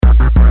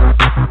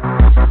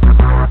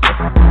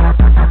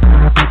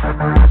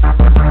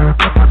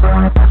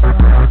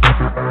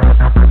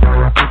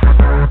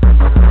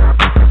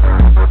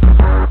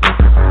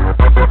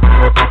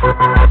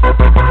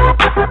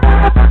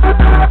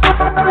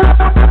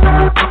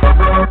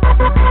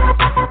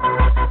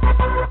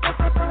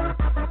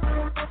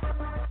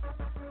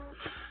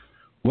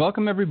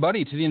Welcome,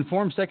 everybody, to the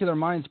Informed Secular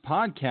Minds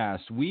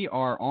podcast. We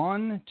are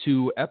on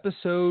to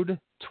episode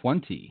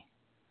 20.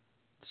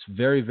 It's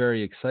very,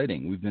 very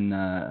exciting. We've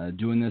been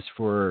doing this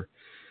for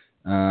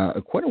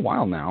quite a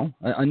while now,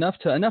 enough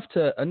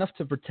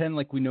to pretend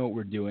like we know what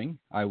we're doing,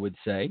 I would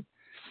say.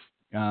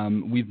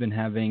 We've been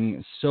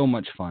having so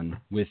much fun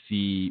with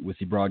the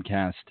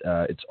broadcast.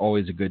 It's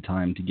always a good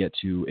time to get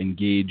to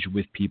engage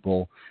with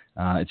people.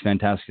 It's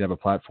fantastic to have a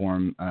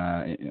platform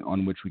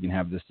on which we can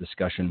have this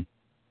discussion.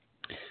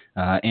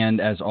 And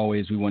as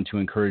always, we want to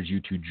encourage you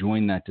to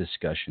join that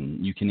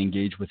discussion. You can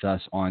engage with us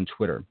on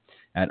Twitter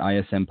at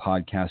ISM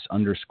podcast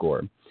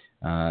 _.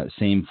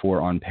 Same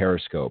for on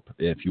Periscope.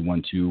 If you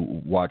want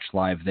to watch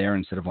live there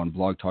instead of on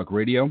Blog Talk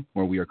Radio,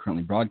 where we are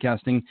currently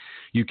broadcasting,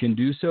 you can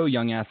do so.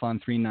 Young Athlon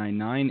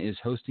 399 is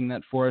hosting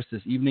that for us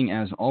this evening,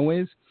 as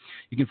always.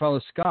 You can follow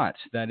Scott,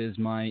 that is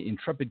my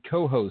intrepid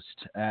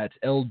co-host, at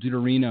El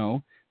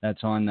Duderino.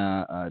 That's on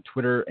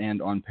Twitter and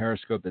on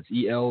Periscope. That's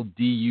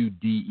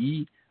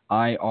ELDUDEIRENO.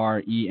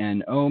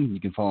 You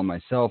can follow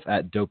myself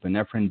at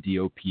Dopinephrine,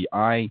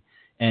 DOPINEPHRINE.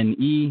 And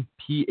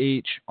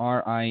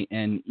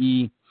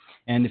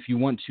if you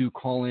want to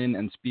call in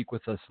and speak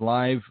with us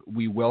live,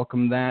 we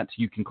welcome that.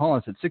 You can call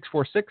us at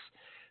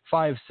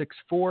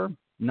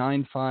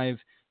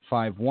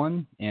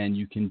 646-564-9551, and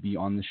you can be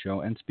on the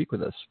show and speak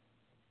with us.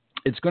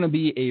 It's going to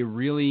be a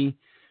really,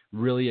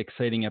 really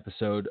exciting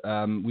episode.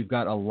 We've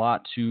got a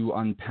lot to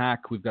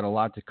unpack. We've got a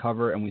lot to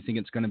cover, and we think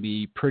it's going to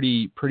be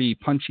pretty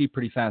punchy,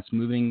 pretty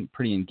fast-moving,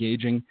 pretty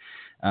engaging.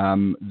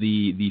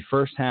 The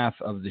first half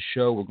of the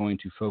show, we're going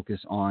to focus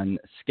on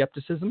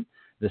skepticism.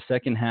 The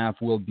second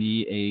half will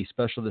be a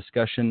special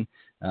discussion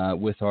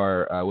with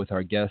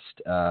our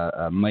guest,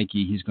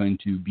 Mikey. He's going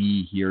to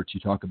be here to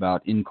talk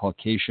about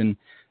inculcation,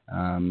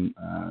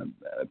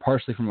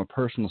 partially from a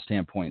personal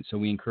standpoint. So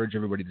we encourage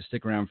everybody to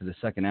stick around for the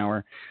second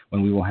hour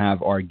when we will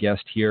have our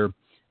guest here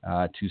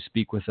to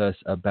speak with us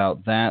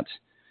about that.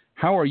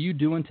 How are you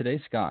doing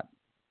today, Scott?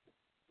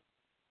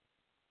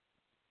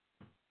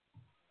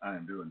 I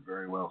am doing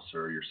very well,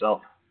 sir.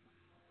 Yourself?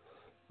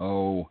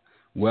 Oh,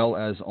 well,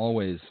 as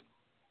always.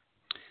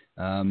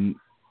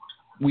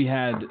 We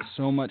had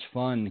so much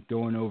fun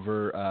going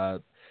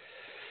over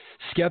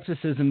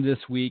skepticism this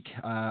week.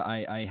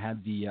 I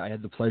had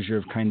the pleasure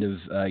of kind of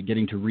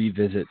getting to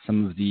revisit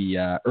some of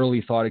the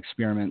early thought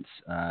experiments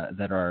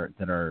that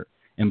are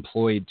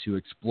employed to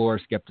explore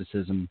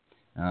skepticism,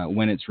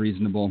 when it's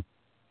reasonable,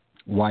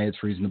 why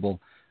it's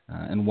reasonable,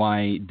 and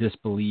why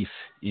disbelief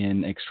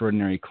in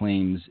extraordinary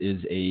claims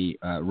is a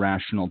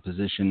rational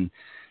position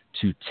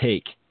to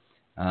take.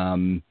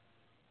 We're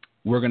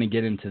going to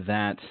get into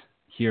that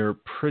here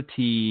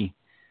pretty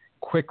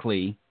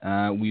quickly.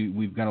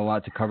 We've got a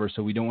lot to cover,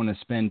 so we don't want to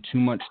spend too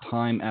much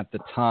time at the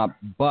top.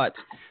 But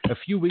a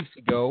few weeks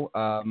ago,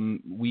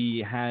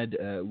 we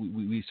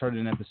started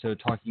an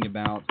episode talking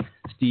about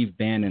Steve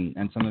Bannon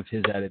and some of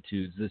his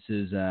attitudes. This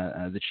is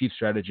the chief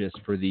strategist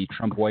for the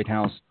Trump White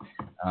House.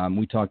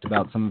 We talked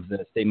about some of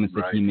the statements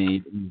that he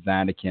made in the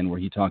Vatican, where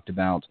he talked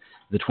about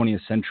the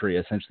 20th century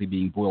essentially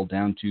being boiled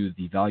down to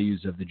the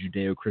values of the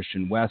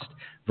Judeo-Christian West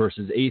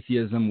versus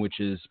atheism, which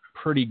is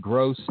pretty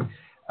gross.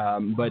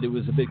 But it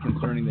was a bit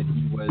concerning that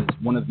he was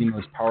one of the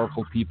most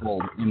powerful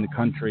people in the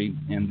country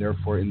and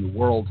therefore in the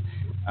world.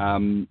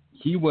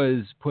 He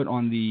was put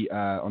on the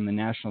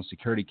National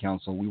Security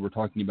Council. We were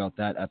talking about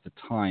that at the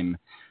time,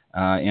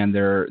 and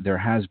there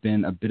has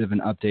been a bit of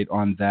an update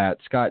on that.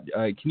 Scott,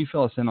 can you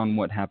fill us in on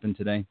what happened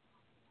today?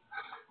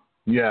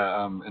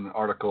 Yeah, an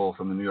article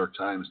from the New York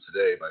Times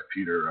today by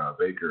Peter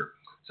Baker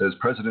says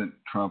President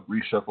Trump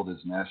reshuffled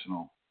his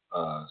National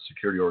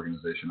Security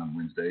Organization on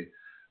Wednesday,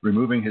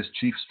 removing his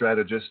chief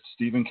strategist,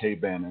 Stephen K.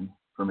 Bannon,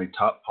 from a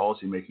top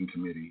policymaking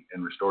committee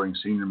and restoring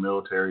senior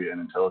military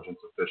and intelligence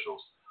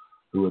officials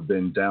who had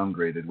been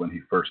downgraded when he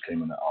first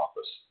came into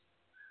office.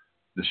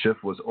 The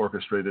shift was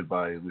orchestrated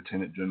by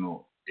Lieutenant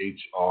General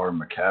H.R.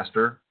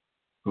 McMaster,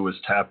 who was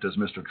tapped as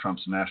Mr.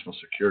 Trump's national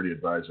security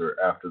advisor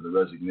after the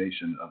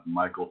resignation of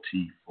Michael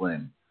T.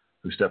 Flynn,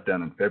 who stepped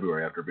down in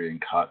February after being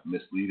caught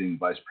misleading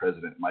Vice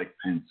President Mike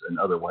Pence and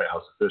other White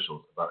House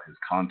officials about his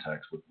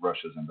contacts with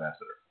Russia's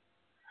ambassador.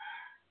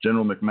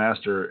 General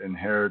McMaster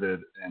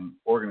inherited an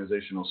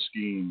organizational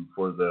scheme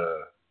for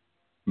the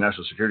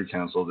National Security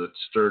Council that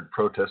stirred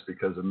protests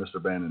because of Mr.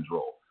 Bannon's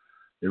role.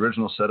 The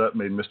original setup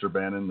made Mr.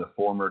 Bannon, the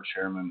former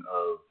chairman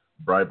of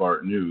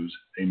Breitbart News,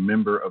 a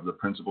member of the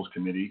Principals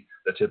Committee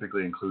that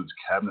typically includes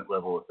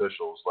cabinet-level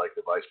officials like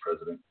the Vice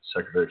President,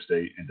 Secretary of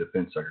State, and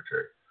Defense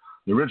Secretary.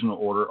 The original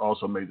order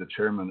also made the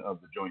chairman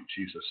of the Joint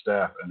Chiefs of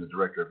Staff and the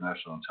Director of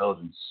National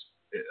Intelligence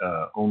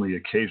only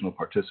occasional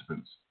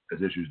participants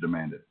as issues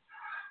demanded.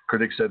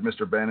 Critics said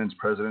Mr. Bannon's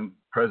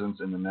presence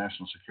in the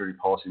national security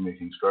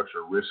policymaking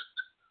structure risked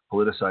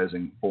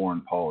politicizing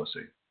foreign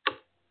policy.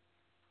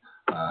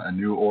 A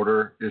new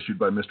order issued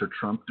by Mr.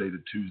 Trump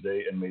dated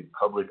Tuesday and made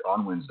public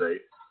on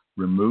Wednesday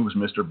removes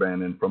Mr.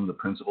 Bannon from the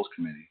Principals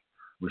Committee,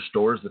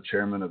 restores the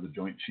chairman of the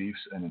Joint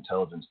Chiefs and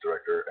Intelligence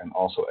Director, and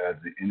also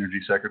adds the Energy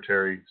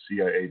Secretary,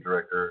 CIA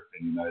Director,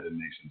 and United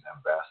Nations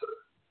Ambassador.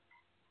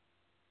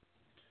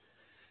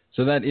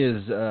 So that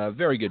is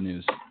very good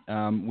news.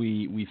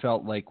 We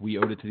felt like we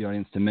owed it to the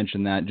audience to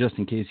mention that, just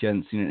in case you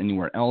hadn't seen it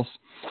anywhere else.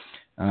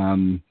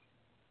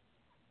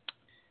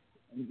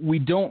 We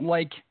don't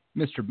like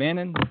Mr.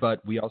 Bannon,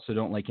 but we also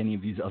don't like any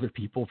of these other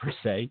people per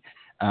se.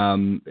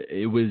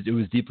 It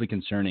was deeply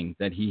concerning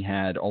that he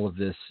had all of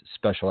this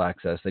special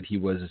access, that he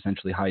was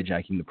essentially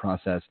hijacking the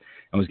process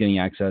and was getting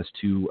access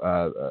to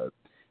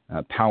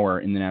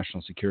power in the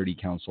National Security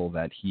Council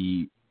that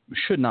he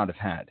should not have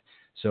had.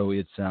 So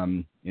it's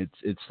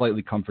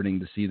slightly comforting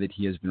to see that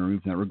he has been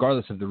removed from that,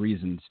 regardless of the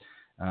reasons.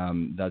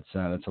 That's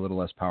a little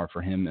less power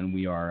for him, and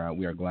we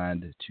are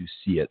glad to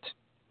see it.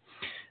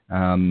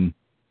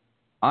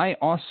 I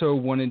also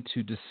wanted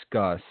to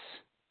discuss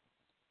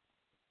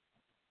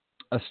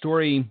a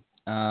story,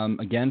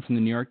 again, from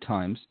the New York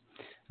Times.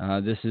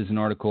 This is an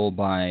article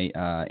by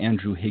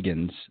Andrew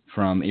Higgins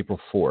from April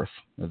 4th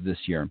of this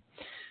year.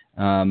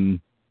 And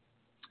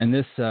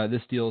this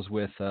deals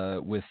with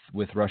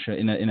Russia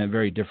in a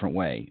very different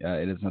way.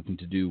 It has nothing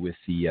to do with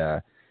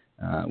the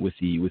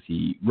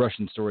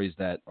Russian stories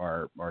that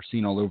are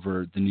seen all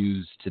over the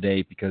news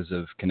today because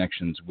of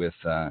connections with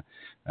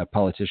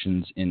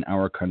politicians in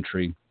our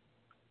country.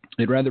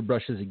 It rather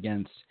brushes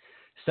against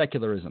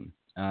secularism,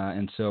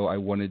 and so I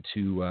wanted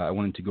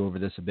to go over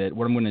this a bit.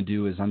 What I'm going to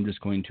do is I'm just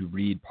going to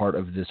read part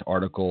of this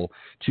article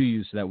to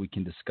you so that we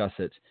can discuss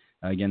it.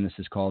 Again, this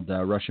is called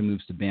Russia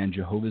Moves to Ban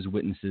Jehovah's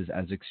Witnesses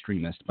as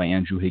Extremist by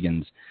Andrew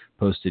Higgins,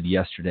 posted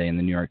yesterday in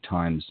the New York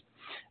Times.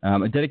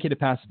 A dedicated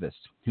pacifist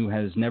who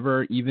has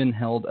never even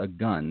held a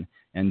gun,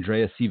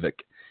 Andrea Sivik,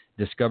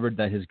 discovered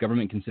that his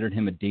government considered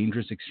him a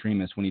dangerous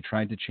extremist when he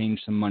tried to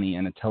change some money,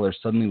 and a teller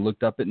suddenly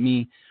looked up at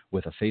me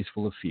with a face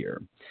full of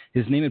fear.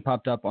 His name had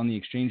popped up on the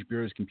Exchange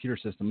Bureau's computer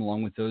system,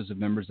 along with those of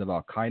members of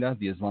Al-Qaeda,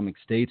 the Islamic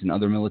State, and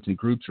other militant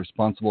groups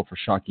responsible for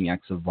shocking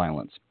acts of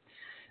violence.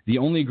 The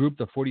only group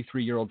the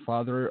 43-year-old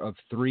father of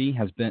three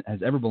has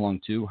ever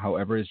belonged to,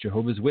 however, is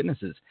Jehovah's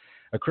Witnesses,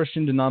 a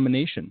Christian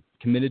denomination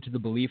committed to the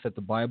belief that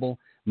the Bible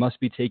must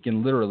be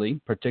taken literally,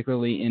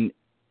 particularly in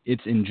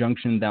its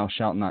injunction, "Thou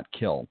shalt not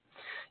kill."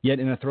 Yet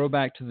in a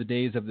throwback to the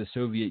days of the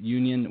Soviet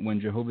Union,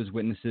 when Jehovah's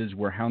Witnesses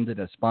were hounded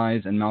as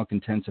spies and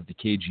malcontents of the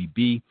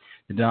KGB,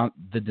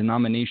 the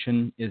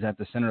denomination is at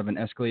the center of an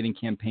escalating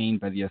campaign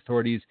by the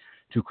authorities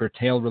to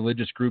curtail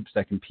religious groups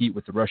that compete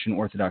with the Russian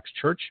Orthodox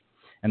Church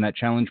and that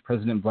challenge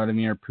President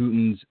Vladimir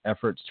Putin's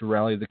efforts to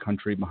rally the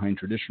country behind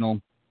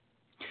traditional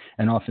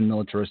and often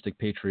militaristic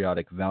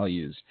patriotic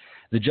values.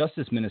 The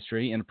Justice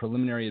Ministry, in a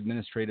preliminary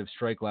administrative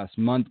strike last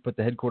month, put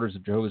the headquarters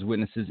of Jehovah's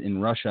Witnesses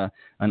in Russia,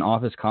 an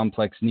office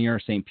complex near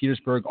St.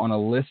 Petersburg, on a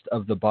list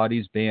of the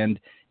bodies banned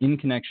in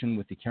connection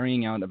with the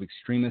carrying out of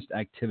extremist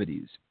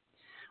activities.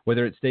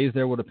 Whether it stays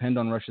there will depend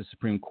on Russia's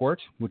Supreme Court,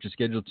 which is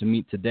scheduled to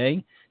meet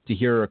today to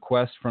hear a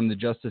request from the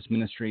Justice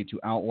Ministry to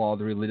outlaw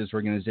the religious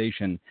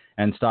organization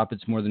and stop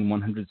its more than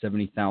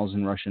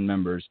 170,000 Russian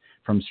members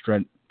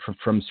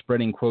from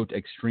spreading, quote,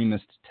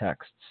 extremist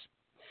texts.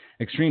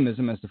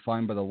 Extremism, as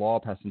defined by the law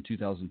passed in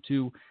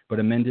 2002, but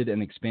amended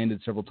and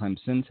expanded several times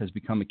since, has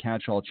become a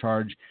catch-all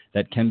charge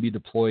that can be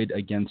deployed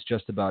against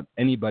just about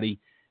anybody,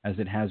 as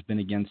it has been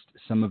against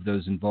some of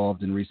those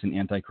involved in recent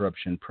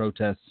anti-corruption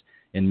protests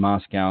in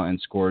Moscow and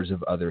scores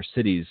of other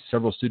cities.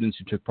 Several students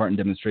who took part in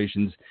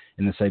demonstrations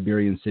in the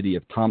Siberian city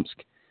of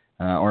Tomsk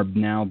are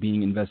now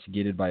being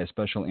investigated by a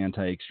special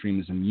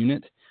anti-extremism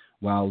unit,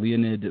 while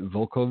Leonid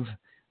Volkov,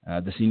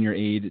 the senior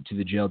aide to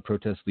the jailed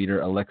protest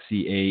leader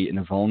Alexei A.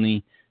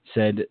 Navalny,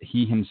 said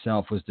he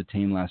himself was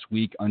detained last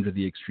week under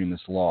the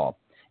extremist law.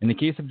 In the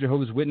case of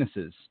Jehovah's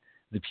Witnesses,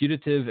 the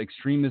putative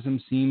extremism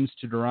seems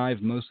to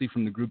derive mostly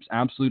from the group's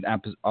absolute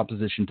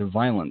opposition to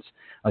violence,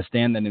 a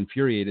stand that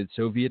infuriated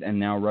Soviet and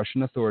now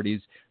Russian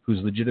authorities,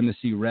 whose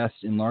legitimacy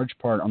rests in large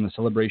part on the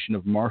celebration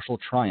of martial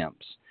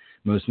triumphs,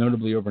 most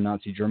notably over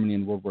Nazi Germany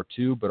in World War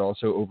II, but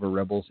also over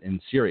rebels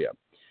in Syria.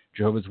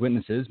 Jehovah's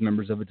Witnesses,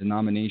 members of a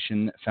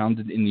denomination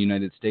founded in the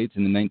United States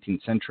in the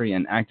 19th century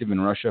and active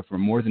in Russia for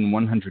more than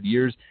 100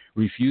 years,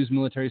 refuse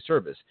military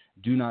service,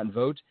 do not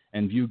vote,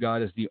 and view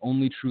God as the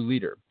only true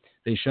leader.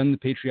 They shun the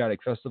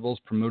patriotic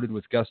festivals promoted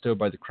with gusto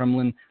by the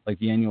Kremlin, like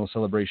the annual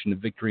celebration of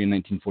victory in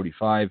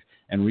 1945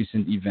 and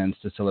recent events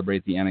to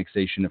celebrate the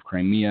annexation of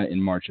Crimea in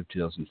March of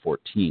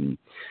 2014.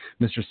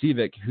 Mr.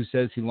 Sivik, who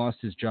says he lost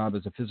his job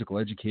as a physical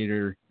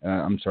education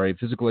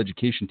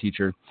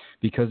teacher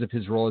because of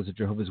his role as a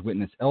Jehovah's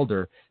Witness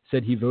elder,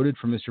 said he voted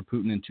for Mr.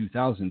 Putin in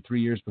 2000, 3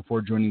 years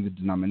before joining the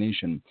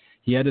denomination.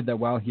 He added that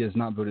while he has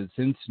not voted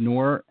since,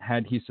 nor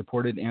had he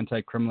supported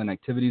anti-Kremlin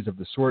activities of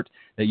the sort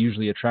that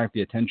usually attract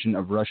the attention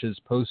of Russia's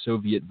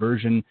post-Soviet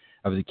version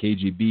of the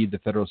KGB, the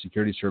Federal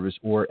Security Service,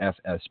 or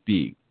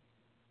FSB.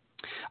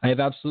 I have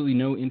absolutely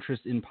no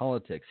interest in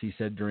politics, he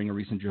said during a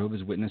recent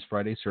Jehovah's Witness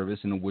Friday service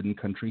in a wooden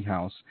country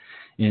house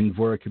in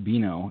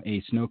Vorokabino,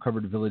 a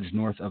snow-covered village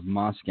north of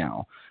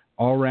Moscow.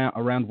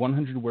 Around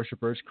 100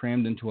 worshipers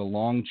crammed into a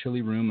long,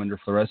 chilly room under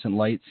fluorescent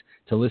lights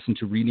to listen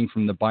to reading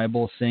from the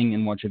Bible, sing,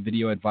 and watch a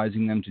video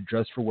advising them to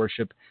dress for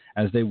worship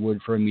as they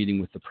would for a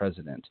meeting with the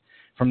president.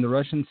 From the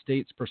Russian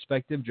state's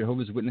perspective,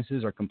 Jehovah's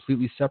Witnesses are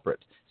completely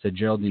separate, said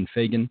Geraldine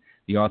Fagan,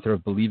 the author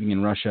of Believing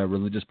in Russia,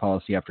 Religious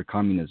Policy After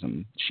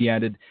Communism. She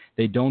added,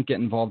 they don't get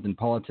involved in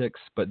politics,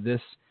 but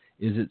this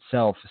is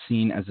itself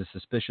seen as a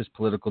suspicious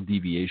political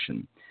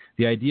deviation.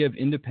 The idea of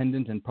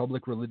independent and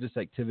public religious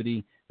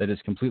activity that is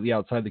completely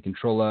outside the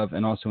control of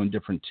and also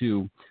indifferent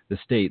to the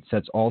state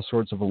sets all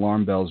sorts of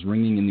alarm bells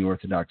ringing in the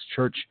Orthodox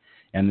Church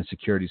and the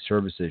security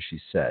services, she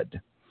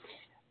said.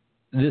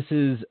 This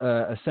is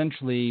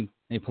essentially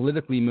a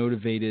politically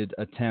motivated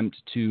attempt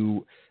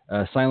to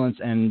silence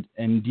and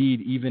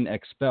indeed even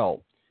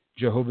expel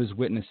Jehovah's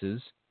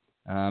Witnesses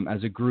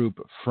as a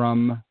group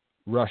from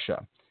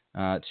Russia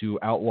to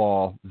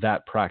outlaw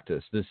that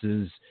practice. This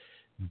is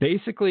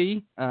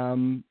basically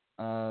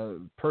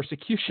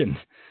persecution,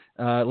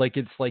 like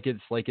it's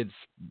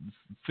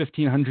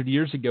 1,500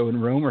 years ago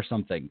in Rome or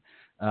something.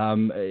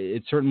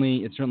 It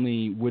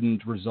certainly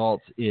wouldn't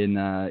result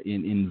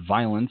in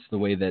violence the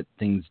way that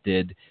things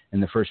did in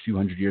the first few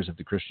hundred years of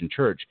the Christian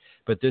Church.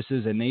 But this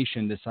is a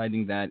nation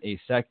deciding that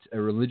a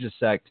religious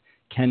sect,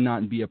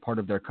 cannot be a part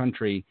of their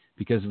country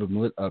because of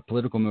a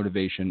political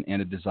motivation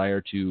and a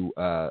desire to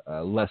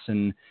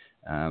lessen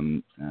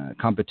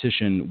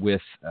competition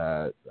with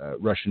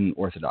Russian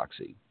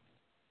Orthodoxy.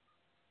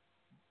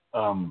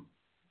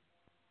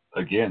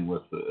 Again,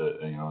 with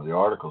the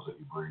articles that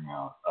you bring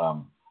out,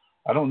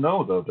 I don't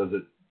know though.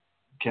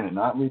 Can it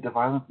not lead to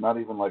violence? Not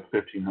even like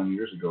 1,500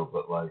 years ago,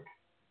 but like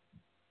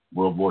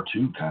World War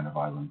II kind of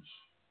violence.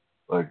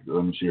 Like,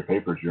 let me see your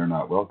papers. You're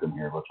not welcome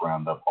here. Let's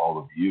round up all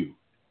of you.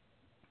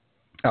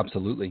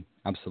 Absolutely.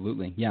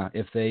 Yeah.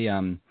 If they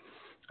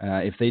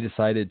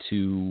decided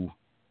to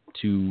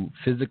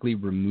physically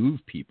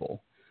remove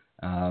people,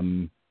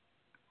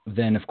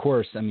 then of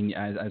course, I mean,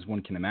 as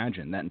one can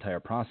imagine, that entire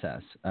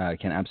process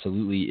can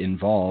absolutely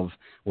involve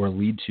or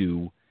lead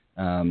to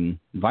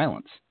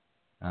violence.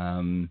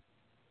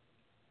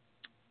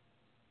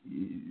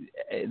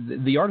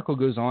 The article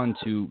goes on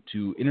to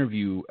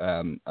interview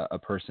a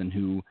person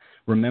who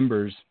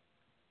remembers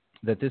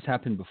that this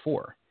happened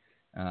before,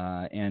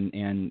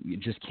 and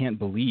just can't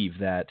believe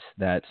that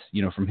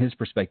from his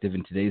perspective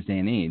in today's day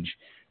and age,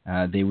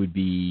 they would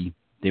be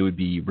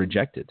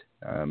rejected.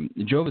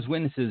 Jehovah's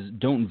Witnesses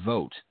don't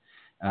vote,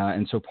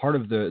 and so part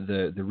of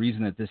the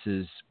reason that this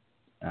is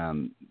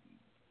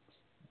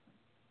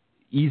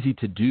easy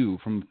to do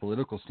from a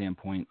political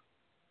standpoint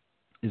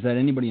is that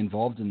anybody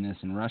involved in this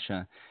in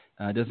Russia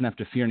doesn't have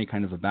to fear any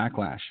kind of a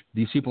backlash.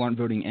 These people aren't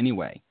voting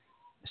anyway.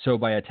 So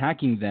by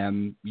attacking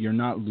them, you're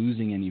not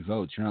losing any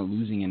votes. You're not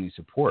losing any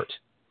support.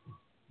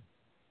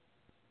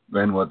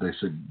 And what they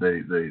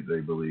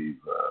believe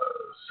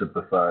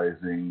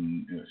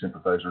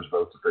sympathizers'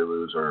 votes that they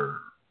lose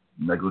are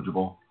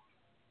negligible.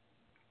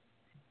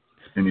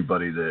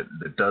 Anybody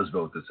that does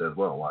vote that says,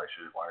 well, why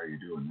are you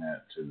doing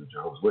that to the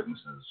Jehovah's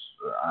Witnesses?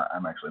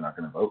 I'm actually not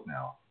going to vote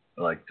now.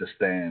 I like to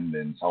stand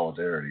in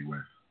solidarity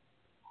with.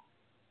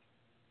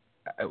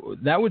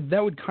 That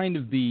would kind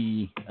of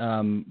be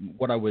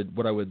what I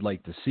would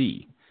like to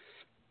see.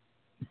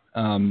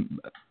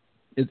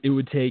 It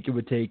would take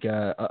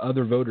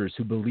other voters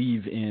who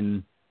believe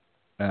in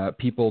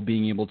people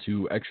being able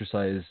to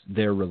exercise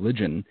their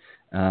religion.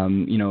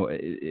 In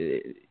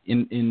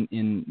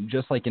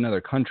just like in other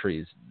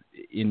countries,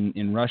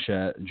 in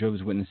Russia,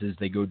 Jehovah's Witnesses,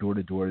 they go door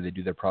to door, they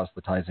do their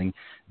proselytizing.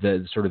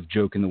 The sort of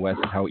joke in the West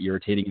is how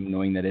irritating and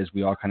annoying that is.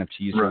 We all kind of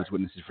tease Jehovah's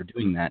Witnesses for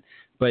doing that,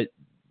 but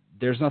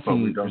there's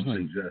nothing. But we don't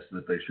suggest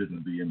that they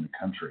shouldn't be in the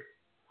country.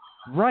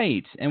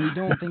 Right, and we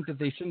don't think that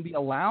they shouldn't be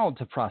allowed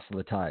to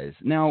proselytize.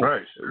 Now,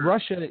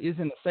 Russia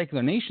isn't a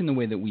secular nation the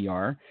way that we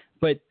are,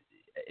 but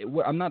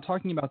I'm not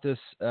talking about this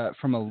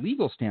from a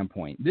legal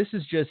standpoint. This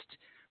is just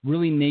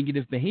really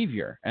negative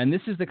behavior, and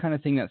this is the kind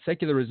of thing that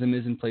secularism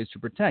is in place to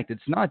protect.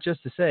 It's not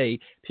just to say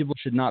people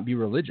should not be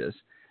religious.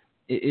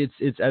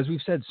 It's as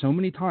we've said so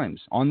many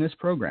times on this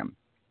program,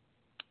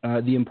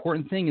 the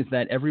important thing is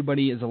that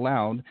everybody is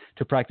allowed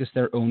to practice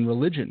their own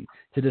religion.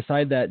 To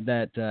decide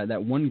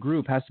that one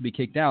group has to be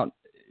kicked out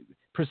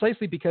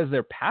precisely because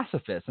they're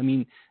pacifists. I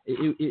mean,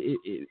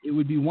 it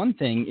would be one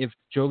thing if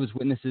Jehovah's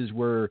Witnesses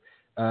were,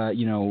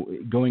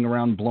 going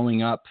around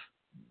blowing up,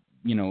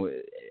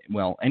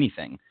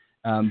 anything,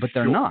 but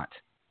they're not.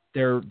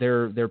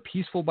 They're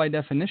peaceful by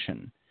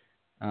definition.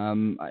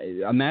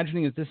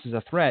 Imagining that this is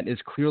a threat is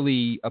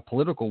clearly a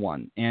political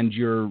one, and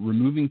you're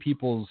removing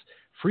people's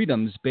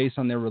freedoms based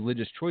on their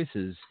religious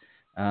choices,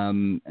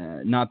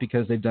 not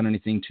because they've done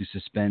anything to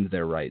suspend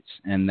their rights,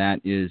 and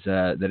that is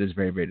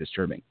very, very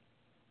disturbing.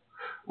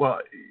 Well,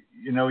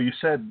 you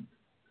said,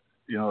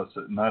 it's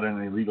not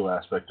in any legal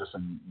aspect, just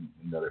in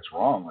that it's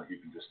wrong, like you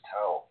can just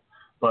tell.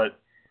 But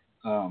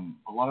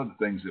a lot of the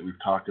things that we've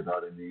talked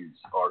about in these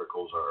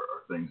articles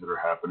are things that are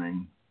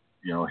happening,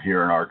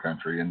 here in our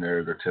country, and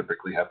they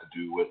typically have to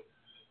do with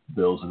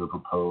bills that are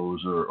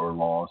proposed or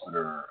laws that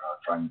are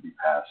trying to be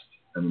passed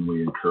and then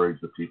we encourage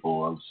the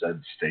people of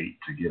said state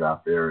to get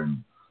out there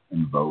and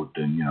vote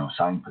and,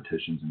 sign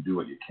petitions and do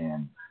what you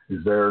can.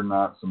 Is there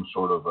not some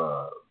sort of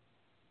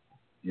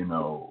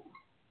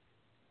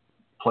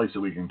place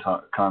that we can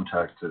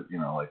contact to,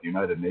 like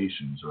United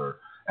Nations or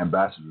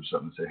ambassadors or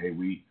something, and say, hey,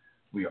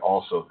 we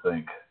also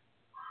think,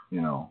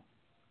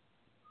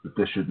 that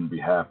this shouldn't be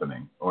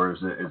happening? Or is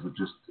it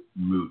just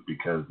moot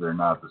because they're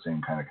not the same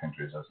kind of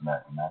countries as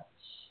that, and that's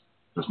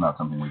just not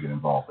something we get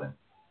involved in?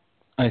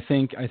 I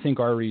think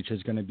our reach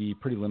is going to be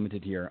pretty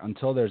limited here.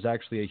 Until there's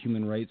actually a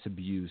human rights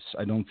abuse,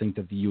 I don't think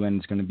that the UN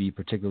is going to be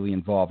particularly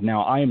involved.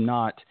 Now, I am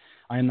not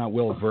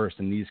well versed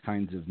in these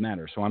kinds of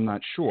matters, so I'm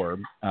not sure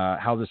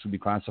how this would be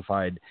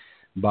classified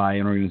by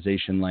an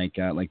organization like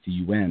the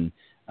UN.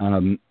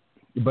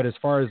 But as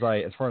far as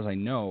I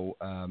know,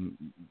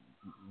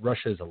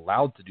 Russia is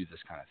allowed to do this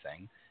kind of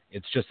thing.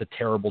 It's just a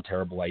terrible,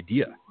 terrible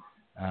idea.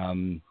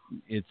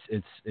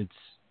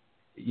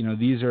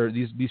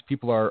 These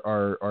people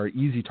are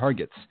easy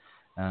targets.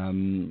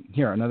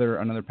 Here,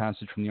 another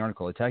passage from the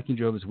article. Attacking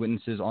Jehovah's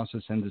Witnesses also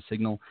sends a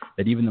signal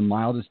that even the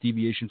mildest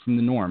deviation from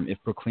the norm,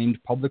 if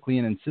proclaimed publicly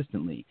and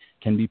insistently,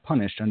 can be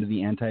punished under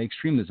the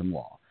anti-extremism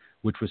law,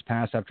 which was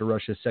passed after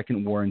Russia's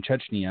second war in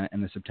Chechnya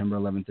and the September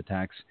 11th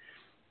attacks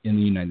in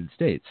the United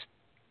States.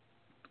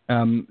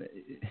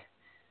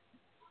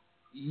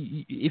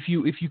 If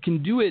you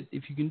can do it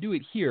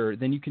here,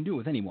 then you can do it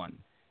with anyone.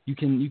 You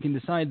can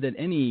decide that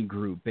any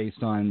group,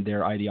 based on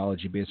their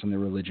ideology, based on their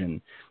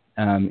religion,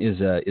 is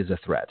a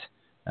threat,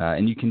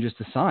 and you can just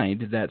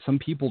decide that some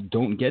people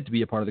don't get to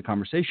be a part of the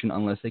conversation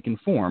unless they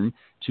conform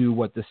to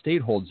what the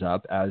state holds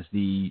up as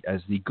the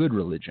good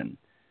religion.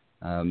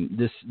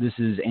 This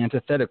is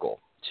antithetical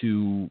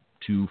to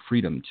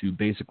freedom, to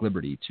basic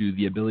liberty, to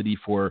the ability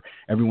for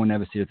everyone to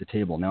have a seat at the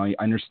table. Now, I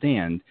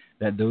understand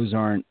that those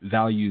aren't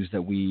values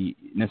that we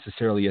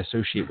necessarily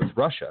associate with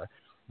Russia.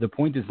 The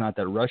point is not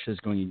that Russia is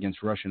going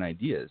against Russian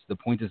ideas. The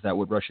point is that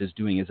what Russia is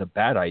doing is a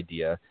bad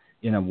idea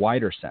in a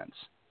wider sense.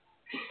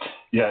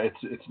 Yeah,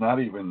 it's not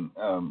even,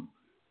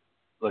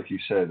 like you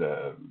said,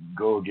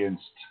 go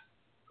against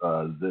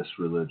this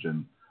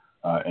religion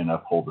and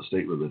uphold the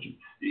state religion.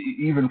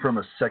 Even from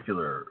a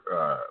secular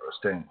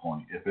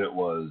standpoint, if it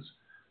was,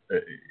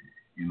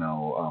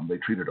 they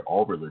treated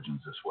all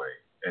religions this way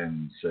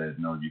and said,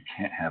 no, you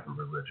can't have a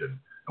religion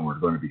and we're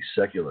going to be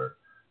secular,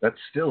 that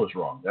still is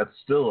wrong. That's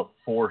still a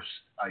forced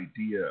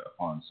idea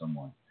upon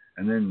someone.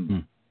 And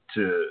then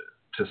to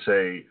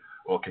say,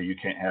 okay, you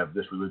can't have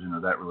this religion or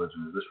that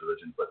religion or this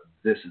religion, but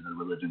this is a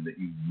religion that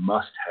you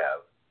must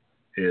have,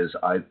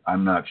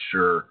 I'm not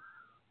sure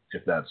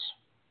if that's,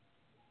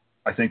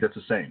 I think that's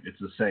the same. It's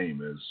the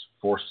same as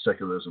forced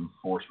secularism,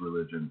 forced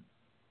religion,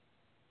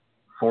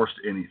 forced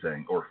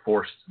anything, or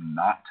forced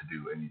not to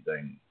do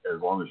anything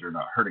as long as you're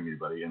not hurting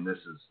anybody. And this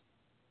is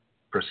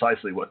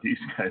precisely what these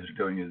guys are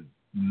doing, is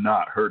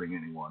not hurting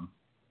anyone.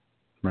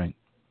 Right.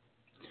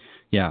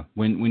 Yeah.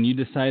 When you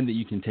decide that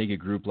you can take a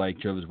group like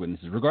Jehovah's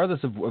Witnesses,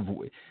 regardless of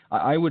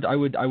I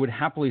would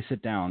happily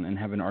sit down and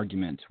have an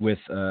argument with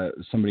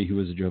somebody who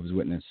is a Jehovah's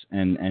Witness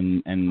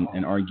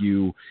and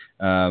argue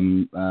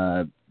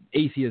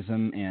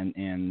atheism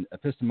and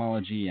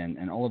epistemology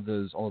and all of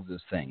those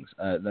things.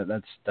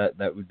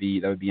 That would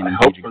be an engaging conversation. I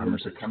hope for them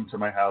conversation. to come to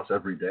my house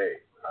every day.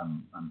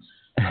 I'm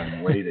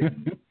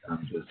waiting.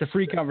 It's a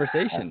free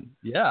conversation.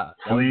 Yeah,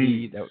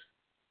 please,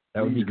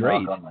 that would be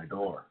great. Knock on my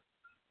door.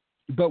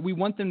 But we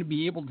want them to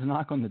be able to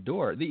knock on the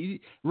door.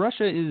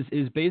 Russia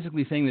is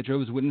basically saying that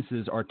Jehovah's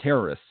Witnesses are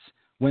terrorists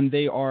when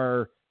they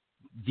are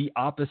the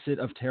opposite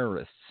of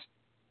terrorists.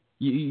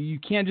 You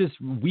can't just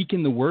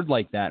weaken the word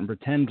like that and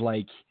pretend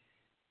like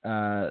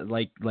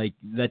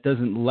that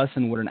doesn't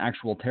lessen what an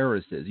actual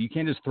terrorist is. You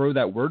can't just throw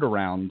that word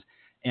around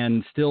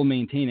and still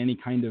maintain any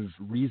kind of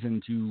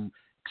reason to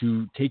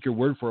take your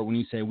word for it when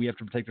you say we have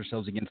to protect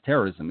ourselves against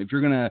terrorism. If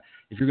you're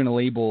gonna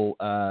label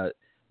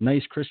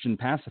nice Christian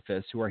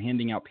pacifists who are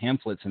handing out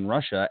pamphlets in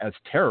Russia as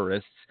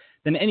terrorists,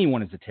 then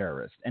anyone is a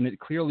terrorist, and it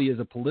clearly is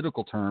a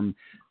political term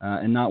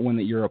and not one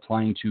that you're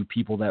applying to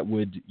people that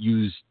would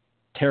use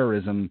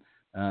terrorism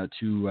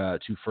to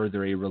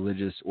further a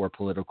religious or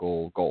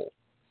political goal.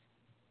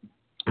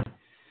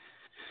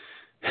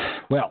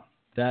 Well,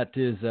 that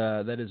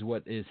is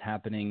what is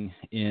happening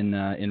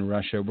in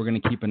Russia. We're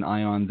going to keep an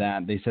eye on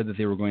that. They said that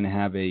they were going to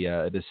have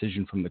a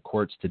decision from the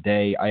courts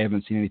today. I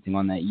haven't seen anything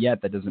on that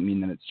yet. That doesn't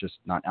mean that it's just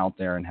not out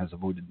there and has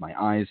avoided my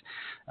eyes.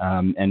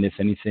 And if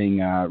anything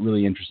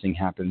really interesting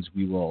happens,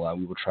 we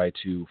will try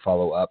to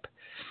follow up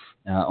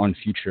on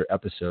future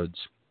episodes.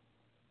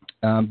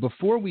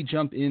 Before we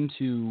jump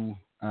into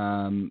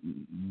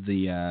the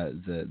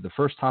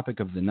first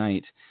topic of the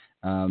night,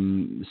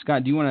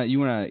 Scott, do you want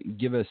to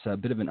give us a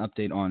bit of an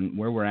update on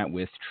where we're at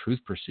with Truth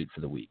Pursuit for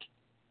the week?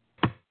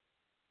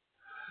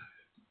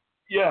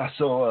 Yeah,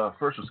 so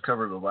first let's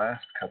cover the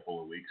last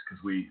couple of weeks,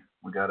 because we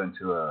got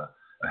into a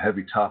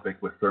heavy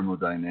topic with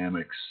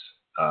thermodynamics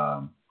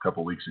a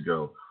couple of weeks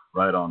ago,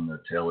 right on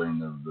the tail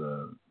end of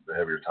the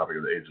heavier topic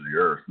of the age of the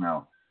Earth.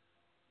 Now,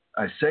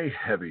 I say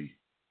heavy,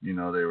 they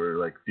were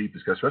like deep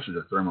discussion, especially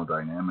the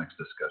thermodynamics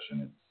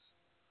discussion.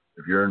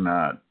 if you're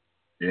not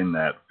in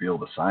that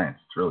field of science,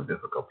 it's really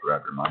difficult to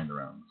wrap your mind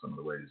around some of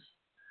the ways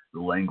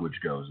the language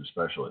goes,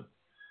 especially.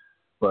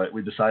 But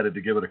we decided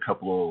to give it a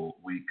couple of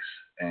weeks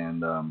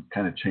and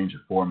kind of change the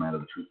format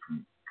of the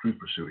truth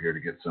pursuit here to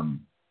get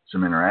some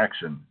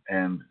interaction.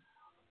 And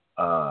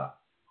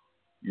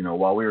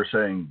while we were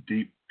saying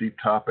deep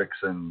topics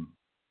and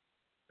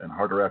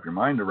hard to wrap your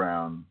mind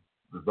around,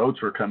 the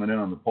votes were coming in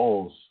on the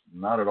polls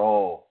not at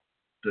all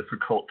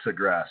difficult to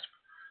grasp.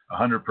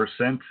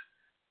 100%,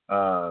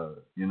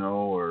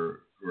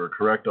 were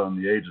correct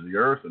on the age of the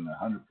Earth, and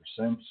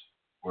 100%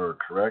 were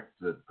correct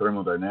that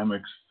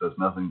thermodynamics does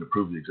nothing to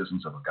prove the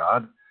existence of a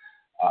God.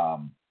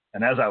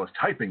 And as I was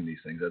typing these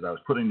things, as I was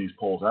putting these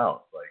polls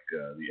out, like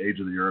the age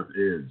of the Earth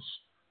is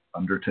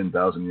under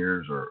 10,000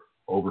 years or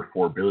over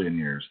 4 billion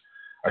years,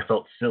 I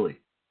felt silly.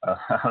 I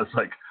was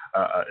like,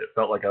 it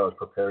felt like I was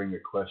preparing a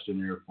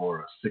questionnaire for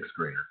a sixth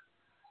grader.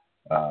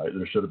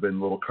 There should have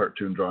been little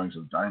cartoon drawings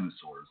of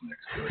dinosaurs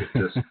next to it.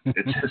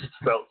 It just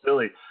felt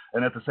silly.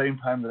 And at the same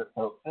time that it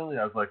felt silly,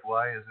 I was like,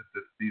 why is it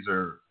that these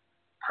are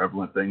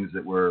prevalent things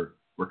that we're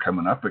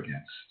coming up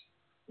against?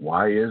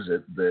 Why is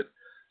it that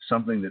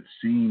something that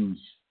seems,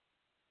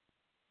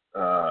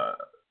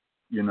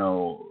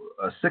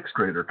 a sixth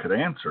grader could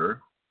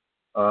answer,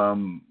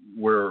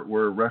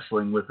 we're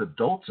wrestling with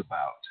adults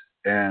about?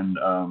 And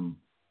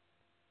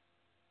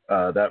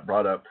that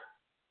brought up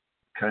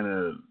kind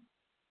of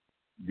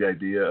the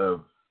idea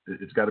of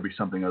it's got to be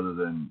something other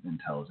than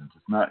intelligence.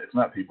 It's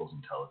not people's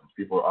intelligence.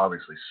 People are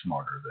obviously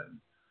smarter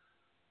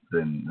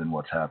than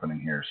what's happening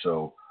here.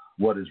 So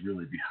what is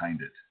really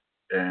behind it?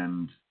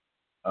 And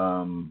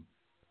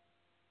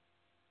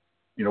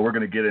we're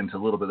going to get into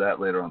a little bit of that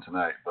later on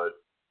tonight. But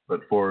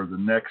for the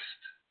next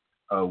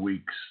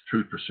week's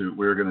Truth Pursuit,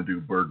 we're going to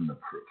do burden of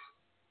proof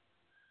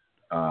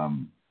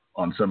on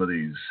some of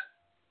these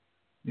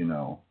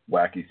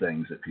wacky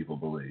things that people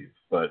believe.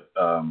 But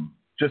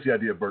just the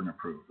idea of burden of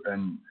proof.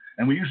 And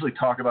we usually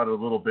talk about it a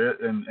little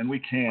bit, and we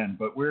can,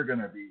 but we're going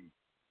to be,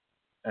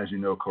 as you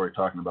know, Corey,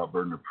 talking about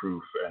burden of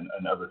proof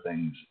and other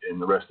things in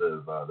the rest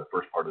of the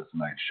first part of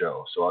tonight's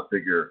show. So I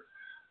figure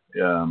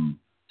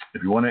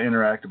if you want to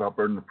interact about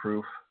burden of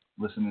proof,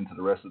 listen into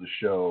the rest of the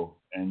show,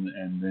 and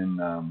then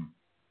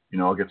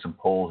I'll get some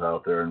polls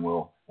out there and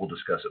we'll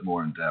discuss it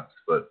more in depth.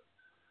 But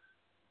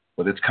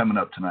it's coming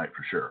up tonight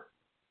for sure.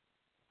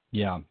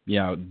 Yeah.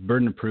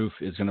 Burden of proof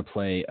is going to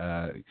play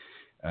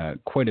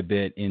quite a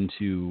bit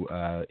into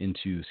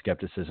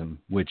skepticism,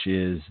 which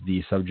is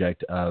the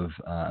subject of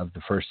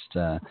the first,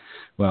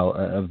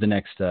 of the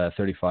next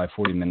 35,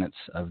 40 minutes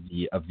of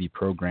the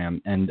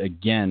program. And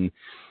again,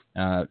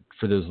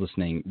 for those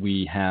listening,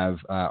 we have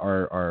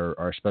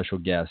our special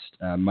guest,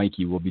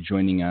 Mikey, will be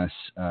joining us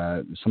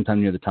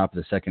sometime near the top of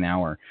the second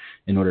hour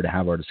in order to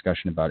have our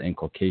discussion about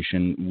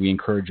inculcation. We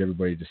encourage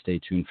everybody to stay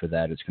tuned for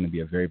that. It's going to be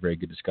a very, very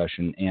good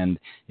discussion. And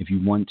if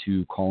you want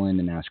to call in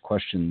and ask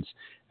questions,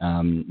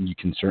 you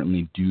can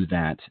certainly do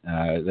that.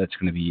 That's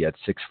going to be at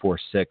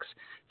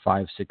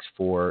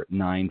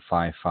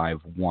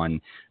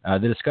 646-564-9551.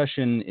 The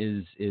discussion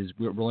is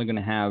we're only going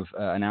to have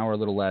an hour, a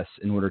little less,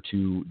 in order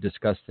to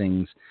discuss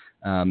things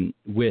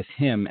with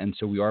him, and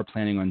so we are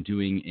planning on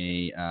doing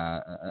a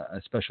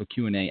special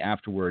Q&A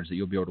afterwards that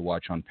you'll be able to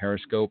watch on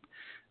Periscope.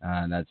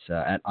 That's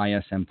at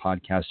ISM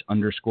podcast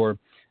 _.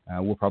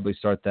 We'll probably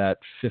start that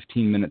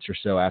 15 minutes or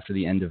so after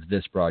the end of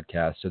this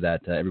broadcast so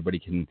that everybody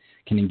can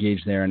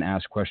engage there and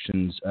ask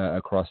questions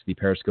across the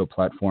Periscope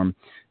platform.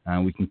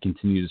 We can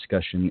continue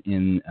discussion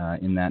in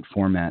that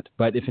format.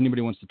 But if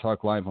anybody wants to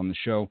talk live on the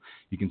show,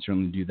 you can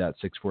certainly do that,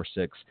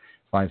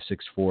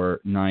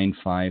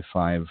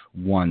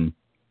 646-564-9551.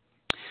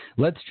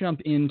 Let's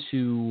jump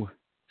into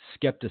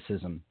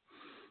skepticism.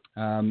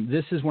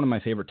 This is one of my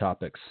favorite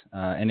topics,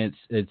 and it's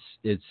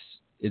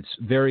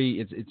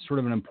sort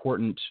of an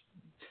important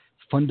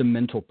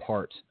fundamental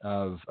part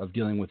of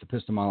dealing with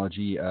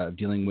epistemology, of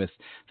dealing with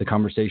the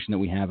conversation that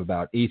we have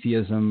about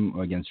atheism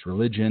against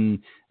religion.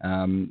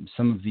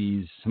 Some of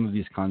these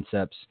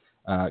concepts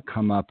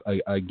come up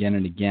again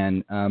and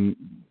again.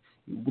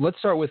 Let's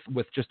start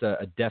with just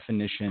a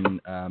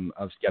definition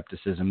of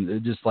skepticism,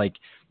 just like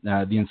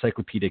the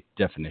encyclopedic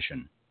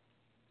definition.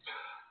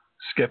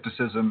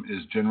 Skepticism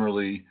is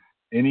generally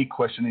any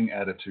questioning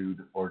attitude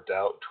or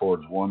doubt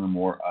towards one or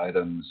more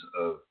items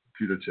of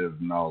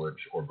putative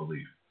knowledge or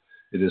belief.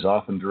 It is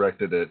often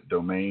directed at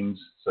domains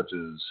such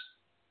as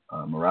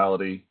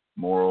morality,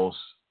 morals,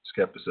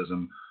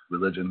 skepticism,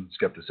 religion,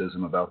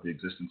 skepticism about the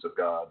existence of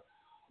God,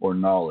 or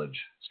knowledge,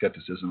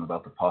 skepticism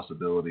about the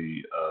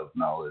possibility of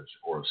knowledge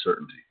or of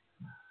certainty.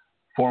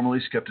 Formally,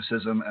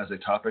 skepticism as a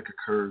topic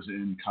occurs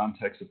in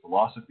context of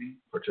philosophy,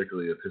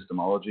 particularly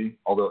epistemology,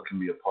 although it can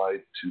be applied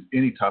to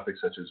any topic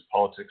such as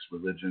politics,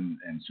 religion,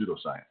 and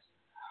pseudoscience.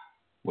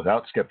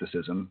 Without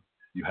skepticism,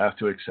 you have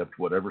to accept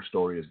whatever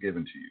story is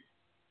given to you.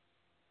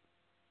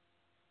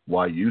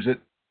 Why use it?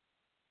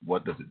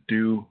 What does it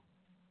do?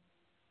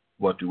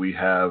 What do we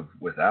have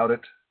without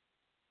it?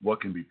 What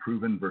can be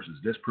proven versus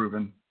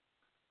disproven?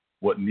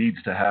 What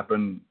needs to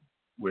happen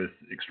with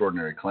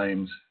extraordinary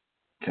claims?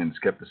 can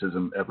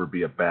skepticism ever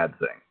be a bad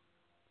thing?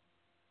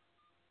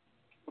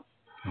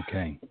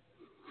 Okay.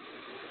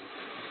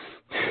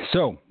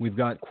 So we've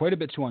got quite a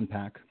bit to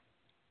unpack.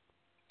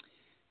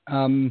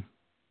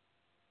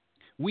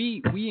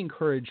 We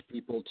encourage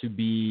people to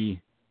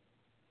be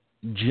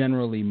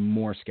generally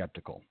more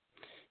skeptical.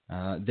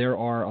 There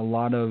are a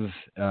lot of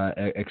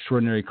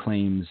extraordinary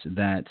claims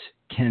that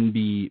can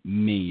be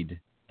made,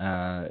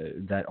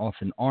 that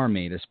often are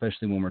made,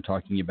 especially when we're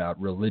talking about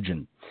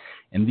religion.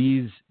 And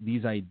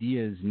these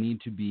ideas need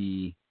to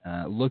be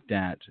looked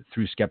at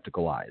through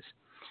skeptical eyes.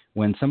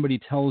 When somebody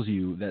tells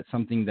you that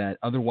something that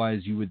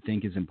otherwise you would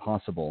think is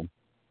impossible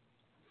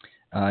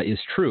is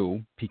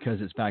true because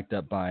it's backed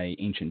up by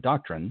ancient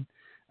doctrine,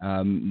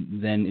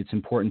 then it's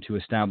important to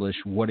establish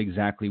what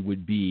exactly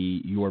would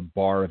be your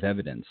bar of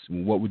evidence.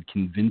 What would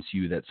convince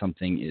you that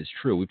something is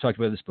true? We've talked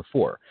about this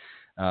before.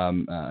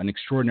 An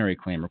extraordinary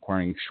claim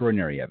requiring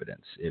extraordinary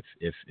evidence.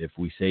 If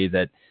we say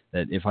that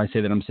if I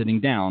say that I'm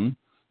sitting down,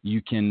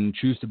 you can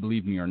choose to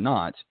believe me or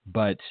not,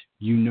 but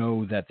you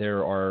know that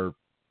there are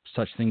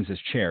such things as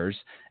chairs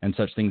and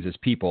such things as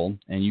people,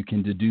 and you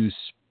can deduce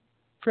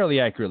fairly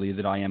accurately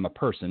that I am a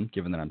person,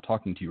 given that I'm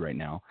talking to you right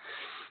now.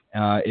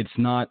 It's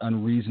not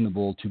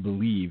unreasonable to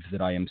believe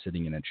that I am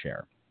sitting in a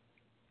chair.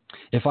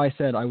 If I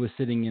said I was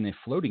sitting in a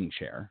floating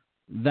chair,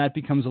 that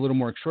becomes a little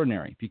more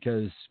extraordinary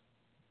because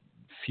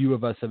few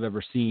of us have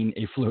ever seen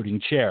a floating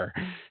chair.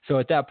 So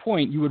at that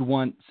point, you would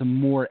want some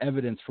more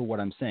evidence for what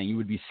I'm saying. You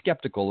would be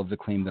skeptical of the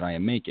claim that I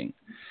am making.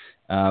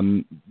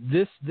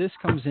 This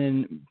comes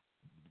in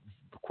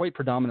quite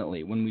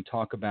predominantly when we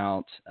talk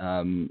about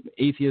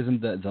atheism,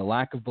 the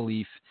lack of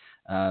belief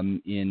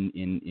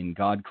in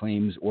God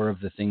claims, or of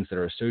the things that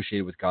are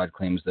associated with God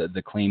claims,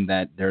 the claim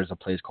that there is a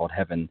place called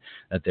heaven,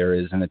 that there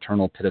is an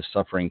eternal pit of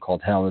suffering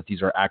called hell, that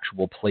these are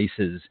actual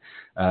places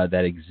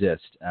that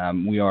exist.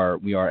 We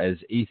are as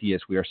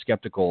atheists, we are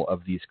skeptical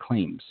of these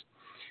claims.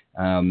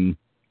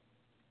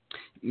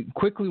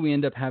 Quickly, we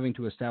end up having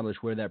to establish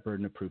where that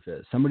burden of proof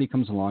is. Somebody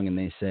comes along and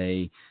they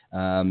say,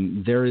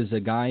 there is a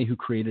guy who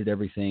created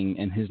everything,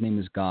 and his name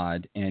is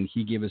God, and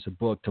he gave us a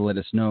book to let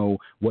us know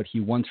what he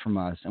wants from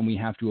us, and we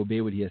have to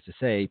obey what he has to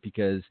say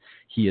because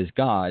he is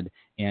God,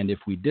 and if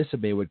we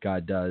disobey what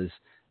God does,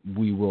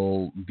 we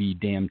will be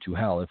damned to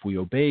hell. If we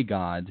obey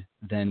God,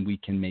 then we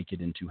can make it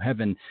into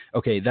heaven.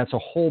 Okay, that's a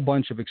whole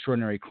bunch of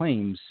extraordinary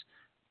claims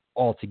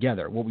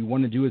altogether. What we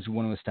want to do is we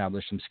want to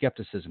establish some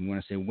skepticism. We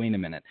want to say, wait a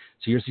minute.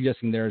 So you're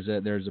suggesting there's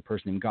a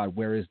person named God.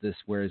 Where is this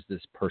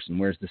person?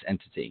 Where is this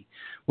entity?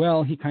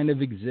 Well, he kind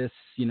of exists,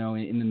 in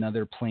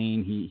another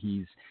plane.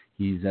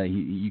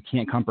 You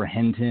can't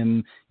comprehend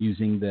him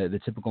using the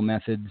typical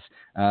methods,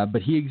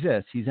 but he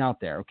exists. He's out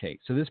there. Okay,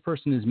 so this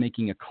person is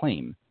making a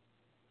claim,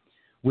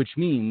 which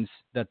means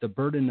that the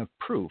burden of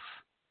proof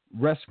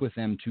rests with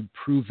them to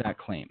prove that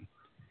claim.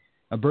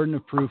 A burden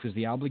of proof is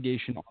the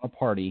obligation on a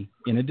party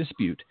in a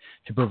dispute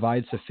to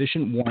provide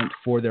sufficient warrant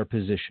for their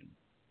position.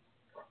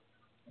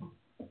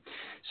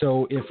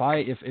 So if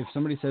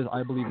somebody says,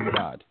 I believe in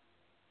God,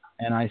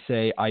 and I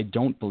say, I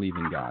don't believe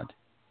in God,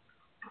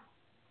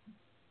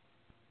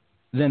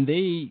 then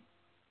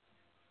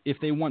if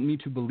they want me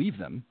to believe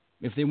them,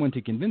 if they want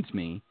to convince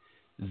me,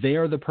 they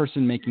are the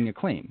person making a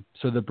claim.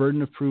 So the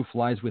burden of proof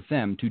lies with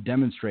them to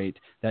demonstrate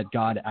that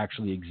God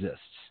actually exists.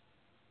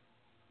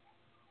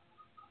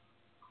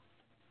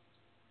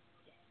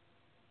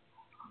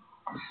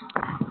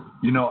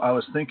 I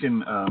was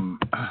thinking,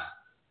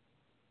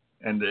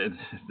 and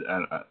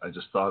I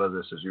just thought of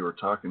this as you were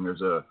talking.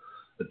 There's a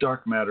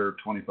Dark Matter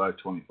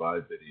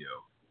 2525 video,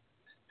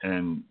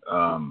 and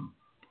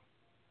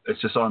it's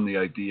just on the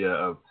idea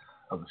of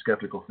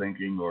skeptical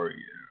thinking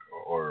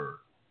or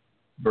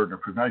burden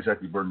of proof. Not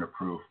exactly burden of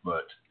proof,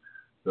 but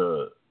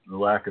the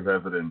lack of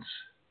evidence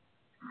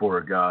for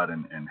a God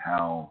and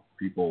how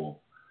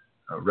people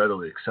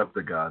readily accept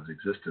the God's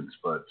existence,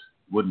 but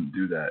wouldn't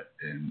do that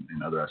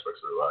in other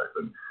aspects of their life.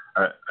 And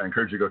I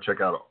encourage you to go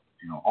check out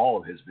all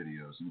of his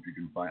videos. And if you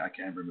can find, I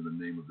can't remember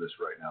the name of this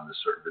right now, this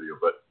certain video,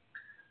 but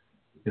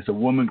it's a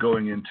woman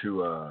going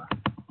into a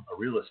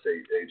real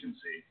estate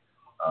agency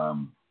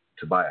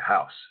to buy a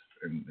house,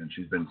 and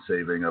she's been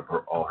saving up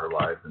all her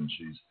life, and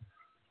she's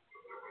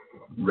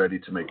ready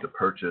to make the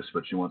purchase,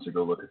 but she wants to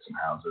go look at some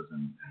houses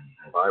and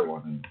buy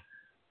one. And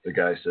the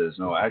guy says,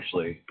 no,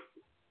 actually,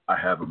 I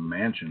have a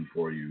mansion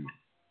for you.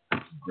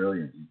 It's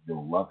brilliant.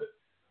 You'll love it.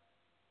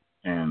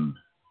 And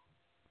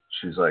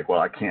she's like, well,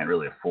 I can't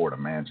really afford a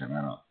mansion.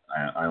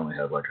 I only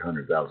have like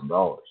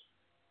 $100,000.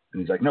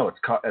 And he's like, no,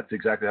 that's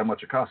exactly how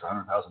much it costs,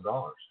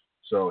 $100,000.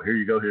 So here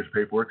you go. Here's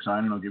paperwork,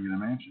 sign, and I'll give you the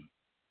mansion.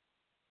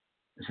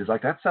 And she's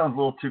like, that sounds a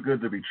little too good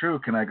to be true.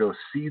 Can I go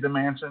see the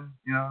mansion,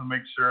 and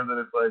make sure that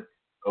it's like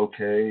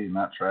okay,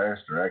 not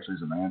trashed, or actually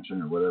is a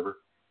mansion or whatever?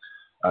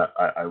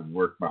 I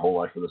worked my whole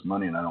life for this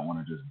money, and I don't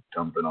want to just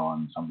dump it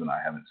on something I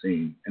haven't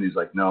seen. And he's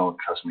like, no,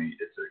 trust me,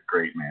 it's a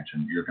great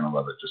mansion. You're going to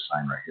love it. Just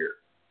sign right here.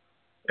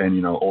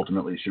 And,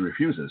 ultimately she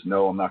refuses.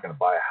 No, I'm not going to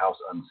buy a house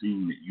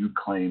unseen that you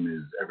claim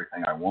is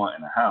everything I want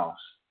in a house,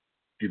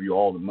 give you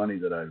all the money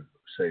that I've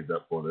saved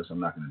up for this. I'm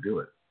not going to do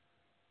it.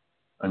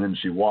 And then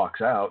she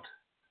walks out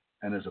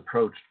and is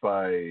approached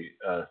by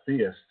a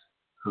theist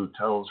who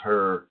tells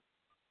her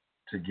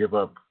to give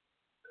up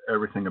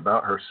everything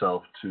about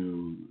herself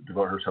to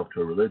devote herself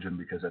to a religion,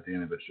 because at the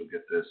end of it she'll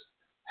get this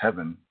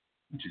heaven.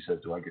 And she says,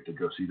 do I get to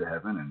go see the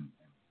heaven? And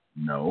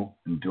no.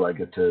 And do I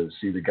get to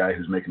see the guy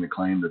who's making the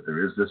claim that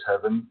there is this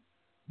heaven?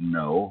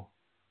 No.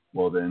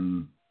 Well,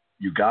 then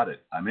you got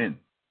it. I'm in.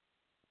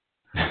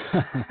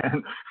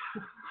 And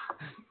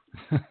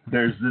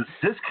there's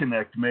this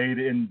disconnect made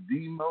in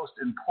the most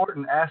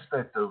important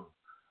aspect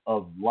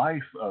of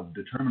life, of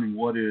determining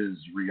what is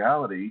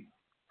reality,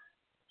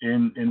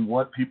 in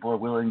what people are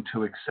willing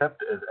to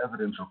accept as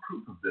evidence or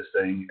proof of this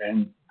thing,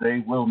 and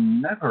they will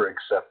never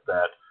accept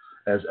that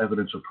as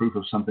evidence or proof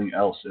of something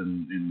else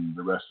in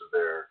the rest of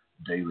their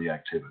daily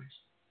activities.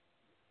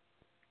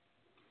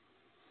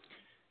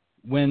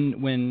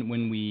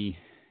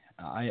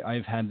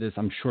 I've had this,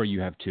 I'm sure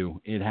you have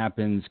too. It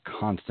happens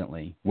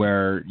constantly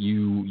where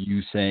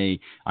you say,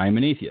 I'm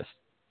an atheist.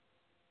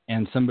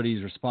 And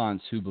somebody's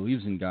response who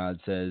believes in God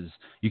says,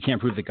 you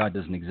can't prove that God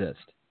doesn't exist.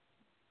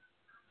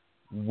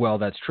 Well,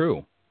 that's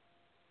true.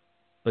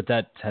 But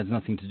that has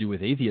nothing to do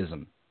with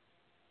atheism.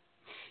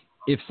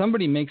 If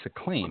somebody makes a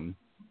claim,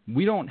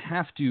 we don't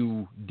have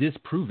to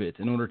disprove it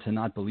in order to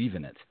not believe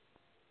in it.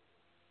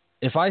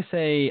 If I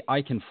say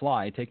I can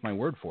fly, take my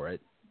word for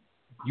it,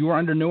 you are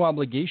under no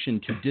obligation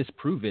to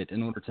disprove it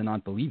in order to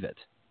not believe it.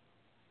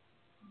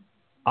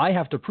 I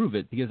have to prove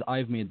it because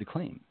I've made the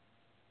claim.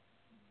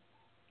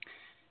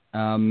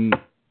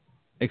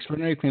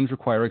 Extraordinary claims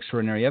require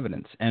extraordinary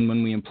evidence. And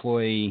when we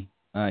employ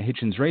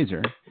Hitchens'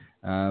 razor,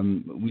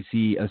 we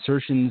see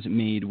assertions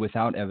made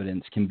without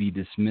evidence can be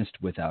dismissed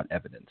without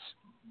evidence.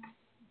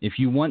 If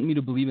you want me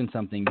to believe in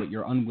something, but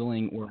you're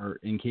unwilling or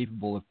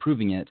incapable of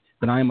proving it,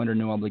 then I am under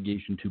no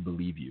obligation to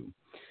believe you.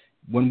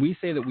 When we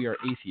say that we are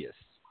atheists,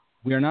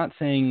 we are not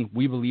saying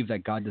we believe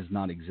that God does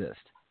not exist.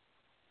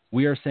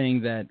 We are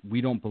saying that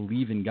we don't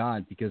believe in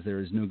God because there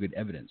is no good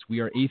evidence. We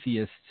are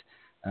atheists.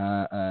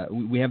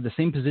 We have the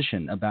same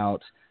position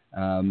about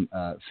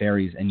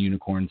fairies and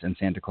unicorns and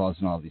Santa Claus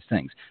and all these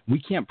things.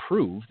 We can't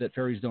prove that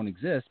fairies don't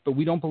exist, but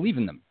we don't believe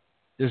in them.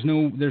 There's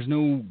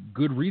no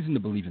good reason to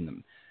believe in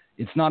them.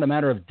 It's not a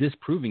matter of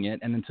disproving it,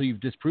 and until you've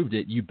disproved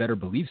it, you better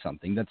believe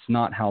something. That's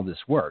not how this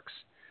works.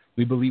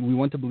 We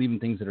want to believe in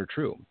things that are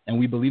true, and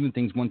we believe in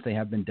things once they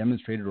have been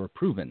demonstrated or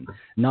proven,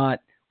 not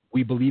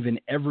we believe in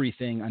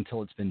everything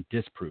until it's been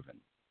disproven.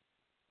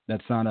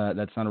 That's not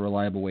a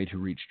reliable way to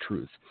reach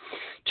truth.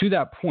 To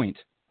that point,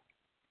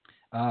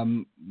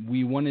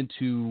 we wanted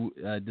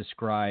to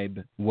describe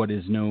what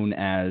is known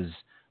as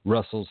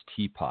Russell's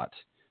teapot.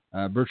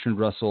 Bertrand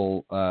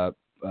Russell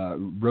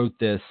wrote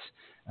this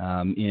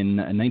in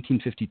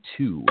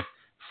 1952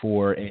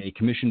 for a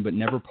commissioned but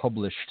never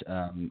published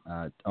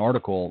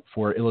article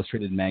for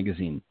Illustrated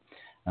Magazine.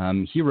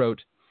 He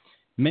wrote,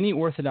 "Many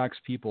Orthodox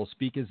people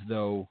speak as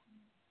though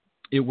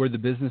it were the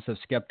business of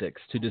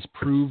skeptics to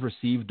disprove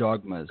received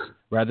dogmas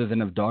rather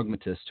than of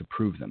dogmatists to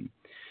prove them.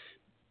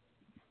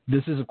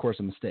 This is, of course,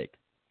 a mistake.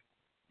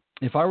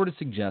 If I were to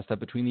suggest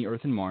that between the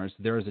Earth and Mars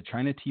there is a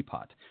china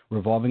teapot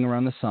revolving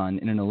around the sun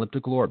in an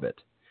elliptical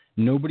orbit,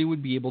 nobody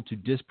would be able to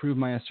disprove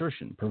my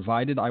assertion,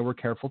 provided I were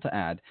careful to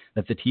add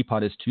that the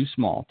teapot is too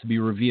small to be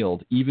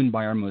revealed even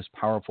by our most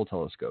powerful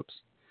telescopes.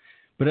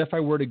 But if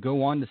I were to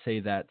go on to say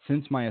that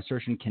since my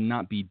assertion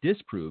cannot be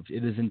disproved,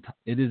 it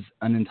is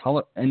an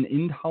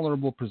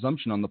intolerable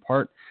presumption on the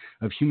part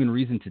of human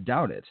reason to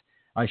doubt it,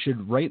 I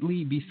should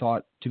rightly be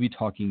thought to be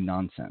talking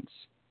nonsense.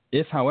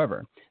 If,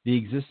 however, the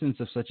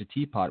existence of such a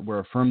teapot were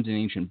affirmed in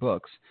ancient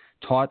books,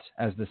 taught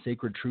as the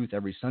sacred truth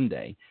every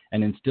Sunday,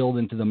 and instilled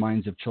into the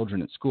minds of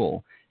children at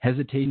school,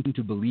 hesitating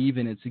to believe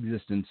in its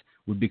existence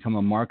would become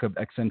a mark of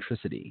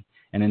eccentricity,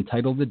 and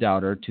entitle the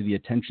doubter to the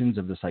attentions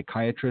of the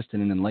psychiatrist in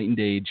an enlightened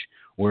age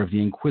or of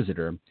the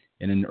inquisitor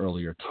in an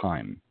earlier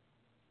time."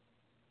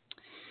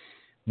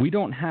 We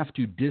don't have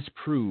to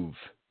disprove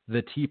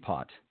the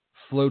teapot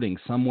floating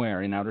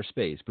somewhere in outer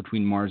space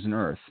between Mars and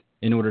Earth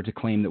in order to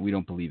claim that we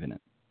don't believe in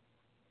it.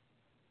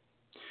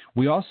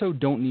 We also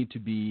don't need to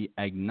be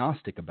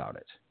agnostic about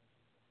it.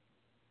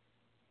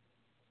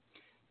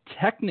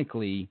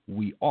 Technically,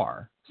 we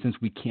are,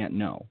 since we can't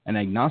know. And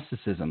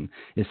agnosticism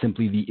is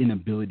simply the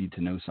inability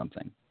to know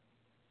something.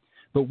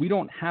 But we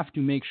don't have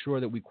to make sure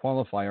that we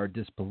qualify our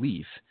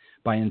disbelief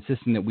by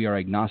insisting that we are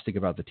agnostic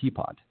about the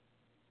teapot.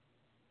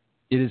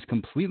 It is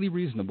completely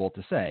reasonable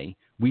to say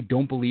we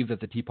don't believe that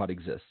the teapot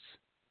exists.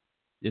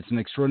 It's an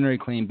extraordinary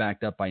claim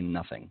backed up by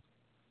nothing.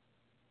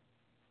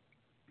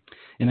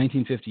 In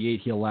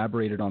 1958, he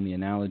elaborated on the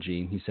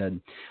analogy. He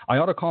said, "I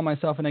ought to call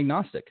myself an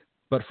agnostic,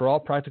 but for all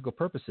practical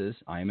purposes,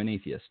 I am an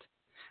atheist.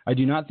 I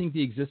do not think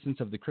the existence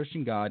of the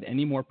Christian God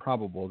any more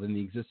probable than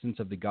the existence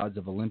of the gods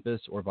of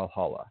Olympus or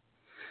Valhalla.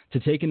 To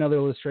take another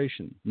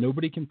illustration,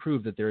 nobody can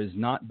prove that there is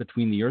not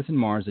between the Earth and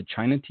Mars a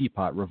china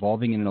teapot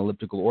revolving in an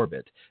elliptical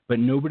orbit, but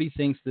nobody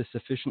thinks this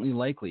sufficiently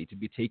likely to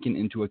be taken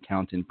into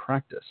account in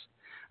practice.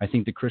 I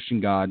think the Christian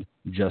God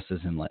just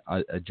as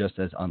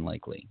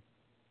unlikely."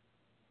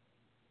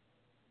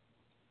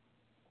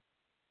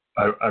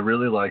 I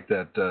really like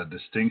that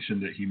distinction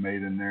that he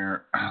made in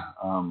there.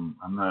 I'm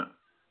not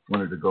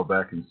wanted to go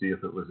back and see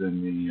if it was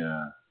in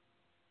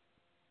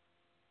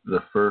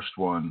the first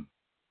one.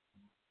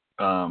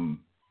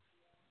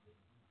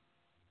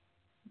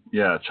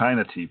 Yeah,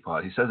 China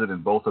teapot. He says it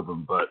in both of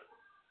them, but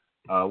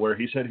where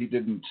he said he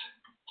didn't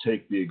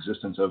take the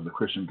existence of the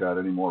Christian God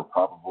any more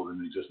probable than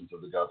the existence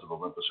of the gods of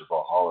Olympus or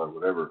Valhalla or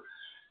whatever.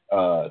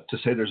 To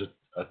say there's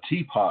a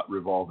teapot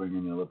revolving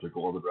in the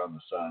elliptical orbit around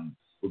the sun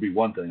would be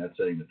one thing. That's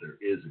saying that there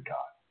is a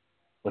God.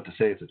 But to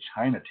say it's a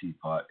China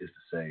teapot is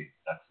to say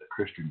that's the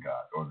Christian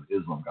God or the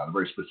Islam God, a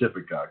very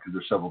specific God, because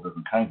there's several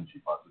different kinds of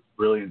teapots. It's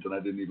brilliant, and I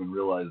didn't even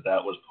realize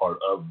that was part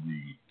of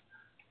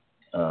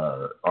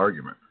the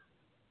argument.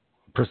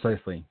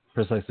 Precisely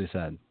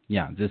said.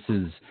 Yeah, this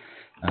is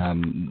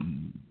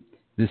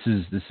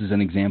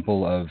an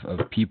example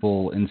of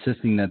people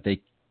insisting that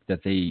they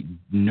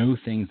know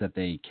things that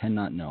they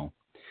cannot know,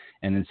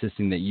 and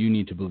insisting that you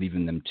need to believe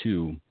in them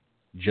too,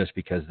 just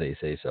because they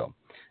say so.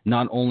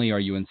 Not only are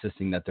you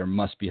insisting that there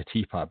must be a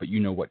teapot, but you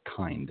know what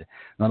kind.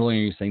 Not only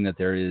are you saying that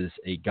there is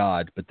a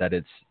God, but that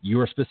it's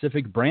your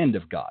specific brand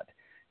of God.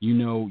 You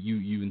know,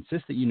 you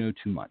insist that you know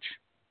too much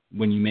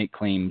when you make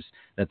claims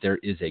that there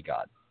is a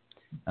God.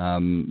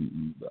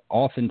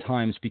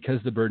 Oftentimes,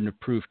 because the burden of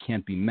proof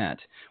can't be met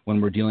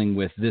when we're dealing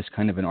with this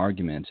kind of an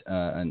argument,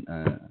 an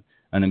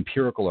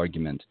empirical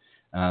argument,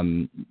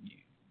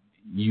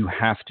 you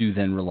have to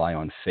then rely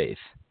on faith.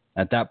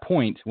 At that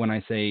point, when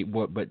I say,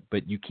 well,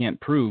 but you can't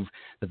prove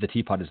that the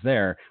teapot is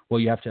there, well,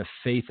 you have to have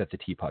faith that the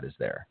teapot is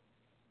there.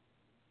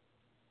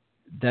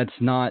 That's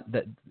not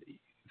that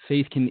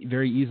faith can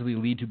very easily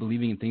lead to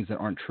believing in things that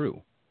aren't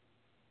true.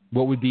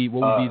 What would be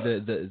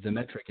the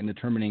metric in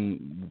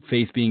determining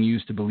faith being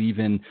used to believe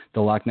in the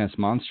Loch Ness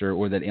Monster,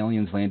 or that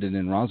aliens landed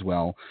in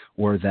Roswell,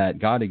 or that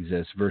God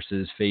exists,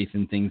 versus faith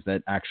in things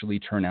that actually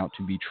turn out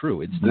to be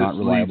true? It's not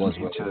reliable as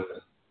well.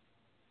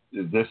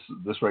 This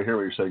right here,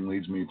 what you're saying,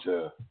 leads me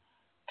to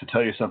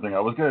tell you something I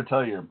was going to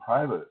tell you in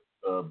private,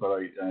 but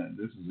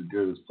this is as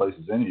good a place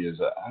as any.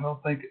 Is I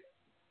don't think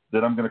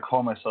that I'm going to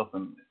call myself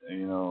an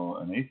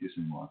atheist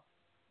anymore.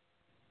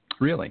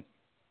 Really?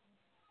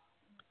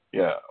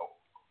 Yeah.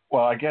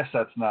 Well, I guess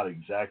that's not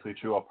exactly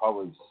true. I'll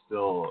probably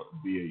still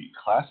be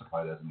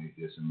classified as an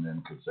atheist, and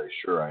then could say,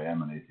 sure, I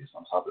am an atheist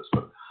on top of this.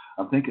 But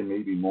I'm thinking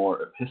maybe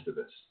more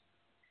epistivist.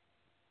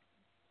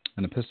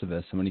 An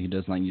epistivist, somebody who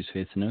does not use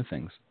faith to know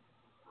things.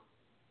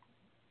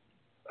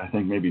 I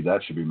think maybe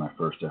that should be my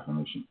first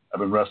definition. I've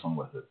been wrestling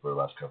with it for the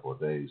last couple of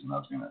days, and I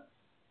was going to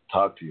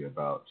talk to you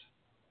about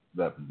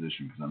that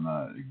position because I'm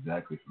not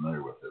exactly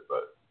familiar with it.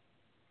 But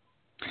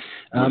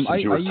since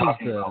you were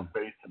talking about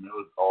faith and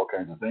all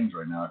kinds of things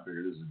right now, I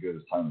figured this is as good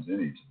as time as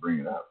any to bring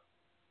it up.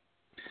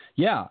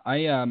 Yeah,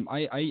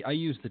 I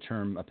use the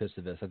term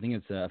epistivist. I think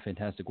it's a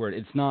fantastic word.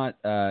 It's not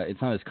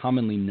as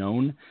commonly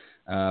known.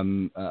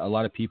 A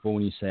lot of people,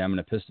 when you say I'm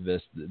an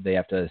epistivist, they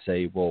have to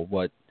say, well,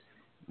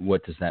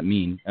 what does that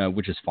mean?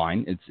 Which is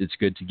fine. It's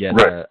good to get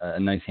a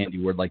nice handy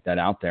word like that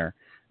out there.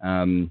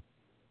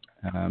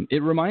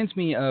 It reminds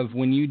me of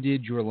when you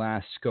did your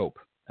last scope.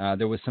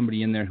 There was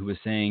somebody in there who was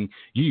saying,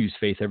 you use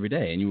faith every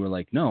day. And you were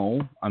like,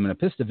 no, I'm an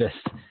epistivist.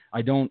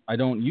 I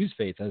don't use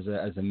faith as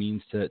a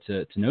means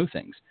to know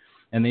things.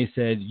 And they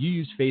said, you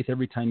use faith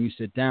every time you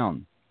sit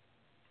down.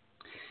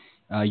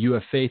 You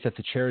have faith that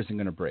the chair isn't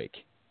going to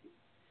break.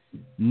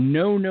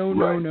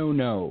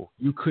 No.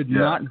 You could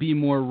not be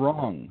more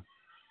wrong.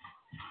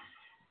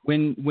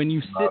 When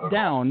you sit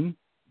down,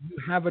 you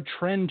have a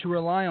trend to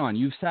rely on.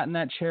 You've sat in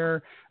that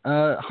chair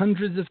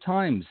hundreds of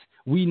times.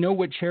 We know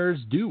what chairs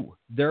do.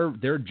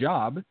 Their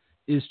job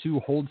is to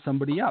hold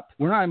somebody up.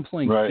 We're not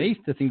employing faith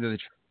to think that the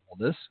chair will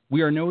hold us.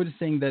 We are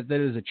noticing that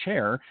it is a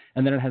chair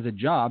and that it has a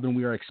job, and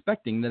we are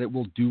expecting that it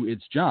will do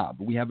its job.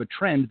 We have a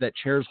trend that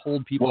chairs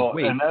hold people's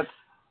weight. And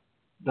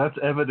that's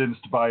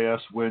evidenced by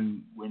us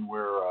when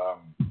we're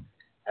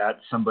at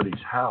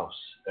somebody's house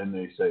and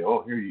they say,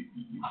 "Oh, here you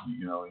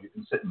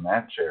can sit in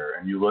that chair,"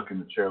 and you look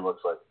and the chair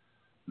looks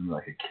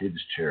like a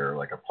kid's chair,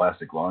 like a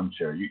plastic lawn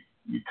chair. You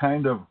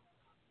kind of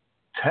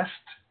test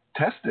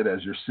it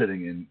as you're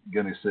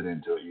gonna sit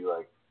into it.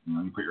 You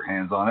you put your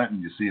hands on it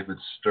and you see if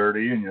it's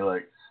sturdy, and you're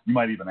like, you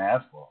might even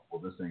ask, well, will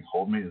this thing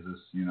hold me? Is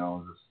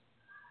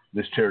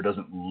this chair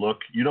doesn't look?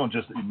 You don't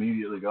just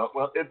immediately go,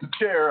 well, it's a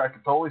chair, I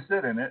could totally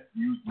sit in it.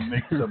 You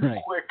make some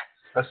quick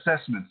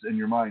assessments in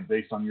your mind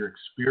based on your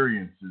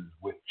experiences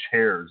with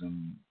chairs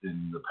in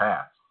the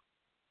past.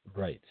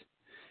 Right.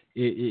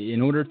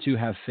 In order to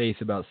have faith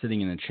about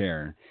sitting in a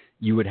chair,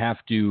 you would have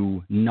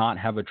to not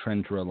have a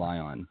trend to rely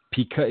on.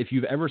 Because if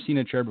you've ever seen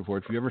a chair before,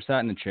 if you've ever sat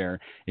in a chair,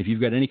 if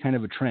you've got any kind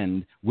of a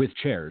trend with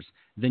chairs,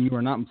 then you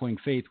are not employing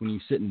faith when you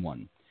sit in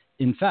one.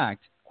 In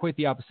fact, quite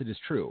the opposite is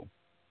true.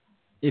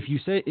 If you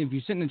sit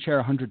in a chair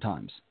 100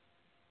 times,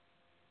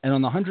 and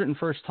on the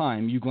 101st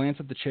time you glance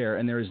at the chair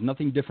and there is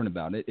nothing different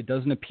about it, it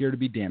doesn't appear to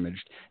be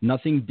damaged,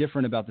 nothing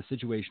different about the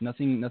situation,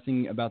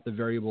 nothing about the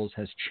variables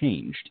has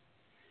changed,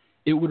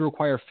 it would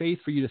require faith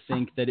for you to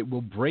think that it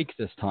will break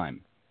this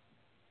time.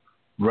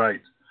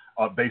 Right.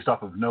 based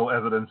off of no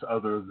evidence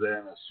other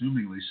than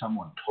assumingly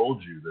someone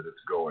told you that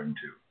it's going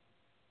to.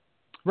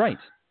 Right.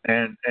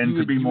 And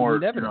to be more,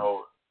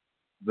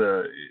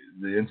 the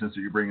instance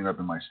that you're bringing up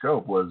in my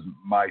scope was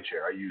my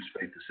chair. I use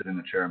faith to sit in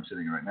the chair I'm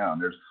sitting in right now,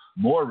 and there's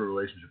more of a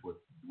relationship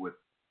with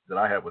that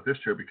I have with this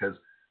chair because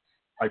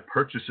I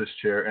purchased this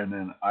chair and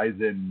then I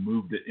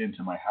moved it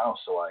into my house.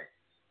 So I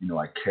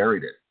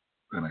carried it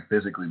and I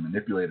physically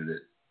manipulated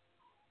it,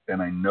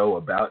 and I know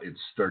about its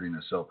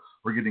sturdiness. So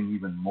we're getting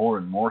even more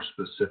and more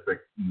specific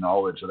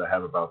knowledge that I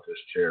have about this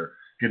chair,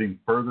 getting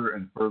further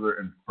and further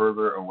and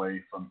further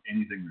away from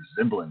anything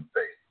resembling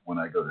faith when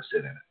I go to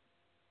sit in it.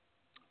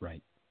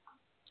 Right.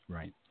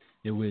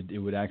 It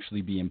would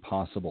actually be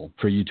impossible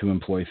for you to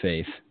employ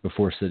faith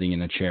before sitting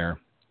in a chair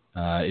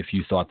if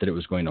you thought that it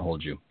was going to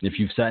hold you. If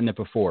you've sat in it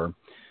before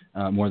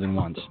more than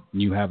once,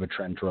 you have a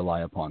trend to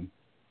rely upon.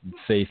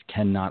 Faith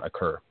cannot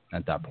occur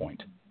at that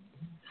point.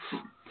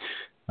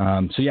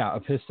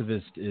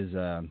 Epistivist is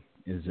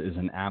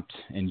an apt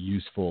and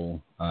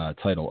useful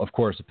title. Of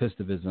course,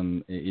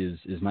 epistemivism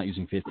is not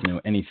using faith to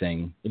know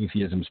anything.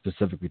 Atheism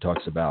specifically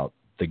talks about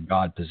the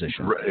God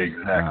position. Right,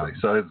 exactly.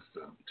 So it's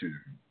two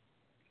different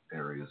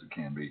areas it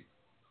can be.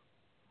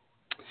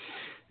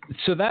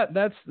 So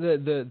that's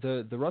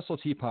the Russell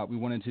Teapot we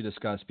wanted to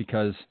discuss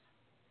because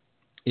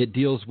it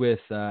deals with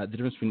the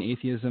difference between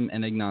atheism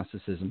and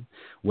agnosticism,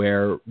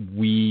 where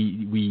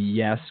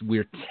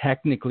we're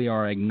technically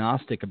are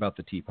agnostic about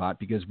the teapot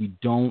because we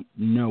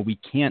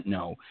can't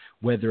know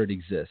whether it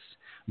exists.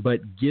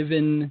 But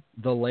given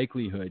the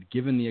likelihood,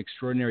 given the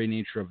extraordinary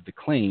nature of the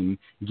claim,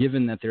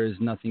 given that there is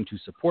nothing to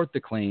support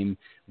the claim,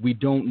 we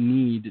don't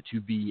need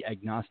to be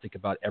agnostic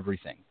about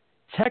everything.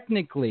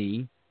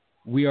 Technically,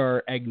 we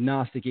are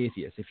agnostic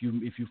atheists. If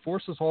you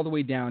force us all the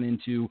way down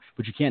into,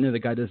 but you can't know that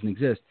God doesn't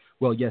exist,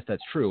 well, yes,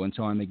 that's true. And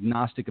so I'm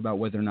agnostic about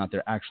whether or not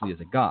there actually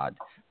is a God.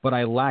 But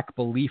I lack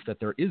belief that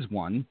there is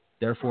one,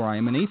 therefore I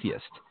am an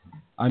atheist.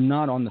 I'm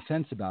not on the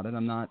fence about it.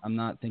 I'm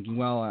not thinking,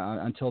 well,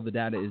 until the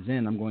data is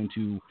in, I'm going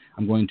to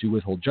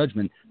withhold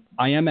judgment.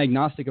 I am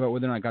agnostic about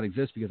whether or not God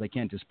exists because I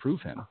can't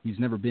disprove him. He's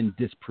never been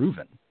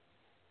disproven.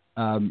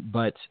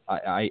 But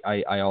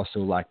I also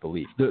lack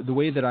belief. The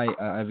way that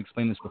I've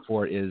explained this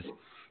before is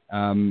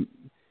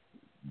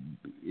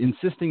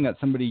insisting that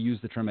somebody use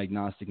the term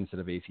agnostic instead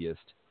of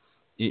atheist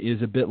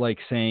is a bit like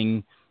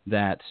saying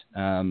that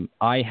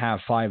I have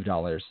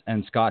 $5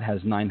 and Scott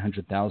has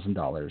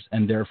 $900,000,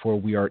 and therefore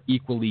we are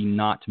equally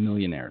not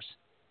millionaires.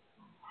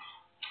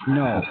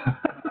 No,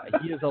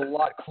 he is a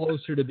lot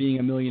closer to being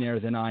a millionaire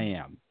than I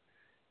am.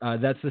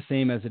 That's the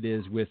same as it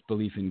is with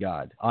belief in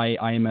God.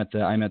 I'm at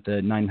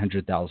the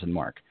 900,000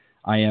 mark.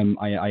 I have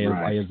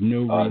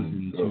no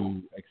reason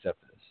to accept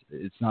this.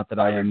 It's not that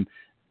I am.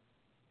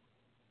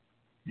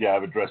 Yeah,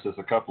 I've addressed this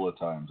a couple of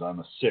times. I'm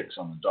a 6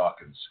 on the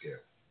Dawkins scale.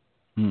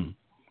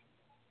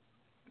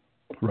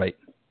 Right.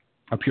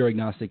 A pure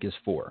agnostic is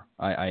 4.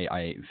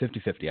 I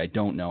 50-50. I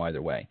don't know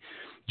either way.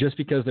 Just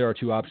because there are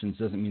two options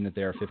doesn't mean that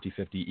they are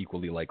 50-50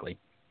 equally likely.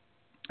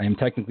 I am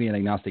technically an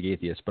agnostic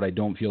atheist, but I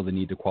don't feel the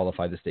need to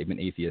qualify the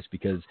statement atheist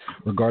because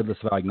regardless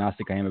of how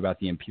agnostic I am about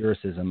the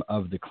empiricism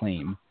of the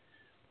claim,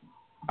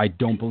 I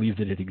don't believe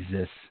that it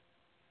exists.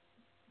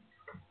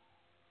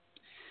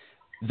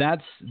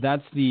 That's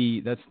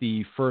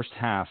the first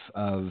half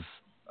of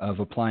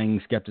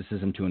applying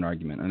skepticism to an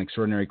argument, an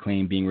extraordinary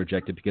claim being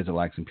rejected because it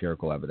lacks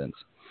empirical evidence.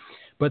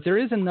 But there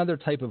is another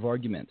type of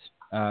argument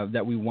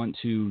that we want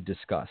to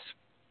discuss,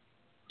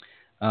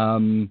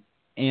 and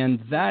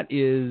that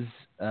is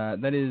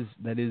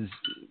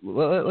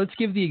let's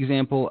give the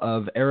example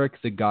of Eric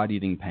the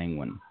God-eating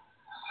penguin.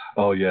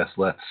 Oh yes,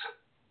 let's.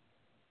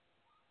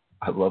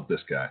 I love this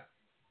guy.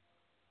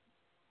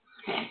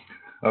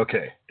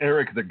 Okay,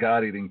 Eric the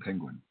God-eating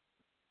penguin.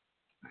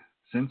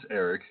 Since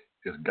Eric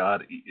is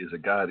a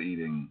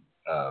God-eating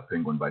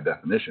penguin by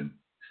definition,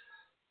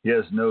 he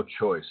has no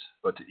choice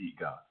but to eat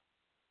God.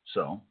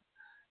 So,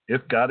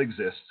 if God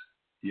exists,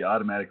 he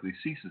automatically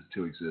ceases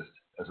to exist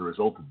as a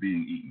result of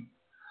being eaten,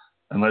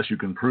 unless you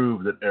can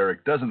prove that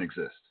Eric doesn't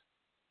exist.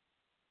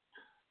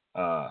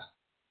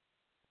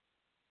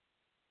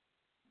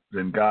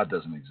 Then God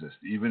doesn't exist.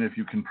 Even if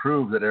you can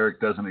prove that Eric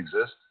doesn't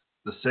exist,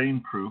 the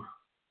same proof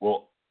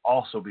will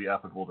also be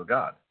applicable to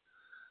God.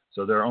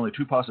 So there are only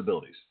two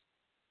possibilities.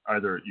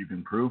 Either you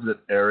can prove that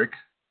Eric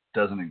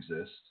doesn't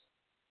exist,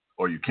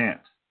 or you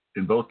can't.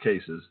 In both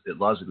cases, it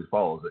logically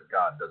follows that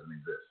God doesn't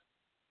exist.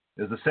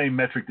 It's the same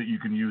metric that you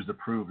can use to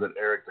prove that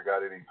Eric the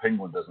God-eating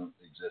penguin doesn't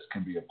exist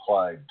can be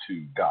applied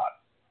to God.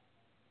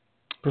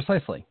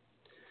 Precisely.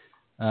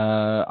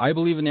 I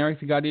believe in Eric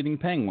the God-eating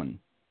penguin.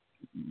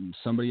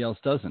 Somebody else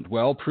doesn't.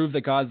 Well, prove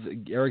that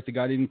Eric the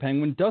God-eating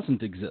penguin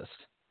doesn't exist.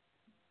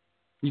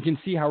 You can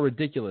see how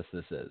ridiculous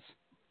this is.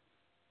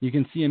 You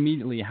can see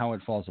immediately how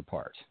it falls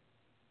apart.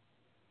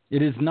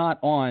 It is not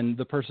on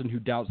the person who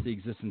doubts the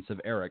existence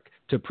of Eric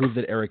to prove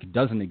that Eric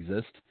doesn't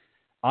exist.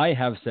 I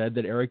have said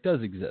that Eric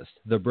does exist.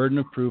 The burden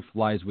of proof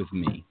lies with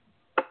me.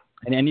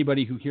 And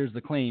anybody who hears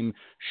the claim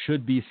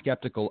should be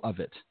skeptical of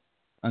it.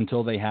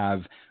 until they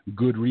have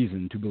good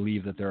reason to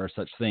believe that there are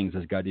such things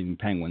as God-eating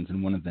penguins,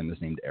 and one of them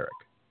is named Eric.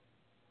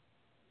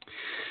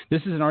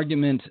 This is an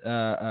argument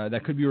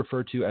that could be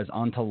referred to as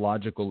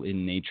ontological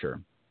in nature.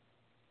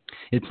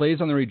 It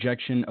plays on the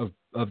rejection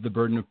of the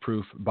burden of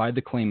proof by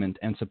the claimant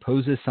and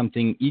supposes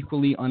something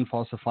equally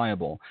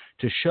unfalsifiable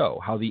to show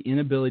how the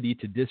inability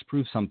to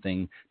disprove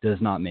something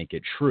does not make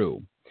it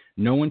true.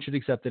 No one should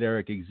accept that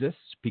Eric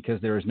exists because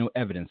there is no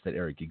evidence that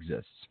Eric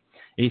exists.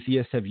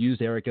 Atheists have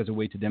used Eric as a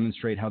way to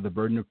demonstrate how the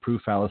burden of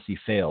proof fallacy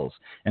fails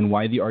and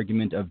why the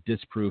argument of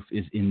disproof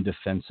is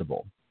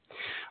indefensible.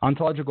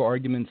 Ontological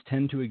arguments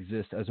tend to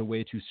exist as a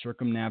way to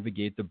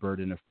circumnavigate the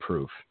burden of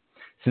proof.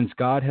 Since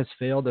God has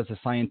failed as a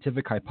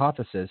scientific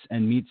hypothesis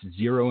and meets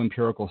zero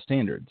empirical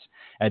standards,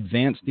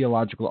 advanced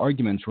theological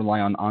arguments rely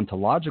on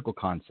ontological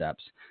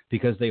concepts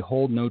because they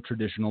hold no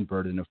traditional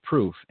burden of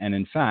proof, and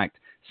in fact,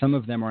 some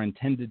of them are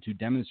intended to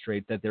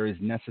demonstrate that there is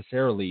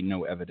necessarily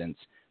no evidence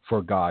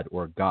for God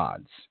or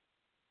gods.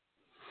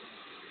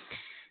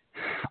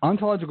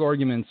 Ontological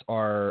arguments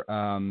are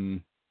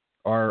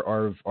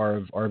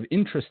of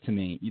interest to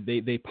me.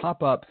 They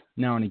pop up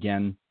now and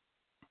again,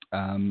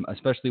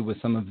 especially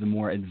with some of the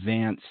more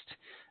advanced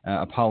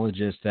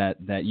apologists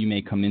that you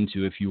may come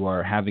into if you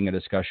are having a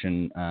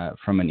discussion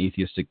from an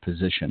atheistic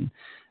position.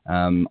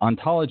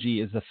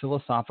 Ontology is the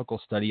philosophical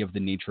study of the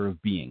nature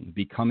of being,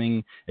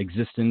 becoming,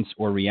 existence,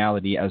 or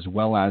reality, as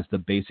well as the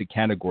basic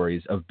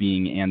categories of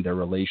being and their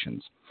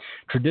relations.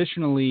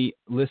 Traditionally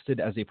listed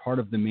as a part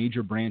of the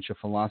major branch of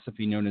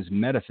philosophy known as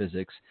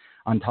metaphysics,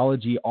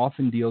 ontology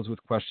often deals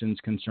with questions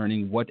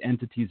concerning what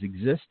entities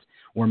exist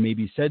or may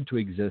be said to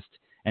exist,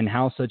 and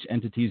how such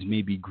entities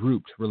may be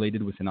grouped,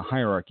 related within a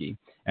hierarchy,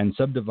 and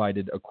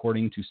subdivided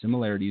according to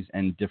similarities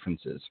and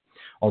differences.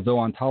 Although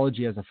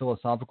ontology as a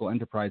philosophical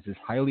enterprise is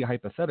highly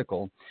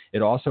hypothetical,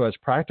 it also has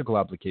practical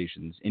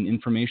applications in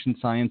information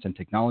science and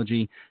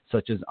technology,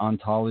 such as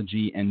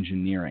ontology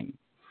engineering.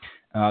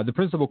 The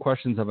principal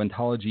questions of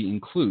ontology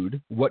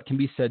include: what can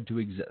be said to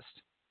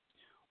exist?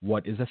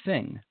 What is a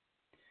thing?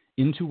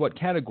 Into what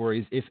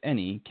categories, if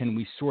any, can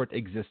we sort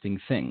existing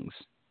things?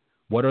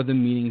 What are the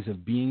meanings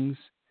of beings?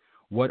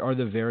 What are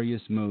the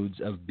various modes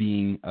of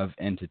being of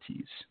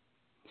entities?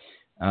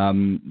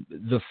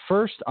 The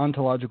first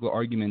ontological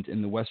argument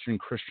in the Western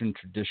Christian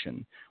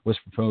tradition was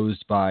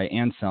proposed by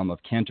Anselm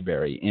of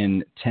Canterbury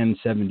in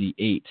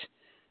 1078.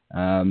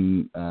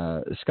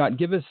 Scott,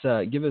 give us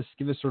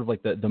sort of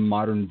like the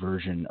modern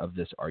version of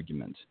this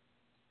argument.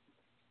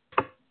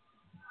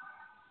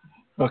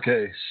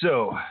 Okay,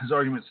 so his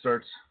argument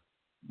starts: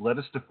 let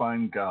us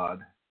define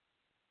God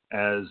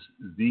as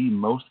the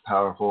most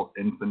powerful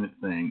infinite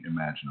thing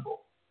imaginable.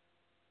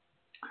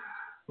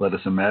 Let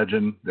us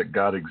imagine that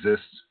God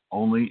exists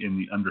only in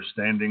the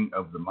understanding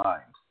of the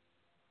mind.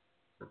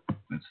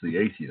 That's the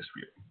atheist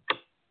view.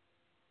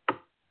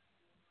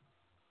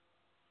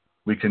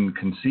 We can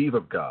conceive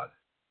of God,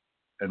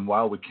 and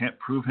while we can't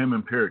prove him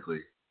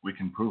empirically, we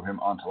can prove him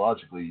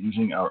ontologically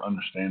using our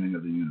understanding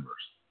of the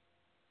universe.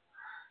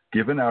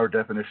 Given our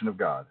definition of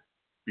God,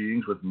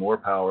 beings with more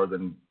power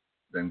than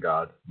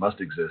God must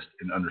exist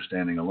in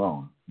understanding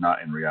alone,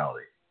 not in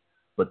reality.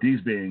 But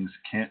these beings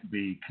can't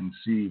be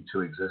conceived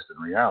to exist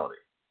in reality.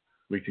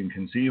 We can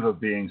conceive of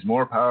beings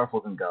more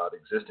powerful than God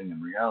existing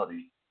in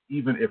reality,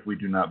 even if we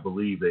do not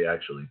believe they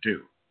actually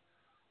do.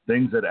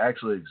 Things that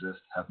actually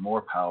exist have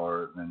more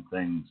power than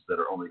things that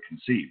are only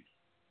conceived.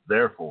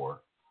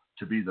 Therefore,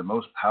 to be the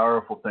most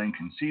powerful thing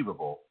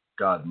conceivable,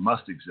 God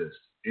must exist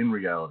in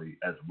reality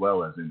as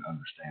well as in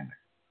understanding.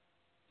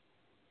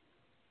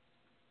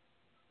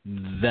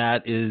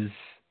 That is,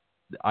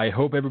 I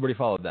hope everybody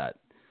followed that.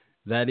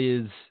 That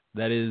is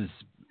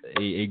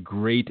a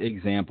great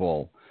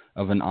example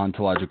of an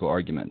ontological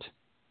argument.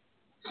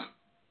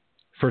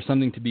 For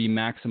something to be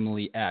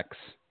maximally X,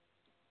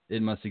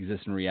 it must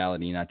exist in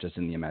reality, not just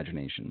in the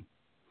imagination.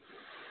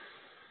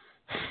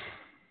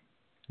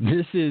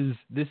 This is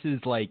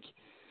like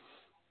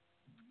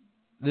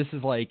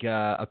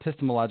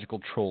epistemological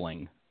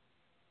trolling.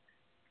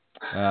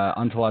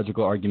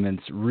 Ontological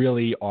arguments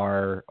really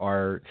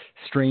are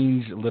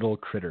strange little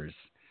critters.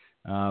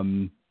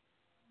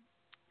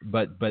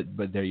 But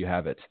there you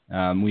have it.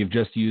 We've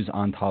just used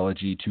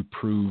ontology to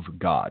prove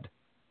God.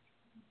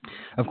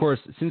 Of course,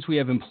 since we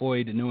have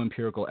employed no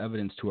empirical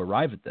evidence to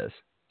arrive at this,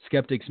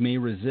 skeptics may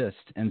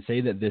resist and say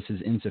that this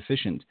is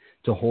insufficient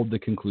to hold the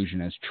conclusion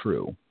as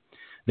true.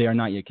 They are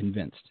not yet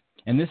convinced.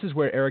 And this is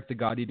where Eric the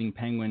God-eating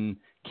penguin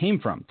came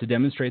from, to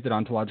demonstrate that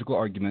ontological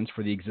arguments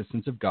for the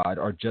existence of God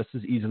are just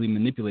as easily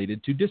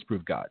manipulated to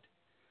disprove God.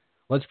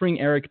 Let's bring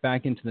Eric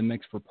back into the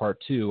mix for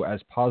part 2,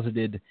 as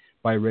posited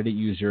by Reddit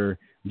user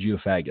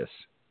Geophagus.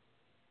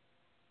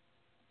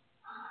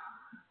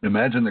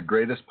 Imagine the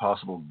greatest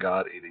possible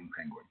God-eating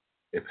penguin.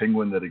 A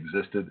penguin that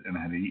existed and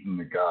had eaten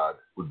a god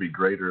would be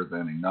greater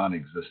than a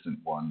non-existent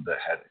one that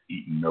had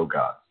eaten no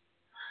god.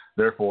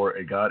 Therefore,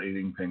 a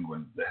God-eating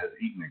penguin that has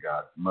eaten a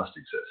god must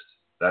exist.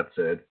 That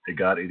said, a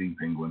God-eating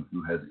penguin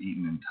who has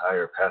eaten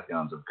entire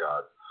pantheons of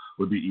gods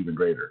would be even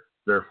greater.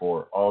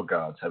 Therefore, all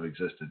gods have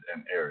existed,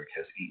 and Eric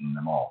has eaten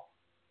them all.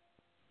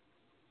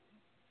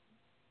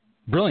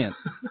 Brilliant.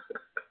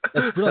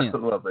 That's brilliant. I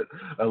love it.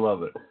 I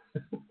love it.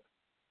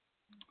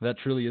 That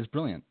truly is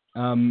brilliant.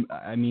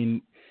 I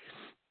mean,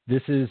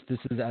 this is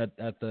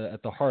at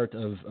the heart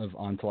of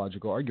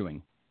ontological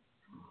arguing.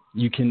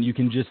 You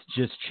can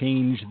just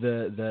change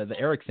the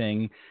Eric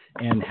thing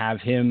and have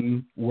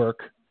him work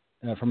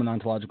from an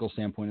ontological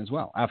standpoint as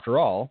well. After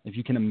all, if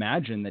you can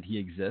imagine that he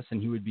exists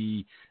and he would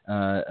be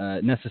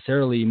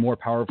necessarily more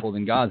powerful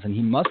than gods, then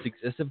he must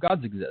exist if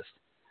gods exist.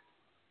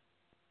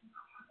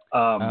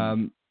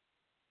 I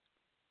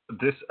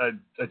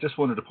just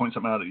wanted to point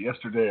something out.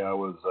 Yesterday I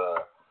was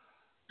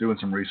doing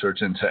some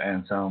research into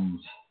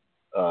Anselm's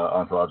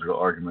ontological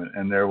argument,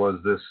 and there was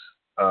this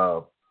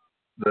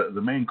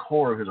the main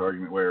core of his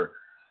argument where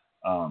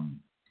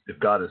if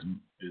God is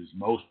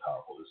most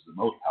powerful, is the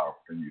most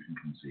powerful thing you can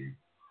conceive,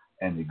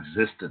 and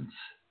existence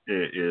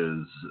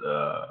is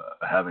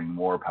having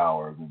more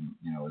power than,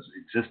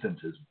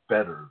 existence is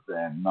better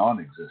than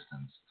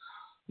non-existence,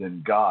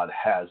 then God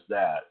has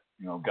that.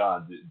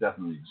 God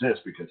definitely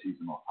exists because he's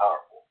the most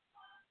powerful.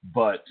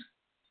 But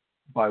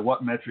by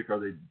what metric are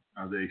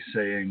they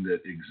saying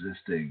that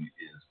existing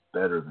is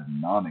better than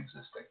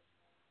non-existing?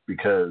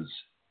 Because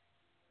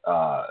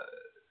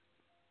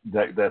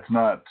that's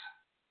not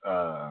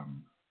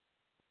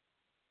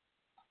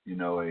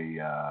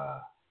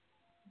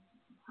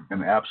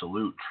an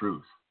absolute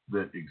truth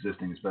that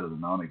existing is better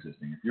than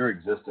non-existing. If your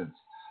existence,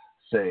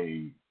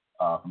 say,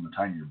 from the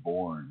time you're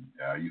born,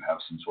 you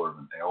have some sort of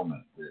an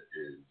ailment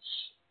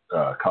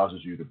that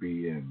causes you to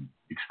be in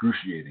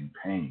excruciating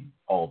pain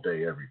all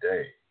day, every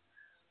day,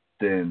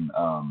 then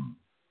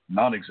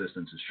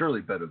non-existence is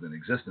surely better than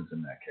existence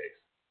in that case.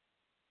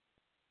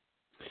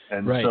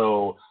 And right.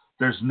 So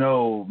there's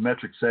no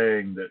metric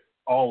saying that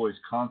always,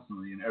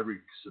 constantly, in every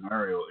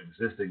scenario,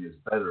 existing is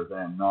better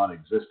than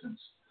non-existence.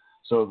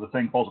 So the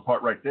thing falls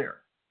apart right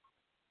there.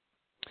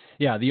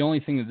 Yeah, the only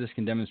thing that this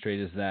can demonstrate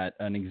is that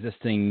an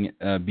existing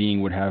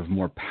being would have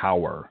more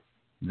power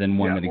than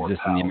one that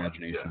exists in the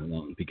imagination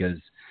alone, because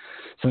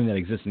something that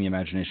exists in the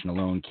imagination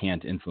alone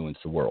can't influence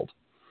the world,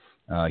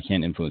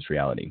 can't influence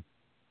reality.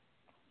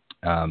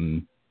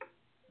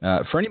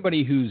 For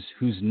anybody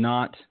who's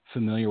not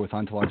familiar with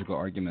ontological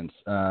arguments,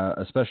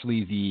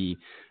 especially the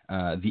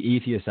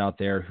atheists out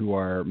there who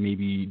are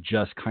maybe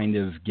just kind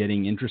of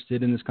getting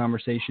interested in this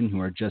conversation,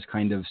 who are just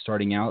kind of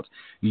starting out,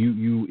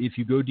 if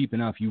you go deep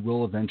enough, you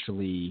will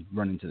eventually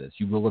run into this.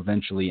 You will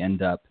eventually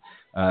end up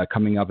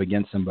coming up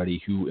against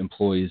somebody who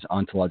employs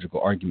ontological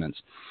arguments.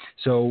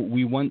 So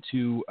we want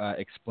to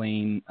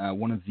explain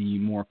one of the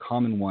more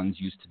common ones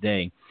used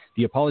today.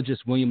 The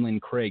apologist William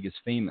Lane Craig is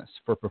famous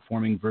for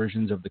performing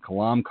versions of the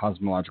Kalam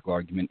cosmological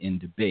argument in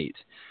debate.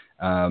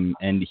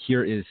 And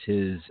here is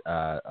his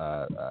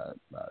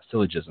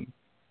syllogism.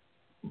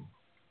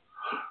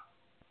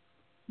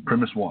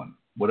 Premise 1,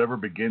 whatever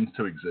begins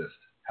to exist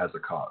has a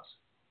cause.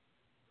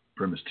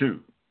 Premise 2,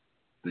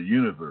 the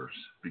universe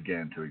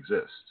began to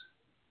exist.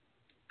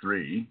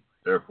 3,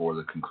 therefore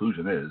the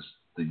conclusion is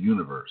the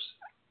universe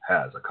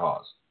has a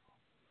cause.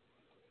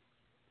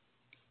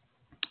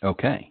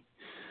 Okay.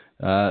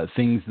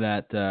 Things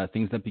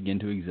that begin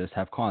to exist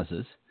have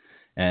causes.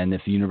 And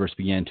if the universe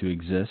began to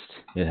exist,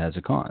 it has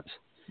a cause.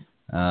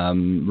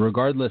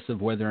 Regardless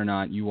of whether or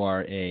not you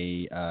are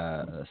a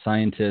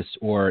scientist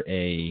or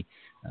a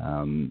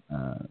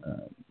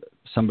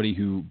somebody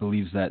who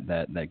believes that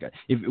God,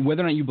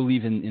 whether or not you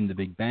believe in the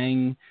Big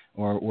Bang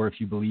or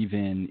if you believe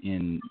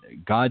in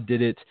God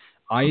did it,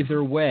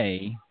 either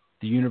way,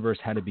 the universe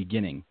had a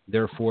beginning.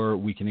 Therefore,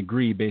 we can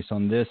agree based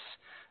on this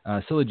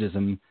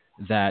syllogism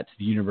that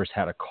the universe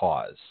had a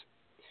cause.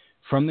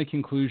 From the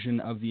conclusion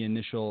of the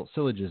initial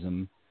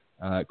syllogism,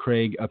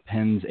 Craig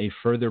appends a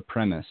further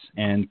premise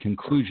and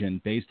conclusion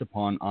based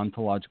upon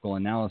ontological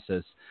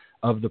analysis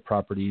of the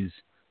properties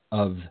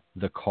of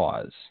the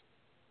cause.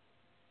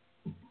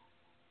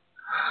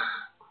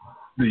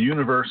 The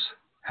universe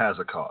has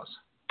a cause.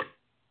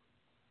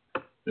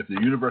 If the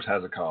universe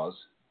has a cause,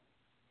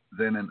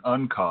 then an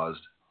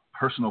uncaused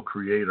personal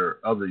creator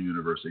of the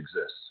universe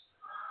exists,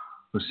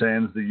 who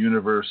says the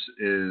universe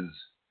is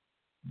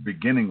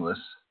beginningless,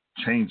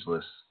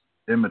 changeless,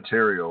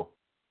 immaterial,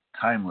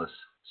 timeless,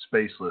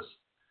 spaceless,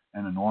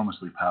 and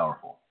enormously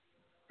powerful.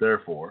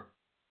 Therefore,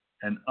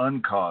 an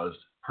uncaused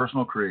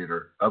personal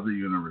creator of the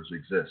universe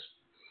exists,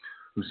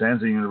 who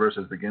stands the universe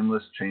as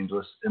beginless,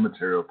 changeless,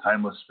 immaterial,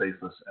 timeless,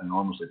 spaceless, and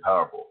enormously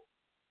powerful.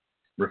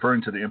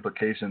 Referring to the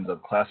implications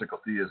of classical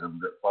theism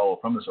that follow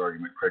from this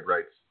argument, Craig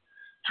writes,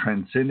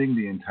 transcending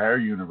the entire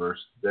universe,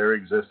 there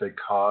exists a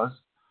cause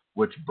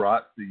which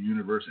brought the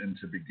universe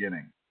into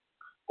beginning,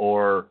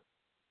 or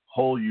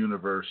whole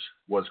universe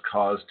was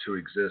caused to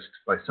exist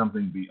by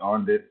something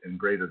beyond it and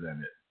greater than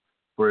it.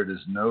 For it is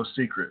no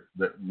secret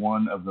that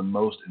one of the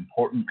most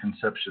important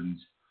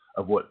conceptions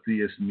of what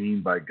theists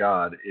mean by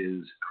God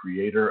is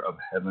creator of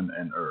heaven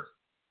and earth.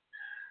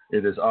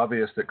 It is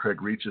obvious that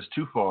Craig reaches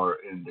too far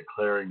in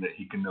declaring that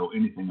he can know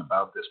anything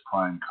about this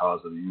prime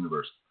cause of the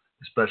universe,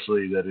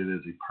 especially that it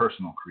is a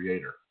personal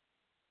creator.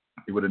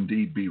 It would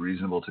indeed be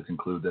reasonable to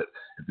conclude that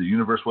if the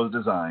universe was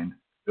designed,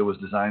 It was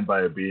designed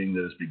by a being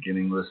that is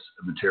beginningless,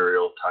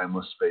 immaterial,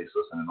 timeless,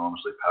 spaceless, and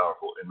enormously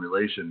powerful in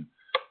relation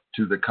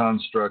to the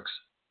constructs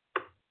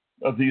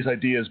of these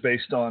ideas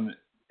based on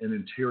an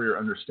interior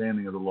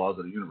understanding of the laws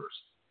of the universe.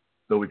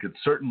 Though we could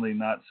certainly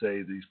not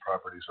say these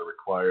properties are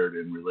required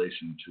in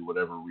relation to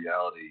whatever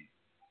reality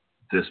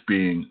this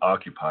being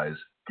occupies,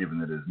 given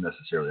that it is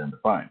necessarily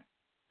undefined.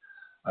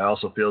 I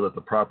also feel that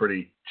the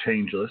property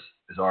changeless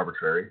is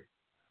arbitrary,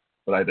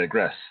 but I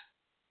digress.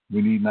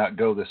 We need not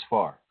go this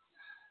far,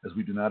 as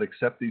we do not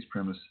accept these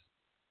premises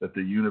that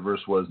the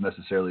universe was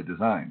necessarily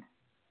designed.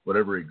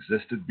 Whatever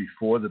existed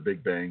before the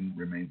Big Bang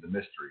remains a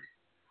mystery,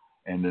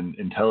 and an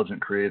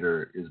intelligent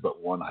creator is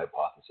but one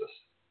hypothesis.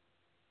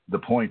 The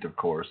point, of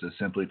course, is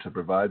simply to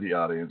provide the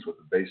audience with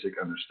a basic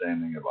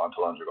understanding of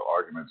ontological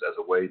arguments as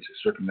a way to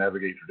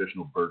circumnavigate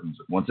traditional burdens.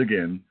 Once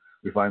again,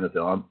 we find that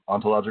the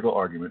ontological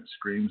argument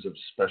screams of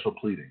special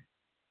pleading.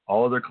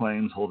 All other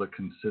claims hold a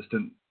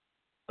consistent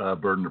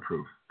burden of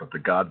proof, but the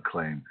God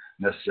claim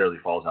necessarily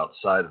falls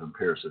outside of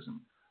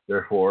empiricism.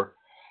 Therefore,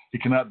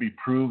 it cannot be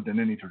proved in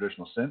any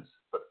traditional sense,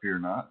 but fear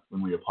not,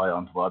 when we apply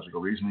ontological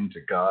reasoning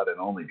to God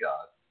and only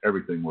God,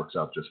 everything works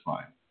out just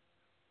fine.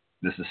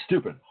 This is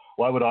stupid.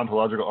 Why would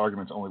ontological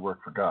arguments only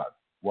work for God?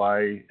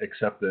 Why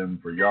accept them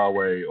for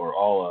Yahweh or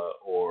Allah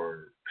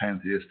or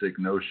pantheistic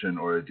notion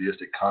or a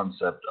deistic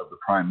concept of the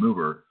prime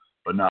mover,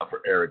 but not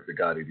for Eric the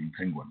God-eating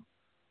penguin?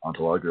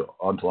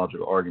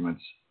 Ontological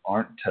arguments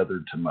aren't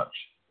tethered to much.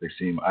 They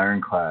seem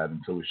ironclad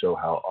until we show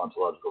how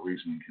ontological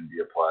reasoning can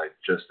be applied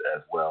just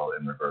as well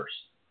in reverse.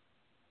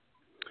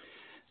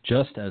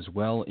 Just as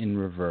well in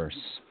reverse.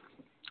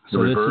 The So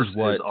reverse this is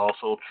what, is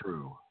also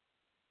true.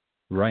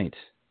 Right.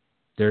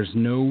 There's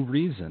no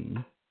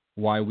reason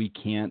why we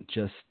can't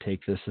just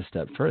take this a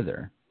step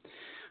further.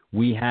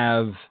 We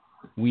have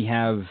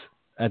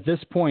at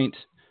this point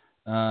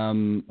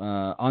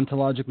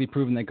ontologically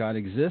proven that God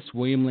exists.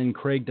 William Lane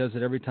Craig does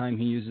it every time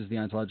he uses the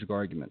ontological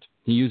argument.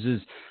 He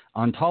uses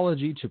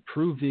ontology to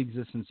prove the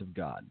existence of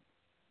God.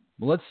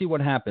 Well, let's see what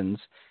happens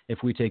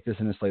if we take this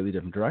in a slightly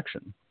different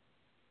direction.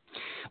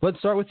 Let's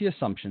start with the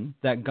assumption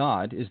that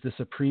God is the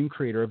supreme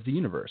creator of the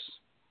universe.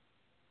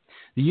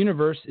 The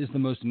universe is the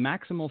most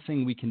maximal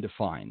thing we can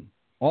define.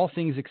 All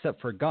things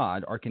except for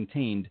God are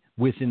contained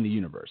within the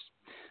universe.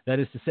 That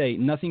is to say,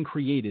 nothing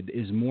created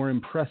is more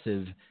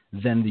impressive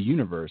than the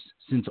universe,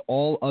 since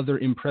all other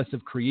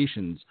impressive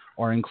creations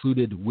are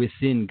included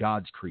within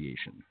God's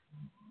creation.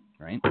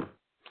 Right?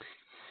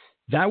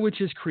 That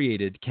which is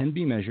created can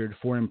be measured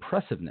for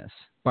impressiveness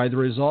by the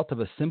result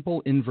of a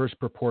simple inverse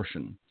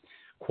proportion: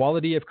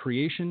 quality of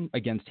creation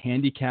against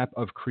handicap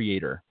of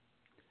creator.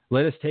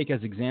 Let us take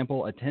as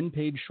example a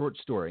 10-page short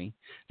story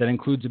that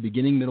includes a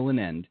beginning, middle, and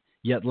end,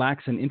 yet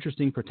lacks an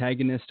interesting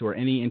protagonist or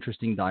any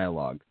interesting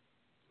dialogue.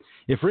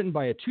 If written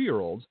by a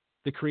 2-year-old,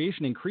 the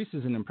creation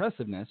increases in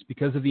impressiveness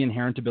because of the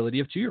inherent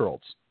ability of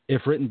 2-year-olds.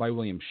 If written by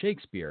William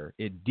Shakespeare,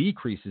 it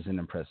decreases in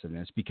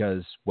impressiveness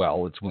because,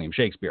 well, it's William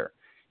Shakespeare.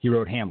 He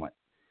wrote Hamlet.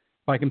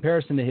 By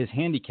comparison to his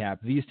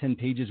handicap, these 10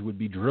 pages would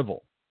be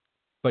drivel.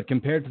 But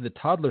compared to the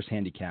toddler's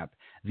handicap,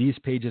 these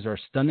pages are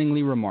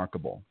stunningly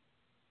remarkable.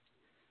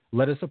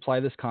 Let us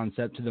apply this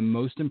concept to the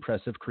most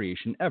impressive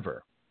creation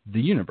ever,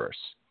 the universe.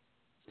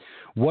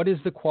 What is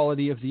the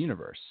quality of the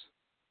universe?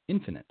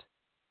 Infinite.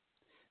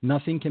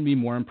 Nothing can be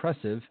more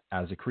impressive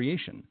as a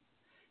creation.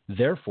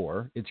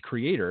 Therefore, its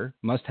creator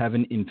must have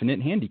an infinite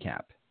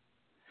handicap.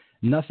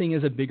 Nothing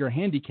is a bigger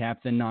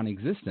handicap than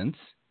non-existence.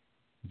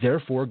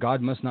 Therefore,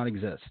 God must not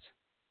exist.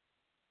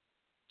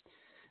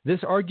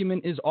 This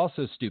argument is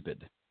also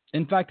stupid.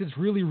 In fact, it's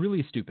really,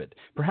 really stupid,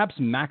 perhaps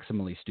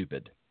maximally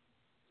stupid.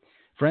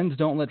 Friends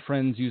don't let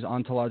friends use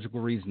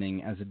ontological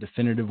reasoning as a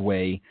definitive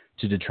way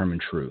to determine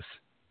truth.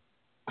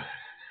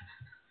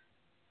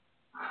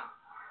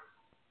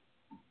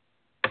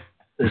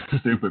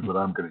 It's stupid, but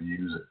I'm going to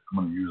use it. I'm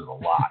going to use it a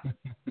lot.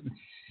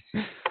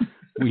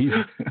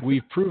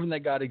 We've proven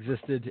that God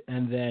existed,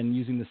 and then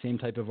using the same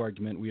type of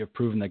argument, we have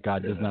proven that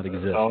God does not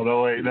exist. Oh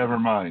no, wait, never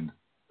mind.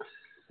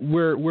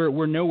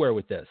 We're nowhere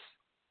with this.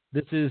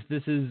 This is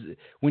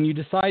when you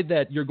decide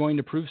that you're going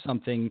to prove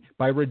something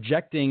by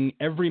rejecting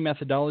every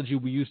methodology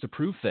we use to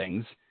prove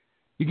things,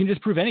 you can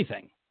just prove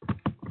anything.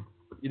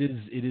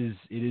 It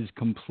is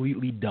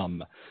completely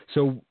dumb.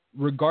 So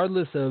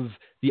regardless of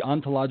the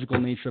ontological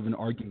nature of an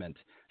argument,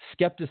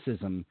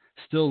 skepticism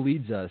still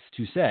leads us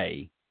to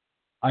say,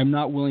 I'm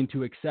not willing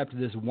to accept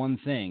this one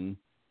thing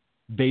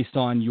based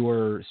on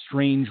your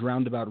strange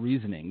roundabout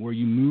reasoning, where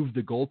you move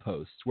the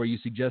goalposts, where you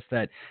suggest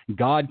that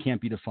God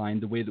can't be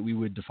defined the way that we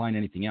would define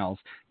anything else.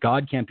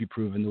 God can't be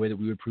proven the way that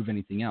we would prove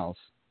anything else.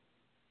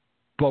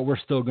 But we're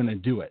still going to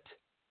do it.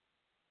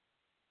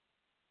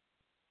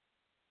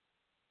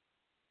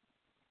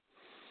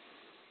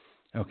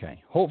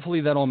 Okay. Hopefully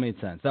that all made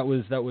sense. That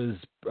was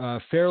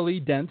fairly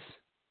dense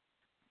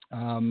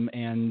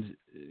and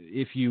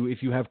if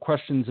you have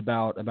questions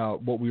about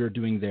what we are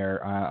doing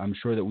there, I'm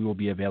sure that we will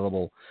be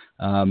available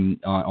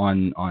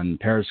on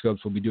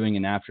Periscopes. We'll be doing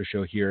an after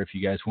show here if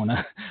you guys want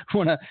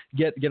to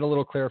get a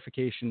little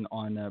clarification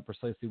on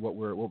precisely what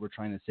we're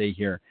trying to say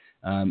here.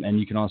 And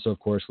you can also, of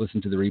course,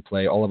 listen to the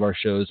replay. All of our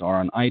shows are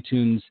on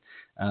iTunes.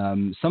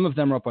 Some of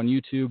them are up on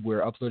YouTube.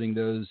 We're uploading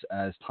those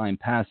as time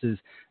passes,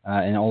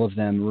 and all of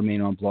them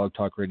remain on Blog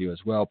Talk Radio as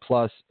well.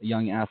 Plus,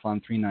 Young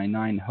Athlon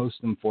 399 hosts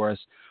them for us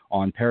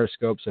on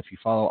Periscope. So if you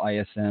follow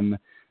ISM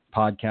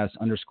podcast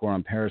 _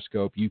 on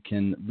Periscope, you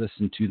can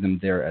listen to them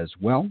there as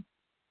well.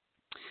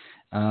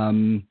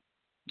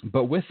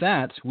 But with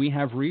that, we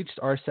have reached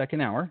our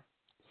second hour,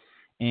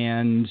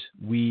 and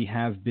we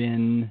have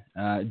been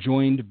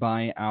joined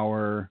by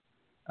our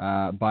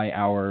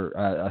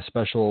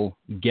special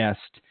guest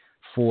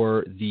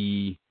for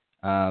the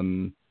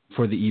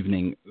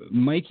evening.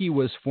 Mikey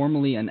was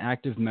formerly an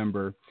active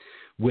member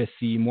with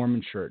the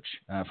Mormon Church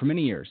for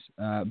many years,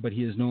 but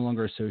he is no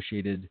longer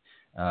associated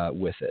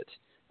with it.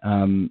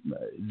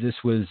 This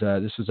was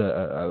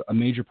a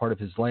major part of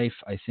his life.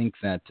 I think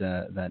that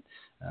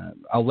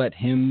I'll let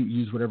him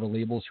use whatever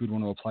labels he would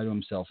want to apply to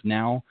himself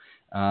now.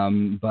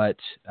 But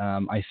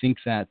I think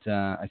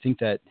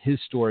that his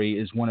story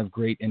is one of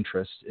great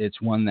interest.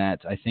 It's one that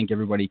I think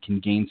everybody can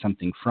gain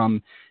something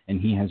from, and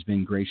he has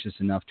been gracious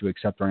enough to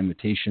accept our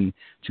invitation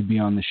to be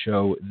on the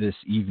show this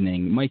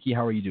evening. Mikey,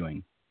 how are you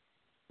doing?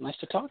 Nice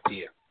to talk to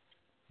you.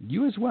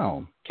 You as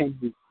well. Can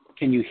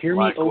you hear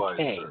Likewise,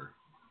 me okay?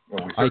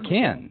 Well, I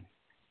can.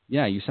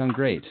 Yeah, you sound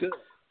great. Good.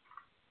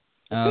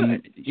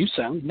 Good. You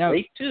sound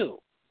great too.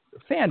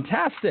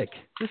 Fantastic!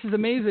 This is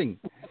amazing.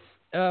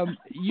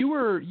 You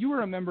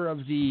were a member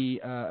of the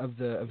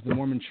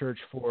Mormon Church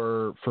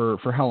for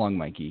how long,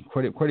 Mikey?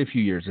 Quite a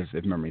few years, if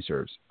memory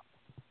serves.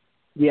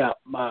 Yeah,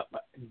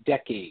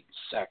 decades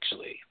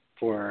actually.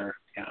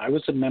 I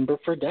was a member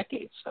for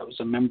decades. I was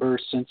a member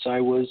since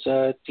I was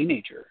a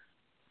teenager.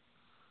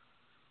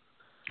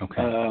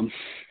 Okay.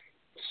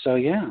 So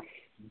yeah,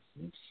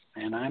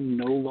 and I'm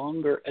no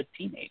longer a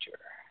teenager.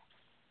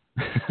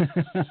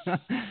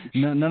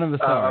 None of us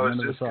are. I was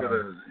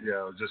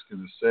just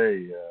gonna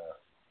say,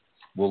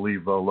 we'll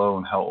leave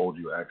alone how old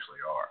you actually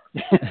are.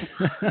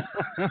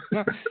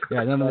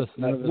 Yeah, none of us.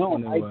 No,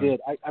 I did.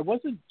 I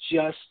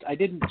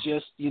didn't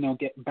just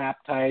get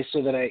baptized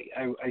so that I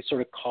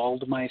sort of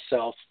called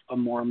myself a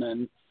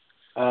Mormon.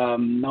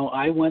 No,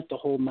 I went the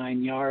whole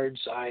 9 yards.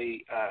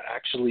 I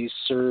actually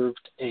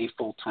served a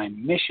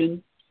full-time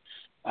mission.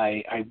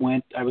 I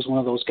was one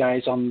of those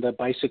guys on the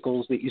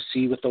bicycles that you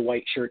see with the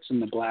white shirts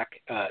and the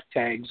black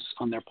tags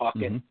on their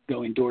pocket,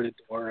 going door to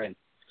door and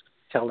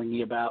telling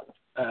you about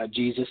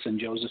Jesus and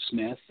Joseph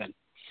Smith. And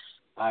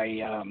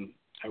I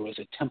was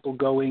a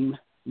temple-going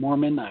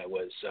Mormon. I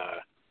was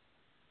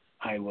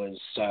an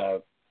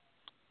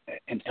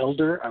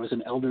elder. I was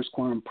an elders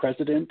quorum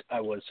president. I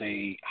was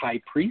a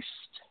high priest.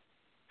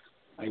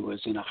 I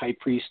was in a high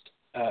priest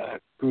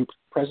group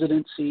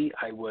presidency.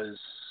 I was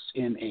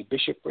in a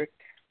bishopric.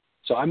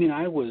 So, I mean,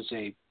 I was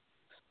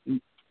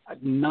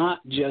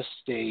not just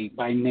a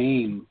by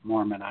name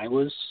Mormon. I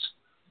was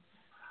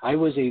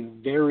a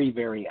very,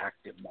 very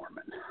active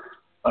Mormon.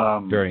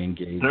 Very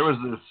engaged. There was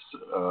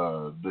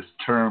this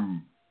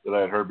term that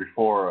I had heard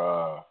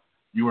before.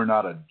 You were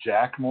not a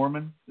Jack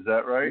Mormon, is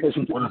that right?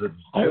 What is it?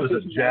 I was a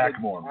Jack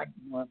Mormon.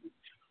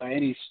 By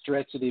any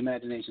stretch of the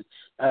imagination.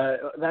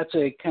 That's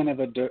a kind of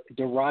a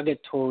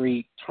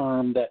derogatory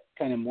term that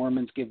kind of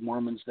Mormons give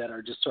Mormons that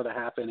are just sort of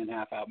half in and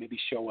half out, maybe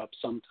show up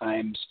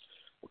sometimes,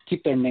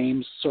 keep their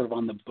names sort of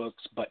on the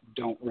books, but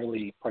don't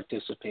really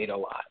participate a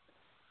lot.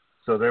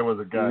 So there was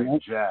a guy,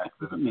 Jack,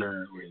 that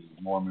apparently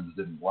Mormons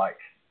didn't like.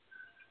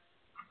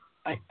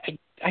 I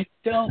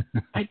don't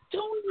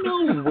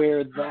know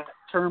where that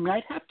term.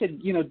 I'd have to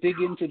dig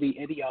into the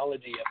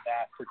etiology of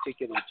that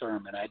particular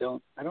term, and I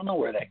don't know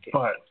where that came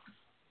from. But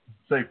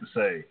safe to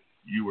say,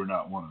 you were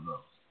not one of those.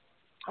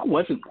 I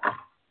wasn't.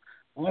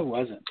 Well, I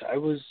wasn't. I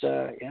was.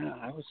 I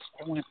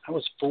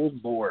was full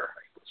bore.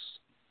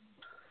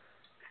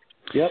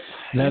 Yep.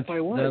 And I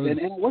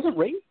wasn't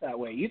raised that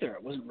way either.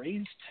 I wasn't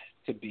raised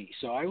to be.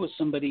 So I was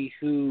somebody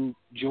who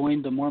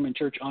joined the Mormon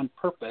Church on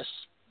purpose,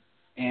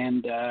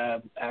 and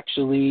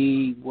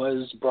actually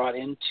was brought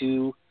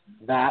into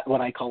that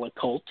what I call a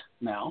cult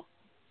now.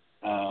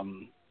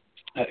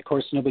 Of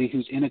course, nobody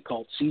who's in a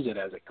cult sees it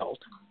as a cult.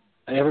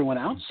 Everyone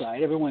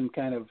outside of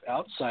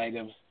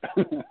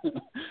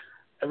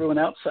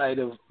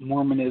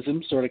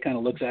Mormonism sort of kind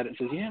of looks at it and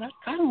says, yeah, that's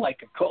kind of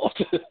like a cult,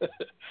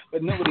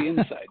 but nobody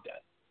inside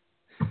does.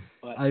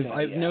 But,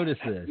 I've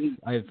noticed this.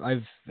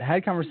 I've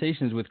had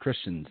conversations with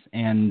Christians,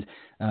 and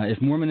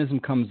if Mormonism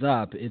comes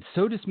up, it's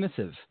so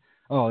dismissive.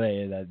 Oh,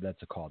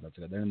 that's a cult.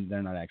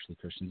 They're not actually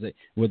Christians.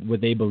 What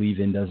they believe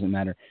in doesn't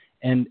matter.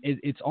 And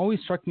it's always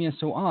struck me as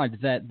so odd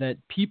that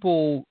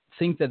people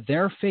think that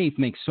their faith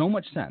makes so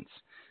much sense.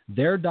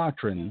 Their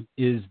doctrine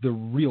is the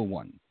real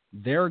one.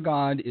 Their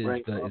God is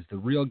the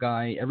real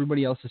guy.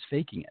 Everybody else is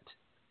faking it.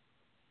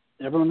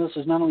 everyone else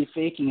is not only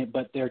faking it,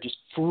 but they're just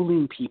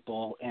fooling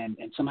people and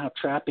somehow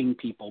trapping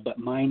people, but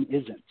mine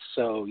isn't.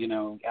 So,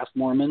 ask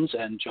Mormons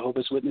and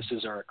Jehovah's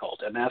Witnesses are a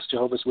cult, and ask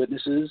Jehovah's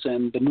Witnesses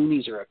and the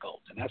Moonies are a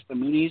cult, and ask the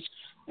Moonies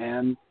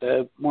and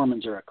the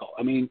Mormons are a cult.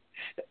 I mean,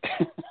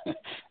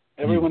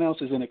 everyone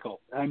else is in a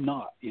cult. I'm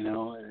not, You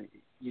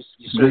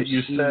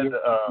said,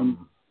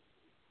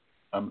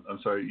 I'm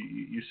sorry,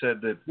 you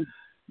said that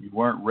you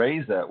weren't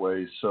raised that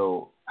way,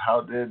 so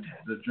how did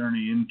the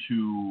journey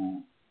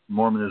into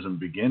Mormonism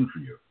begin for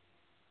you?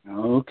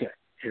 Okay,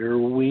 here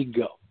we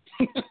go.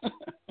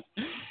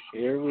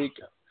 Here we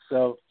go.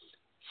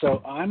 So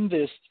I'm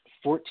this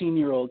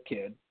 14-year-old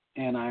kid,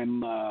 and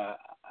I'm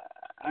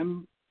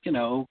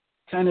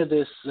kind of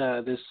this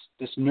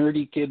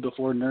nerdy kid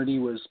before nerdy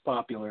was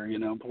popular,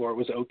 before it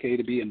was okay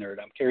to be a nerd.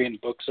 I'm carrying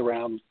books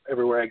around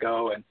everywhere I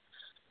go and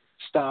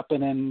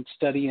stopping and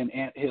studying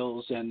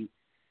anthills, and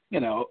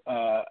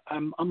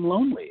I'm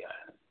lonely.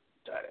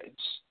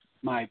 It's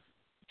my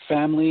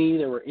family,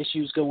 there were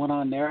issues going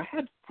on there. I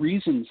had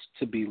reasons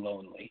to be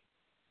lonely,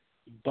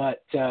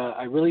 but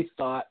I really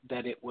thought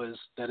that it was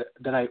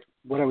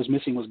what I was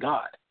missing was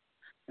God.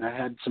 And I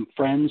had some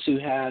friends who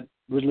had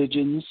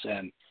religions,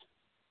 and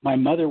my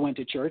mother went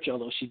to church,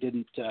 although she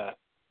didn't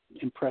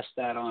impress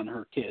that on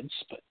her kids,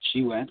 but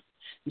she went.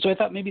 And so I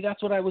thought maybe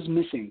that's what I was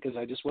missing, because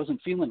I just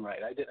wasn't feeling right.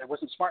 I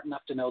wasn't smart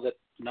enough to know that,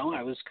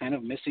 I was kind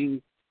of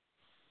missing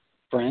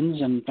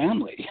friends and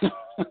family.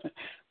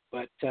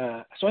 But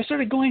so I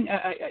started going.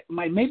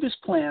 I made this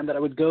plan that I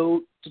would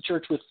go to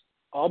church with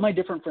all my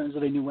different friends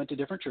that I knew went to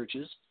different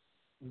churches,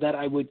 that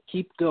I would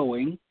keep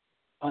going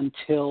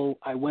until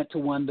I went to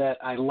one that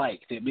I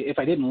liked. If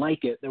I didn't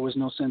like it, there was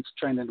no sense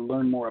trying to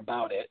learn more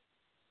about it.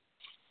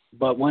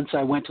 But once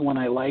I went to one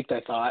I liked,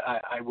 I thought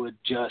I would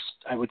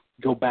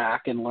go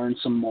back and learn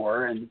some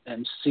more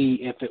and see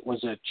if it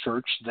was a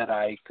church that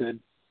I could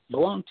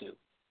belong to,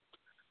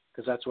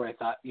 because that's where I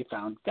thought you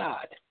found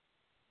God.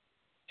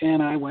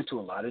 And I went to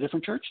a lot of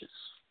different churches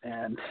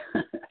and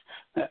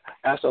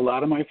asked a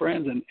lot of my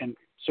friends and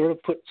sort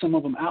of put some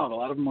of them out. A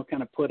lot of them were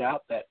kind of put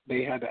out that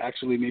they had to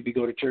actually maybe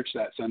go to church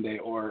that Sunday,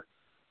 or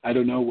I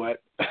don't know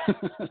what.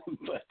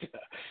 But,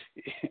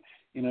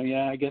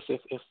 I guess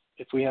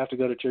if we have to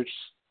go to church,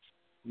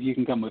 you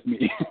can come with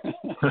me.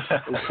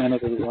 It's kind of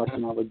the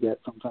reaction I would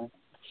get sometimes.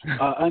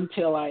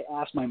 Until I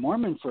asked my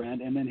Mormon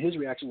friend, and then his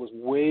reaction was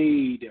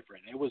way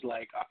different. It was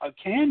like,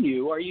 can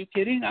you? Are you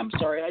kidding? I'm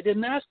sorry, I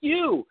didn't ask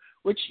you,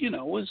 which,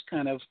 was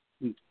kind of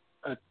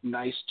a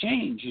nice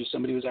change.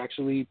 Somebody was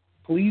actually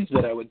pleased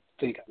that I would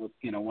think I would,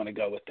 want to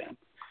go with them.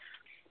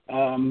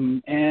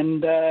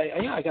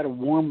 I got a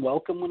warm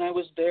welcome when I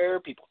was there.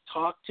 People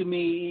talked to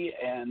me,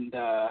 and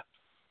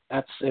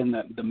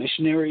the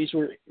missionaries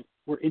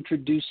were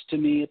introduced to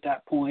me at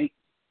that point,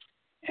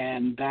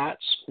 and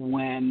that's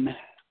when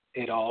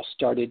it all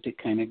started to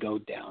kind of go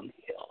downhill.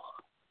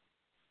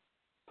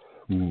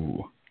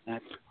 Ooh,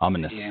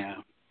 ominous.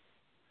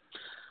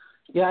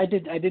 Yeah, I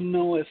didn't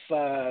know if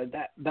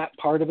that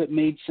part of it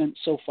made sense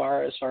so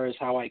far as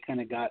how I kind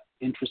of got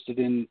interested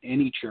in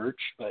any church,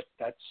 but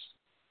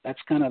that's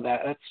kind of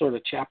that's sort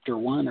of chapter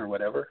 1 or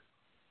whatever.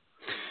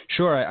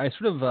 Sure, I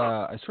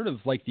sort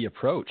of like the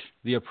approach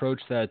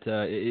that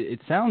it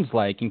sounds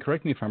like, and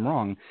correct me if I'm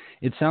wrong,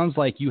 it sounds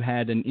like you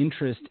had an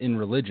interest in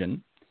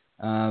religion.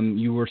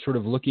 You were sort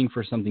of looking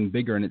for something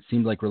bigger, and it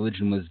seemed like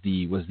religion was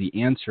the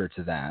answer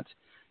to that.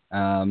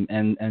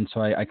 And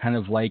so I kind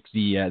of like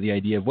the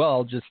idea of,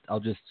 well, I'll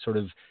just sort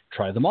of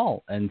try them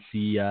all and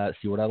see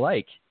what I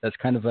like. That's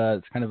kind of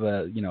a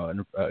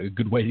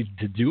good way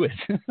to do it.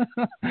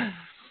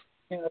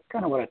 Yeah, that's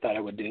kind of what I thought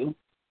I would do.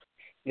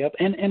 Yep.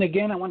 And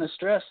again, I want to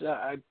stress,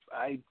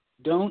 I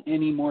don't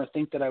anymore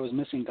think that I was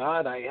missing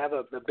God. I have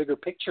a bigger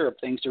picture of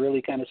things to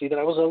really kind of see that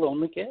I was a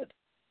lonely kid.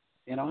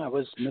 I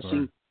was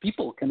missing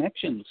people,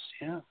 connections.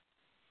 Yeah.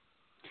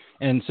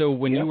 And so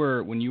when you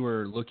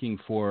were looking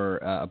for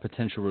a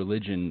potential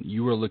religion,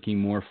 you were looking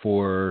more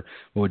for,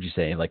 what would you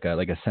say, like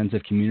a sense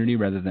of community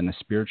rather than a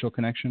spiritual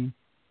connection?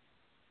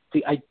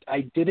 See,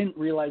 I didn't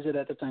realize it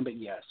at the time, but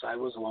yes, I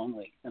was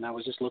lonely, and I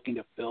was just looking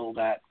to fill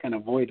that kind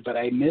of void. But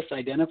I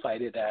misidentified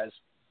it as,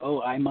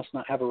 I must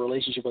not have a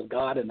relationship with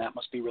God, and that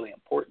must be really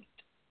important.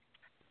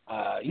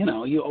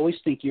 You always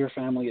think your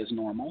family is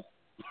normal.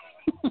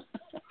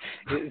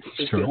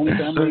 It's the only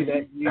family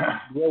that you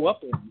grow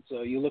up in.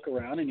 So you look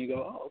around and you go,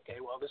 oh, okay,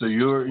 well, this. So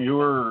you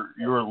were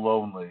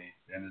lonely,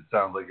 and it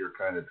sounds like you're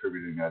kind of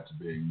attributing that to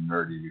being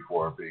nerdy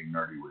before being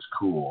nerdy was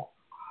cool.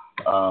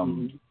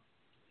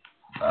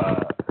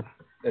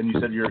 And you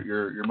said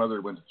your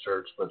mother went to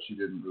church, but she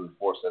didn't really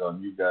force that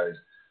on you guys.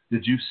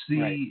 Did you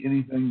see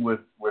anything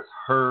with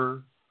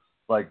her,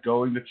 like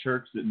going to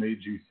church, that made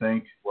you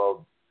think,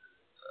 well,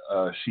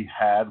 she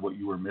had what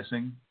you were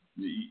missing?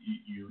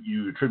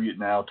 You attribute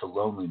now to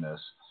loneliness,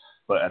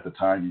 but at the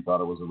time you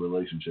thought it was a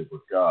relationship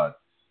with God.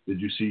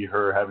 Did you see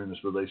her having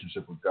this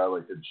relationship with God?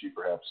 Like, did she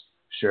perhaps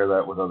share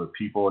that with other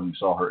people, and you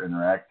saw her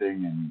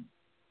interacting,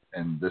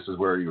 and this is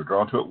where you were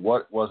drawn to it?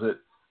 What was it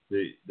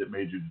that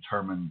made you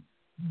determine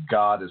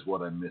God is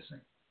what I'm missing?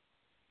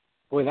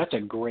 Boy, that's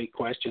a great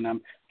question.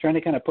 I'm trying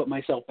to kind of put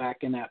myself back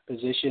in that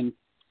position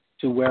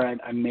to where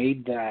I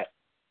made that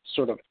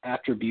sort of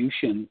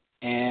attribution,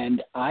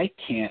 and I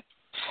can't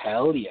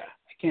tell you.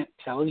 I can't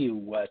tell you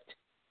what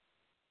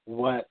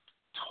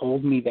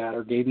told me that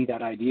or gave me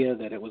that idea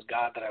that it was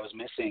God that I was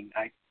missing.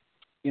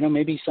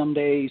 Maybe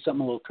someday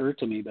something will occur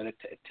to me, but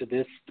to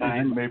this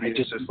time, maybe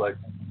it's just like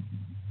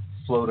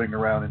floating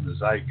around in the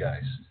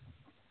zeitgeist.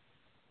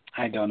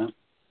 I don't know.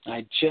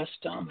 I just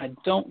don't. I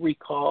don't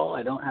recall.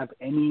 I don't have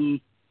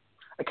any.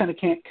 I kind of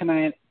can't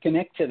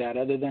connect to that,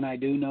 other than I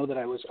do know that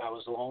I was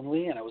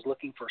lonely and I was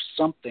looking for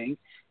something,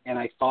 and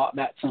I thought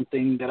that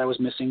something that I was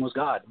missing was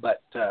God.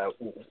 But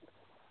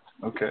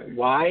okay,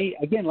 why?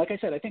 Again, like I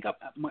said, I think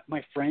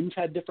my friends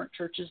had different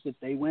churches that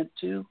they went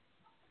to,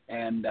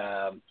 and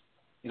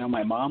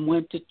my mom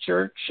went to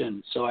church,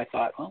 and so I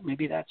thought, well,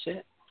 maybe that's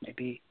it.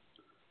 Maybe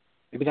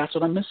that's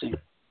what I'm missing.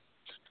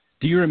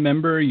 Do you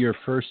remember your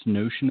first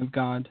notion of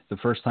God? The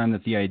first time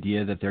that the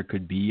idea that there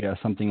could be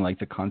something like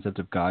the concept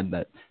of God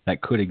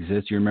that could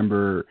exist? Do you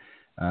remember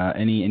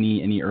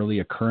any early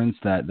occurrence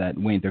that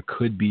wait, there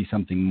could be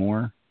something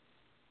more?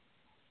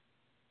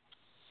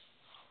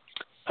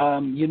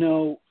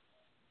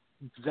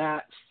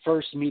 That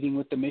first meeting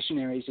with the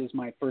missionaries is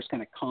my first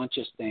kind of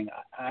conscious thing.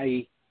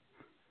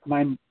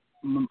 My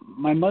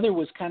mother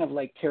was kind of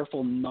like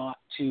careful not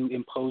to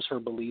impose her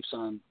beliefs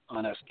on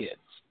us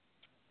kids.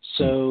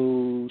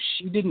 So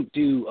she didn't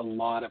do a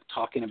lot of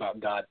talking about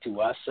God to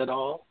us at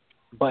all,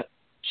 but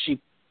she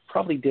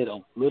probably did a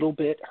little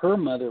bit. Her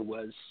mother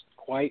was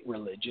quite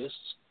religious,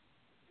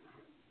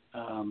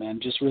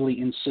 and just really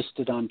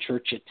insisted on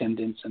church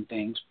attendance and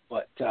things.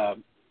 But I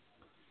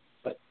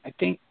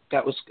think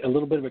that was a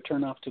little bit of a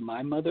turnoff to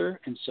my mother,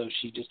 and so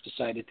she just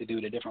decided to do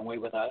it a different way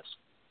with us.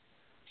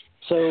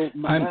 So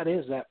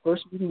that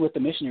first meeting with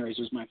the missionaries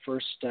was my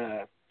first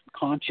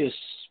conscious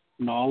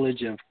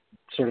knowledge of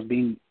sort of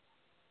being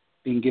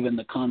given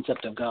the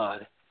concept of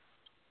God.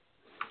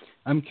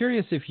 I'm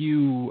curious if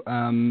you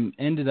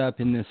ended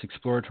up in this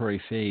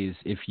exploratory phase,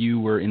 if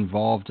you were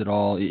involved at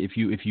all, if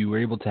you were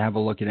able to have a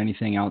look at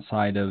anything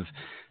outside of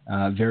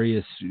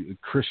various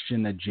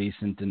Christian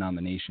adjacent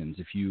denominations,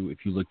 if you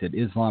looked at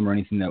Islam or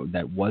anything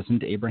that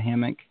wasn't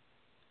Abrahamic.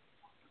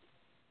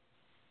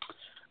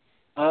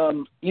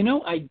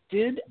 I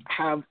did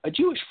have a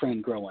Jewish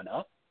friend growing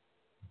up.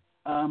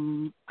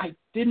 I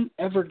didn't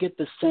ever get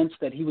the sense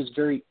that he was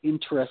very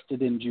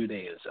interested in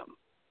Judaism.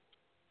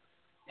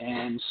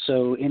 And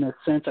so in a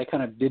sense, I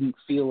kind of didn't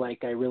feel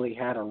like I really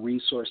had a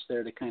resource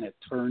there to kind of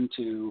turn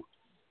to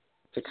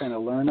kind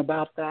of learn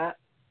about that.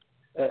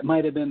 It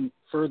might have been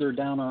further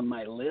down on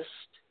my list.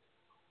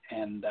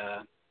 And,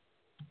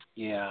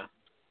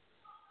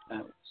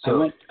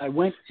 I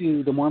went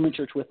to the Mormon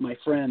church with my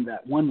friend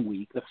that one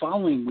week. The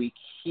following week,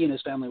 he and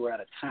his family were out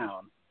of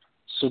town.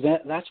 So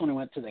that's when I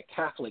went to the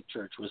Catholic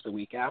church, was the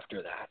week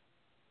after that,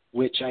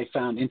 which I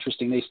found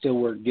interesting. They still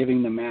were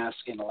giving the Mass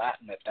in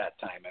Latin at that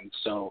time. And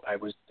so I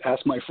would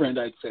ask my friend,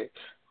 I'd say,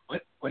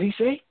 what did he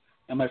say?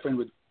 And my friend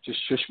would just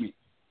shush me,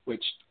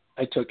 which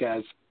I took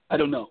as, I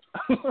don't know.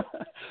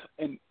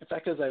 And in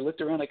fact, as I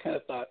looked around, I kind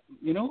of thought,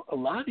 a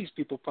lot of these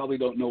people probably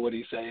don't know what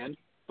he's saying,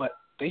 but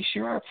they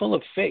sure are full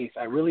of faith.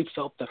 I really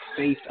felt the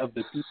faith of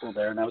the people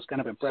there, and I was kind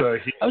of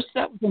impressed.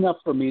 That was enough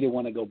for me to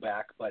want to go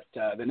back. But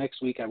the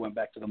next week, I went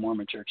back to the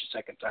Mormon church a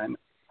second time,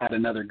 had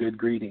another good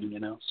greeting,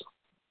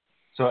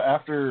 So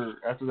after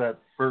that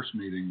first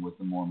meeting with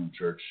the Mormon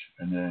church,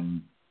 and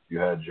then you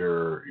had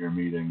your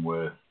meeting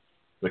with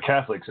the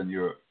Catholics, and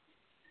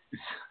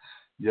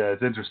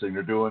it's interesting.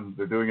 They're doing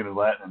it in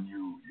Latin, and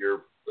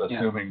you're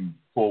assuming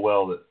full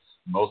well that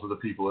most of the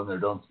people in there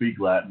don't speak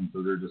Latin,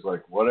 so they're just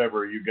like,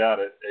 whatever, you got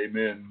it,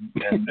 amen.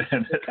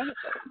 And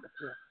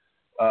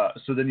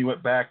so then you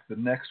went back the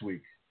next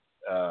week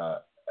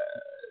to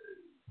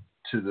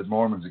the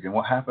Mormons again.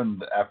 What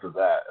happened after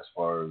that, as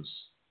far as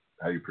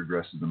how you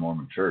progressed in the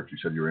Mormon church? You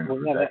said you were in it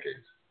for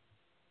decades.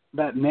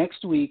 That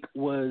next week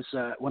was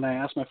when I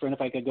asked my friend if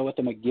I could go with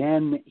him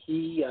again.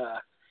 He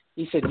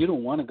said, "You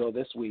don't want to go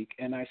this week,"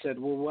 and I said,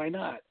 "Well, why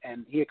not?"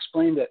 And he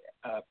explained that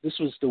this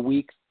was the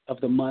week of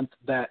the month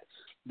that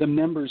the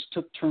members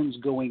took turns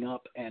going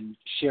up and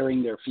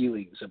sharing their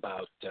feelings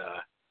about,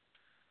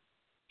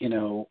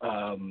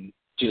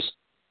 just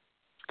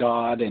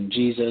God and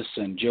Jesus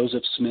and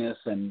Joseph Smith,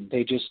 and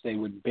they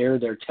would bear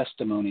their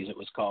testimonies, it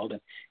was called.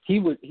 And he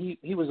was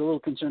a little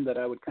concerned that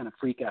I would kind of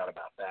freak out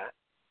about that.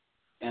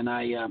 And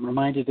I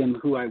reminded him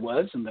who I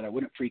was and that I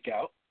wouldn't freak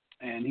out.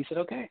 And he said,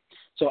 okay.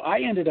 So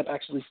I ended up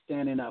actually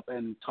standing up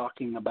and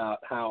talking about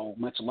how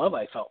much love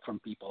I felt from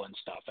people and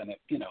stuff. And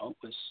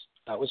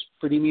that was a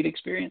pretty neat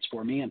experience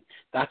for me. And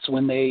that's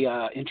when they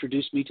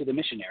introduced me to the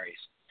missionaries.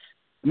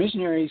 The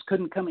missionaries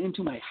couldn't come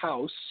into my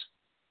house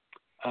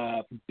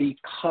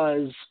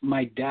because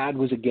my dad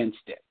was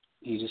against it.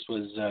 He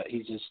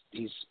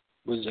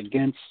was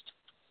against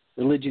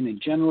religion in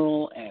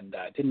general, and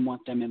didn't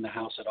want them in the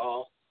house at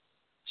all.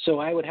 So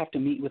I would have to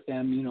meet with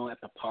them, at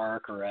the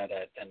park or at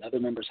another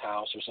member's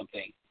house or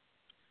something.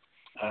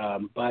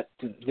 But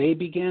they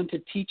began to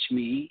teach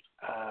me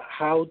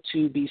how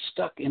to be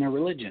stuck in a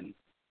religion,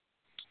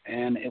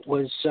 and it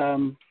was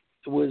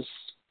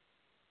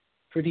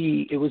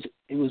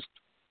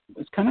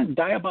kind of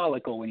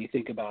diabolical when you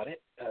think about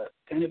it,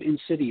 kind of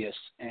insidious,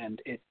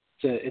 and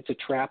it's a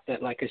trap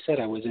that, like I said,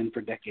 I was in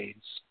for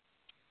decades.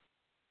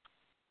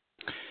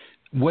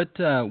 What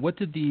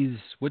did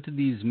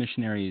these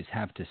missionaries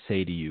have to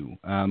say to you?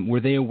 Were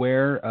they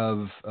aware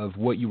of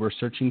what you were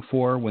searching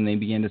for when they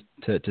began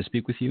to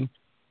speak with you?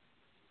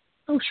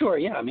 Oh, sure,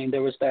 yeah. I mean,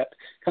 there was that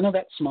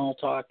small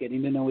talk,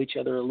 getting to know each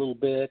other a little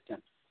bit,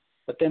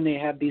 but then they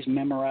had these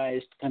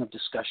memorized kind of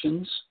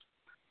discussions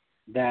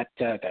that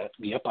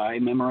I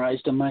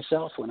memorized them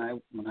myself when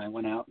I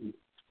went out and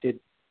did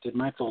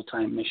my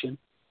full-time mission.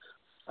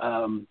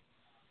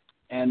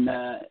 And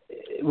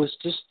it was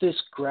just this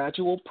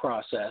gradual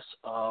process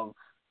of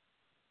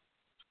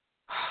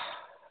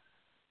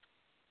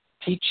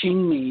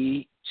teaching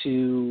me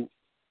to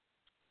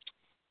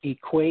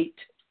equate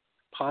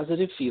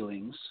positive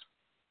feelings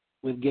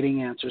with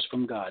getting answers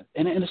from God.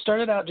 And it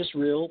started out just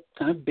real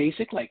kind of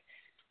basic, like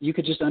you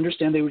could just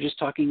understand they were just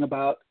talking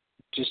about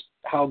just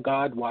how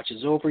God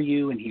watches over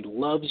you and he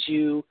loves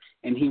you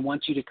and he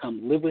wants you to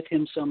come live with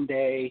him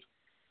someday.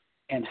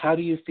 And how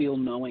do you feel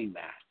knowing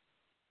that?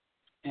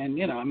 And,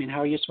 how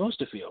are you supposed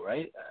to feel,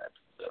 right?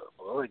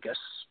 Well, I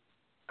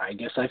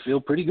guess I feel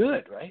pretty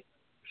good, right?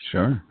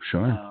 Sure.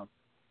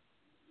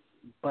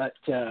 But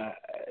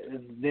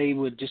they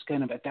would just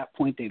kind of, at that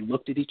point, they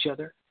looked at each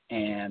other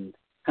and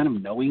kind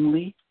of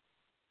knowingly,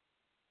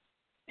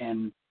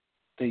 and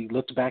they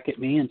looked back at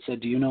me and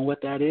said, do you know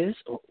what that is?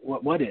 Or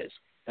what is?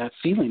 That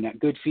feeling, that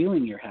good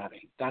feeling you're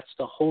having. That's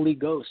the Holy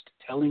Ghost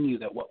telling you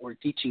that what we're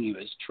teaching you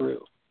is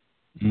true.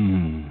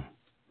 Mm.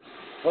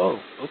 Oh,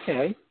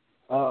 okay.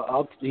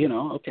 I'll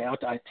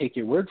take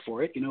your word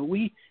for it.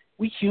 We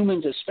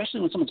humans,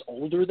 especially when someone's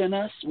older than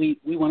us, we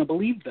want to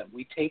believe them.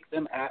 We take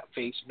them at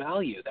face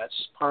value. That's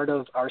part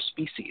of our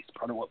species,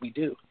 part of what we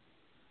do.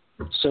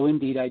 So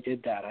indeed, I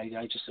did that.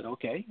 I just said,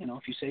 okay,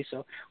 if you say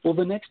so. Well,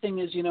 the next thing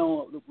is,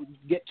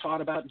 get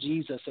taught about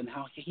Jesus and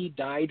how he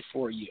died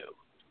for you,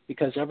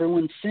 because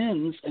everyone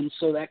sins, and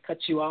so that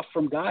cuts you off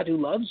from God who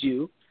loves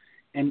you.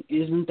 And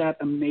isn't that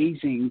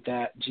amazing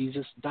that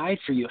Jesus died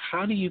for you?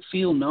 How do you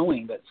feel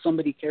knowing that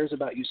somebody cares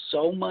about you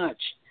so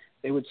much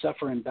they would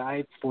suffer and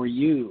die for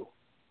you?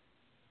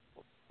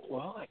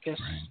 Well, I guess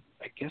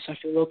I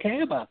feel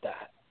okay about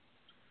that.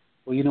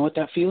 Well, you know what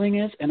that feeling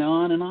is? And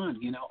on,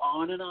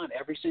 on and on,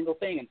 every single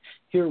thing. And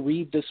here,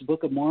 read this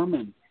Book of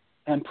Mormon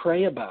and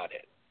pray about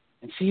it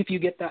and see if you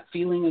get that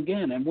feeling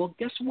again. And well,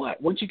 guess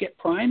what? Once you get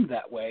primed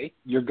that way,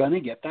 you're going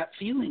to get that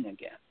feeling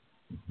again.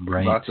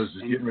 Right. That's what I was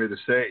just getting ready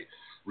to say.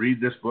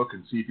 Read this book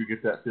and see if you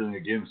get that feeling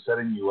again,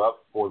 setting you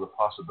up for the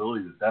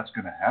possibility that that's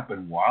going to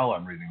happen while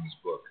I'm reading this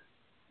book.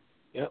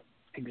 Yep,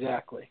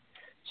 exactly.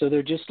 So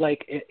they're just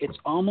like, it's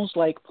almost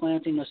like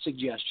planting a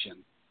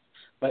suggestion.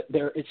 But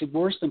it's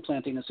worse than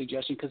planting a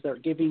suggestion because they're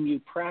giving you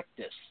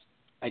practice,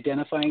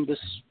 identifying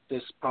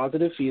this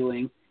positive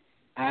feeling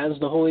as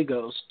the Holy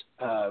Ghost,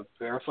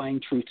 verifying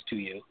truth to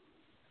you.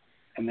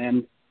 And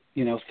then,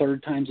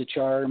 third time's a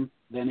charm,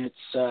 then it's,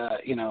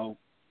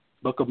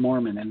 Book of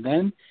Mormon. And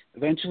then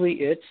eventually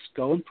it's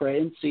go and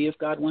pray and see if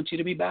God wants you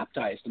to be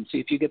baptized and see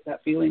if you get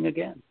that feeling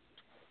again.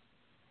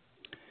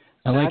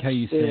 I like how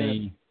you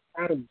say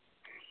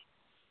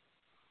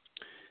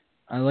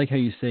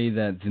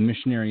that the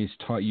missionaries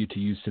taught you to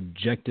use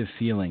subjective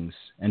feelings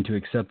and to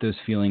accept those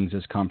feelings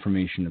as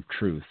confirmation of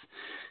truth.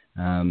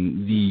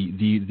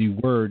 The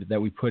word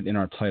that we put in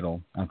our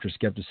title after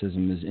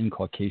skepticism is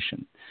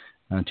inculcation.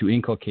 To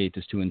inculcate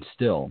is to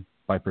instill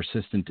by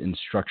persistent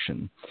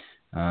instruction.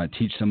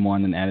 Teach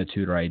someone an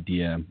attitude or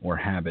idea or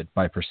habit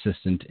by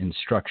persistent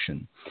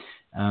instruction.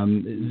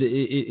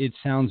 It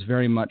sounds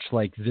very much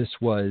like this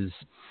was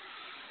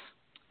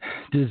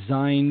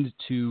designed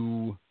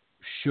to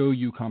show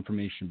you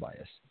confirmation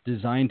bias,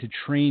 designed to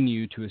train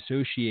you to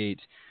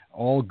associate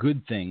all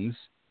good things,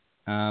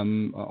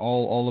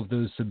 all of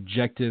those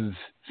subjective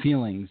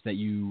feelings that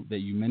you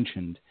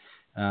mentioned,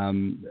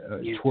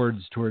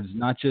 towards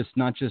not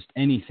just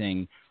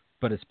anything,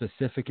 but a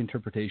specific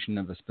interpretation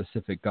of a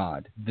specific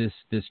God. This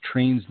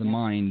trains the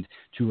mind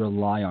to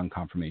rely on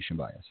confirmation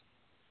bias.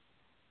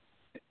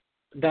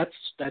 That's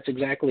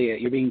exactly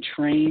it. You're being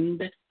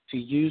trained to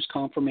use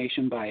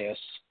confirmation bias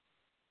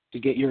to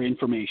get your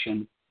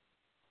information.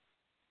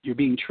 You're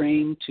being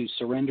trained to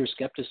surrender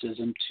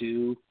skepticism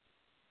to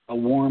a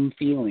warm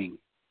feeling.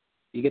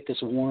 You get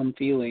this warm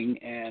feeling,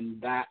 and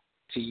that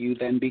to you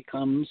then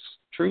becomes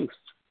truth.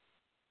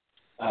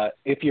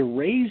 If you're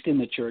raised in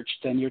the church,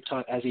 then you're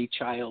taught as a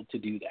child to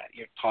do that.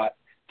 You're taught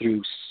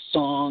through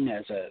song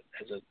as a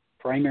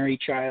primary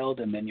child,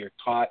 and then you're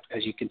taught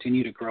as you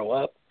continue to grow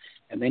up,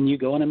 and then you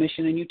go on a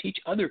mission and you teach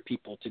other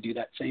people to do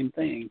that same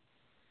thing,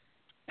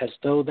 as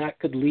though that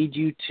could lead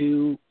you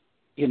to,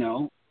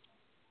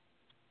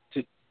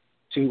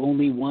 to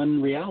only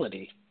one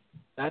reality.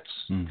 That's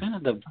kind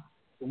of the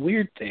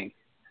weird thing.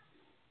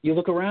 You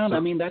look around,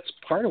 that's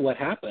part of what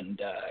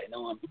happened. I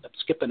know I'm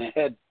skipping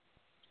ahead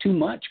too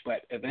much,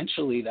 but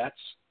eventually that's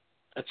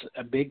that's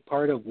a big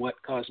part of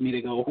what caused me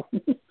to go,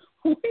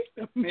 wait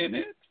a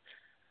minute.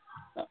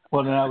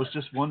 Well, and I was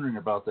just wondering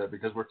about that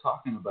because we're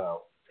talking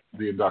about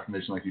the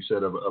indoctrination, like you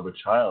said, of a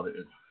child.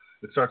 It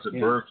starts at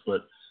birth,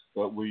 but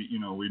we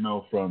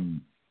know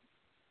from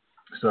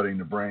studying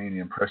the brain, the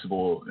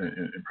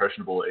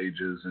impressionable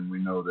ages, and we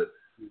know that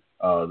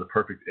the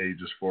perfect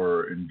ages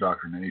for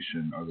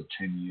indoctrination are the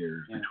 10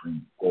 years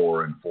between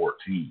 4 and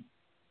 14.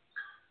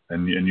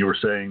 And you were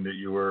saying that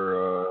you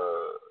were,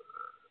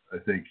 I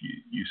think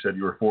you said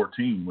you were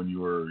 14 when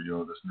you were,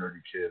 this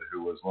nerdy kid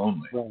who was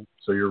lonely. Right.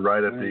 So you're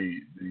right at the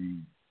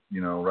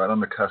right on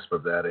the cusp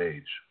of that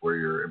age where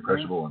you're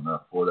impressionable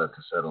enough for that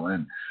to settle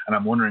in. And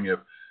I'm wondering if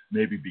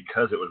maybe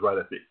because it was right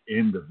at the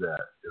end of that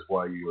is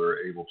why you were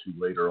able to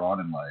later on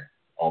in life,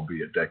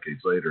 albeit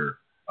decades later,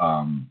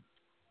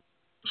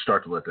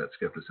 start to let that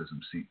skepticism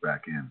seep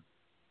back in.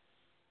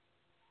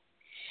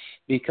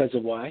 Because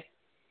of why?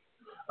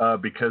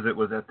 Because it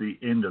was at the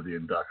end of the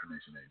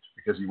indoctrination age,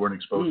 because you weren't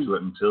exposed to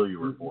it until you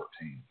were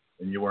 14,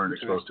 and you weren't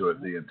exposed to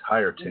it the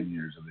entire 10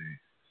 years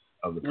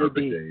of the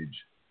perfect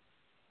age.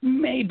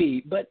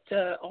 Maybe, but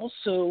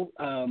also,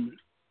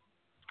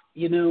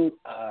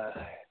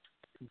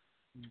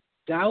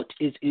 doubt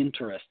is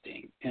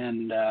interesting,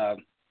 and I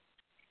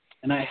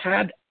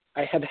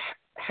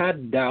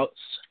had doubts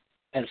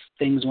as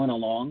things went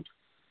along.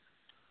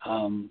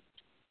 I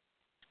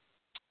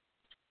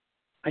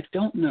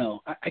don't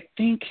know. I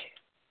think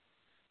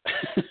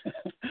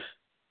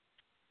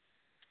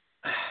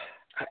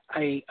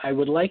I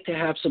would like to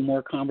have some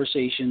more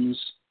conversations,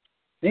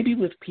 maybe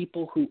with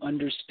people who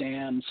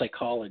understand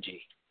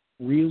psychology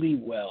really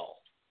well,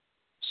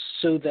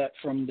 so that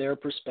from their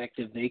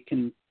perspective they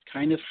can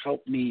kind of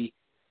help me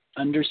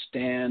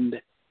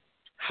understand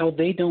how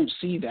they don't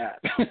see that.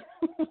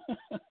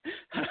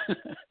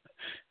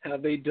 how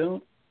they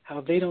don't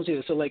see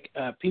that. So like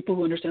people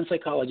who understand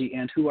psychology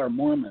and who are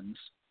Mormons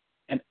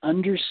and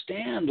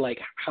understand like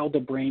how the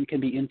brain can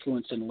be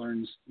influenced and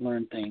learn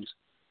things.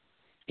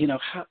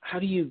 How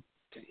do you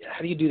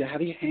do that? How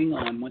do you hang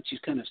on once you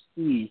kind of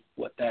see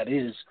what that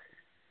is?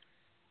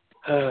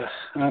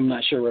 I'm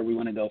not sure where we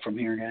want to go from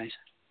here, guys.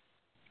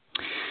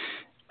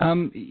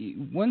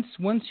 Once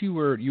you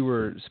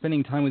were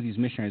spending time with these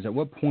missionaries, at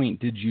what point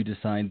did you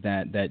decide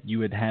that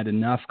you had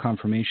enough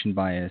confirmation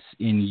bias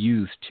in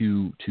youth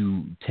to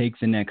take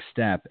the next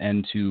step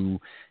and to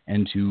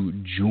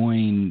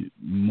join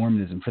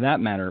Mormonism? For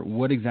that matter,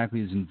 what exactly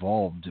is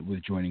involved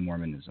with joining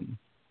Mormonism?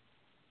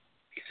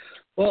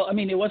 Well, I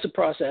mean, it was a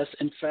process.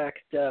 In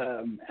fact,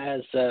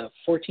 as a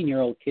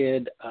 14-year-old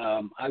kid,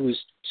 I was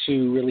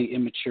too really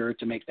immature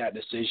to make that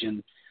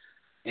decision,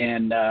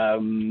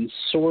 and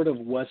sort of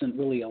wasn't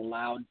really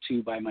allowed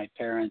to by my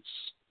parents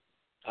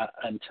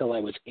until I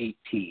was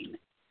 18.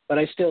 But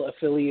I still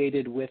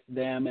affiliated with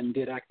them and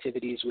did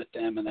activities with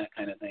them and that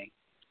kind of thing.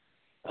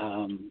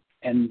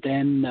 And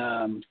then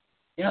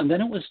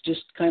it was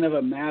just kind of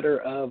a matter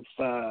of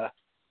I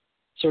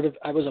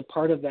was a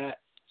part of that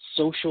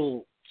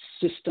social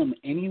system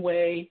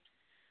anyway.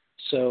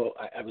 So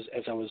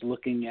as I was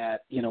looking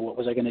at, what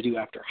was I going to do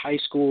after high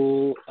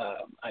school?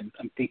 I'm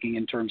thinking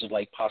in terms of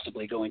like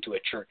possibly going to a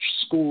church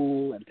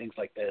school and things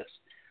like this.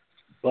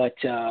 But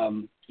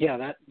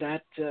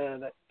that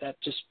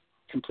just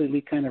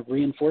completely kind of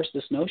reinforced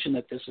this notion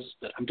that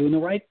that I'm doing the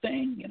right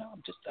thing.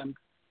 I'm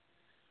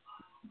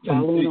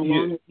following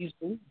along with these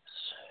beliefs.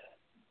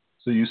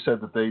 So you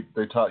said that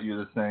they taught you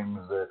the things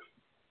that,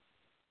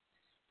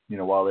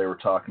 while they were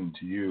talking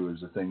to you,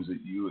 is the things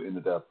that you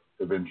ended up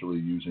eventually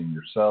using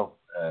yourself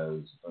as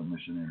a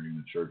missionary in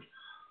the church.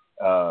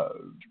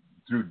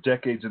 Through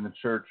decades in the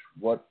church,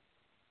 what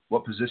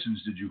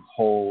positions did you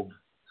hold?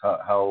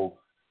 How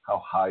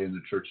high in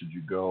the church did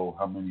you go?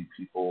 How many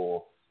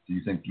people do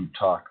you think you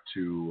talked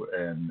to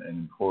and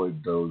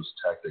employed those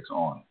tactics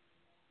on?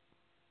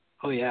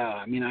 Oh yeah,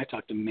 I mean, I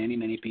talked to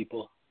many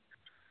people,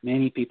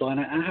 and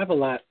I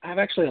have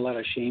actually a lot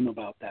of shame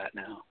about that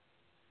now,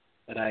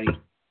 that I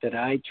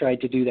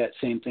tried to do that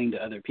same thing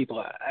to other people.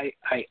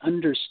 I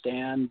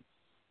understand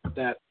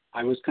that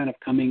I was kind of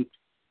coming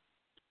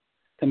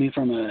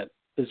from a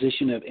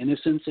position of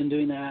innocence in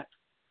doing that.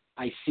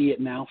 I see it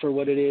now for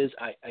what it is.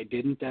 I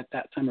didn't at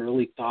that time. I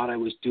really thought I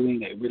was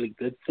doing a really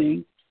good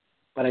thing,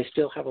 but I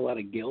still have a lot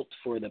of guilt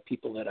for the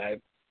people that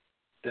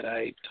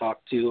I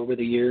talked to over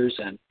the years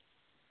and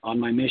on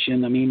my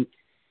mission. I mean,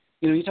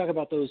 you talk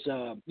about those.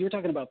 You were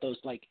talking about those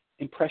like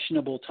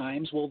impressionable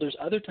times. Well, there's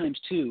other times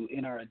too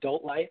in our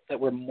adult life that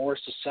we're more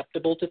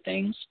susceptible to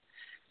things.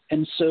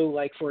 And so,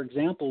 like, for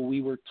example,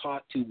 we were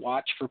taught to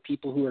watch for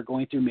people who are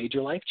going through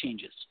major life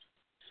changes,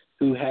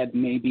 who had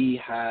maybe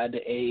had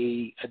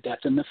a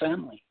death in the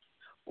family,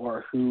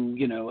 or who,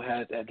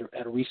 had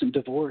a recent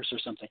divorce or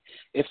something.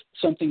 If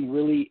something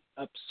really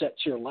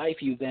upsets your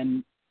life, you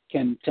then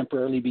can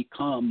temporarily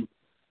become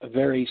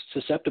very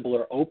susceptible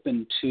or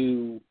open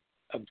to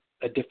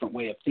a different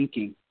way of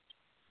thinking.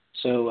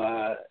 So,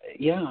 I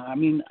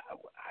mean,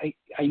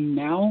 I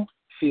now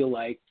feel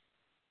like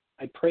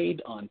I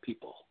preyed on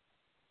people.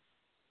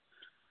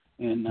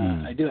 And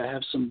I do. I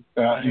have some.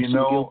 Some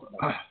guilt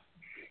about it.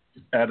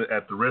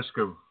 at the risk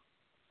of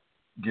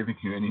giving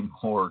you any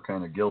more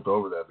kind of guilt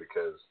over that,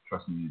 because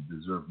trust me, you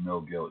deserve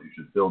no guilt. You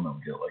should feel no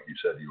guilt. Like you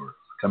said, you were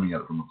coming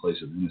at it from a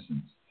place of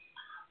innocence.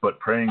 But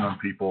preying on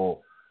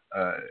people,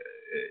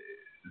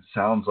 it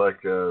sounds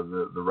like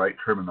the right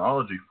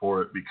terminology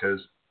for it, because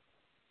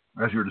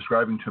as you were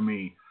describing to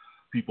me,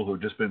 people who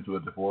had just been through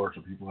a divorce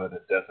or people who had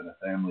a death in a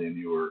family, and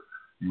you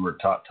were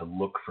taught to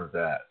look for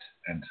that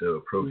and to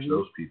approach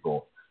those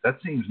people. That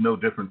seems no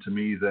different to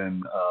me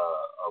than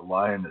a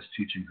lioness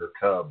teaching her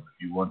cub.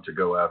 You want to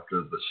go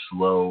after the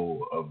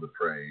slow of the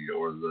prey,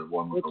 or the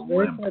one with the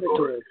limp.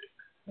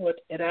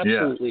 It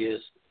absolutely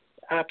is.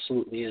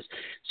 Absolutely is.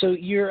 So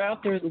you're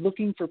out there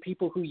looking for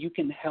people who you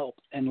can help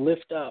and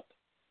lift up.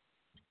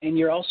 And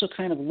you're also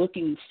kind of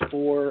looking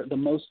for the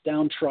most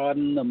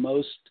downtrodden,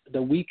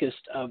 the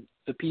weakest of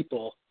the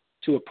people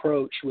to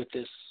approach with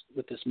this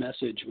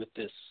message, with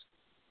this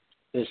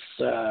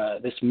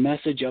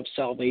message of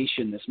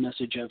salvation, this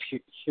message of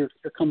here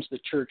comes the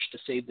church to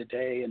save the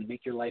day and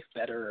make your life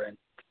better. And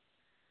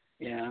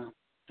yeah,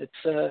 it's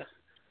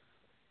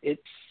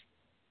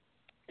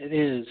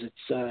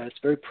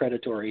very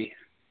predatory.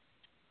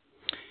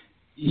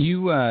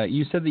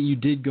 You said that you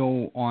did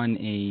go on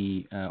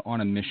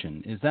a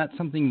mission. Is that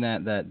something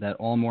that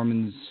all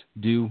Mormons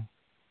do?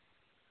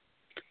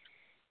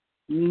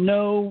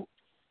 No,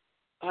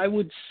 I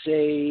would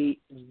say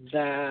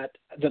that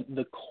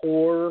the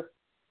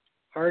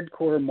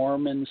hardcore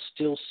Mormons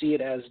still see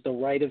it as the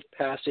rite of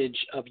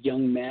passage of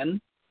young men.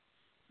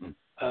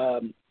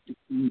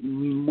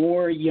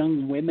 More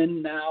young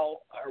women now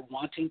are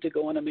wanting to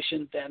go on a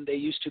mission than they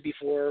used to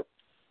before,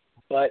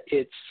 but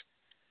it's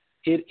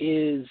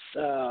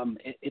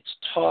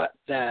taught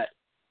that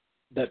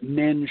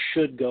men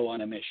should go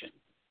on a mission,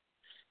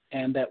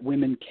 and that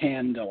women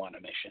can go on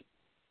a mission,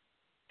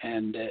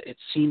 and it's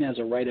seen as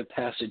a rite of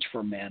passage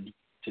for men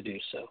to do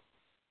so.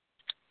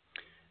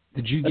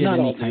 Did you get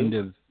any kind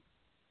of?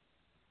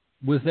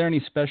 Was there any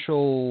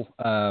special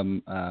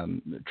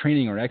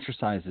training or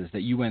exercises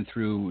that you went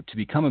through to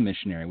become a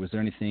missionary? Was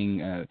there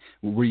anything?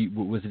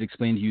 Was it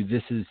explained to you?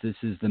 This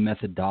is the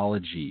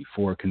methodology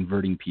for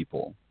converting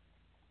people.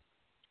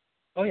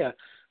 Oh yeah,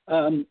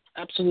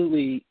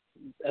 absolutely.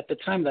 At the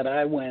time that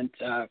I went,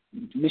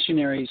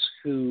 missionaries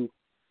who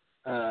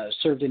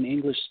served in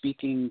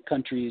English-speaking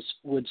countries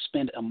would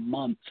spend a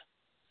month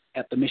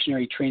at the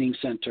Missionary Training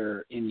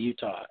Center in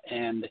Utah,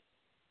 and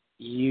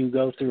you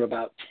go through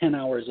about 10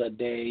 hours a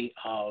day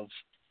of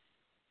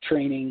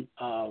training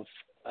of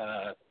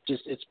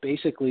it's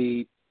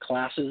basically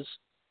classes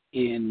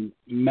in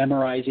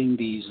memorizing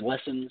these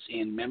lessons,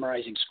 in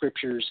memorizing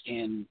scriptures,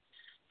 in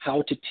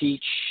how to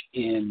teach,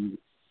 in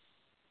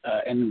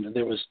and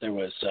there was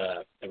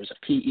a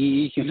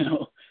PE,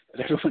 that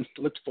everyone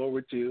looked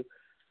forward to.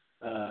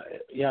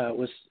 It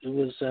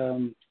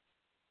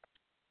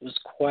was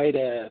quite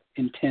a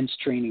intense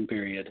training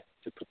period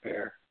to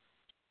prepare.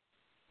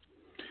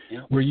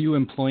 Yeah. Were you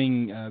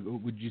employing?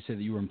 Would you say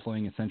that you were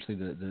employing essentially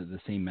the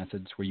same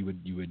methods, where you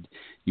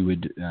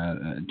would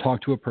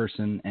talk to a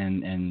person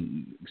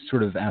and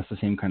sort of ask the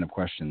same kind of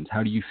questions?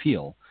 How do you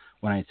feel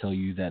when I tell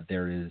you that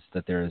there is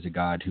a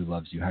God who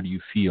loves you? How do you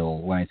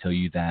feel when I tell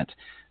you that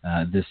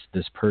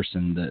this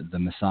person, the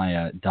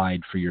Messiah,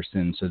 died for your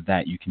sins so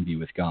that you can be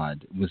with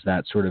God? Was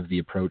that sort of the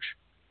approach?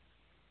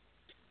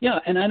 Yeah,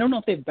 and I don't know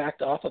if they've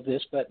backed off of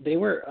this, but they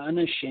were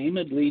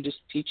unashamedly just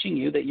teaching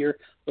you that you're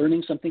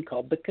learning something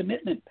called the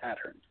commitment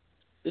pattern.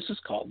 This is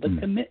called the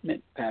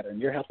commitment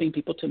pattern. You're helping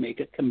people to make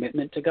a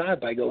commitment to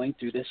God by going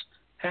through this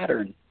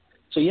pattern.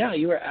 So yeah,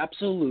 you are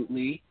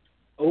absolutely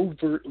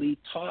overtly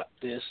taught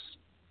this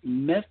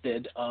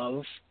method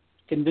of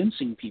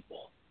convincing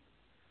people.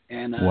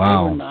 And they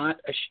were not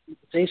ashamed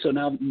to say so.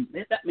 Now,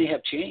 that may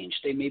have changed.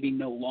 They maybe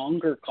no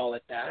longer call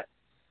it that,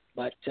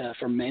 but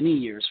for many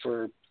years,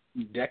 for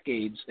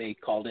decades, they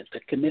called it the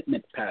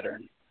commitment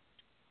pattern.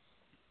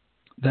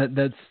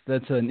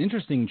 That's an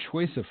interesting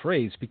choice of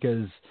phrase,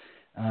 because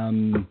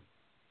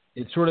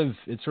it sort of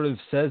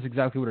says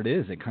exactly what it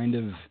is. It kind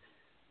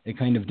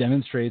of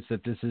demonstrates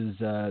that this is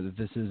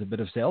a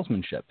bit of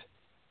salesmanship.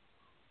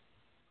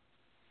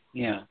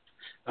 Yeah,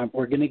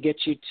 we're going to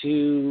get you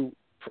to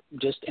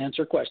just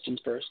answer questions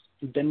first.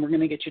 Then we're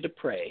going to get you to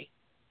pray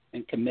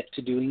and commit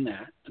to doing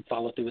that and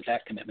follow through with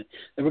that commitment.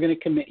 Then we're going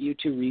to commit you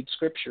to read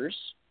scriptures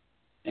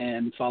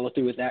and follow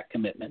through with that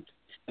commitment.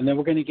 And then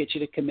we're going to get you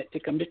to commit to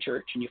come to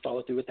church, and you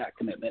follow through with that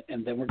commitment.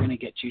 And then we're going to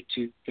get you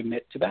to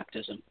commit to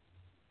baptism.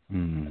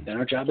 And then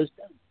our job is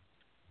done.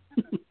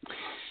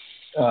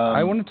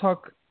 I want to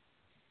talk.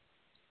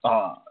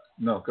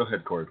 No, go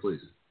ahead, Corey,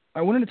 please.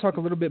 I wanted to talk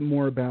a little bit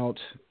more about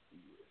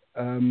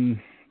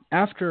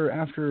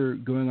after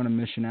going on a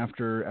mission,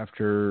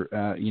 after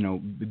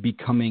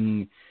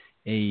becoming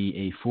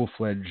a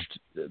full-fledged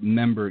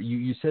member.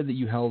 You said that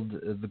you held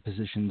the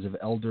positions of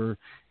elder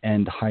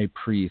and high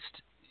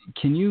priest.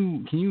 Can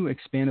you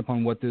expand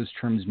upon what those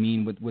terms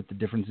mean, what the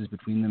differences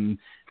between them,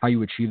 how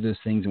you achieve those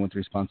things, and what the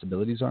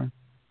responsibilities are?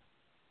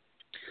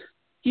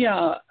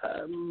 Yeah,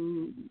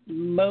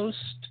 most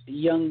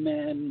young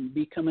men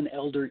become an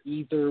elder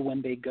either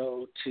when they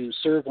go to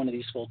serve one of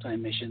these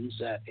full-time missions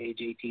at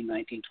age 18,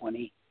 19,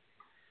 20,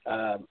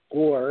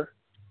 or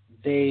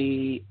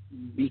they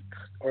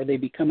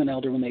become an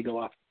elder when they go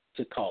off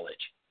to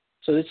college.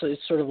 So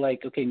it's sort of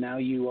like, okay, now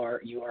you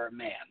are a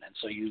man, and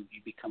so you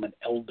become an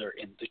elder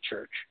in the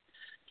church.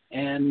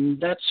 And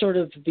that's sort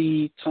of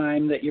the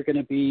time that you're going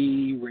to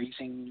be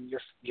raising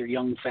your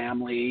young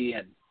family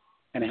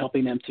and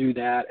helping them through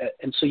that.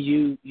 And so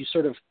you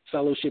sort of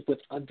fellowship with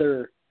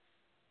other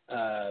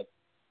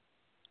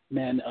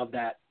men of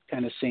that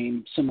kind of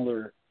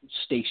similar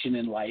station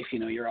in life. You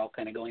know, you're all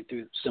kind of going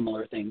through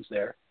similar things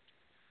there.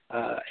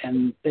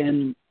 And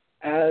then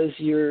as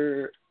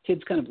your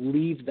kids kind of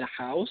leave the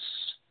house,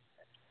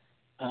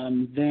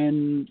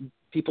 then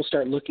people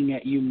start looking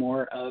at you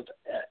more of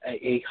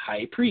a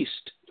high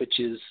priest, which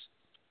is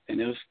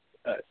kind of,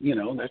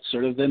 that's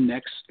sort of the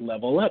next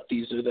level up.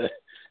 These are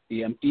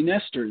the empty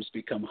nesters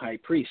become high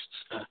priests.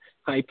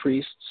 High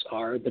priests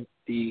are the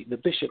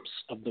bishops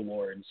of the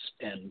wards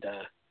and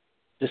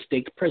the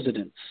stake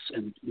presidents.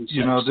 And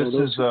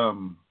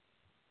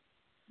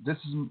this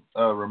is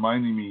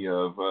reminding me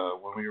of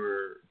when we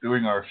were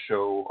doing our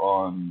show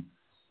on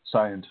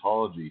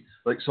Scientology.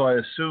 So I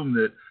assume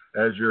that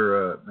as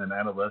you're an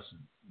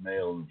adolescent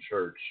male in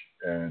church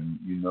and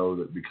you know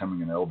that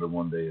becoming an elder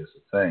one day is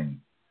a thing,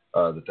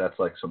 that's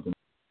like something to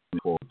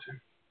look forward to.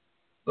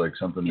 Like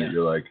something that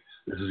you're like,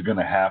 this is going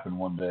to happen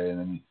one day, and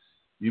then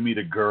you meet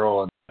a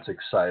girl and that's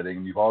exciting,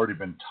 and you've already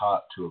been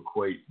taught to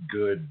equate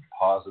good,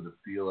 positive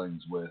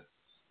feelings with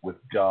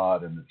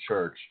God and the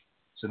church.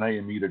 So now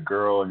you meet a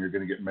girl and you're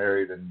going to get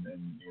married and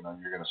you're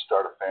going to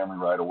start a family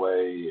right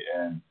away,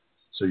 and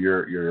so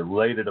you're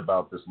elated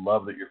about this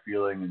love that you're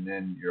feeling, and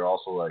then you're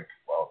also like,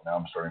 well, now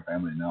I'm starting a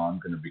family, now I'm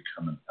going to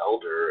become an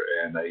elder,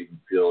 and I even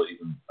feel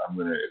I'm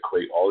going to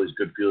equate all these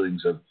good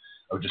feelings of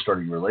just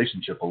starting a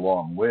relationship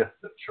along with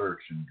the church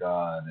and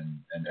God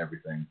and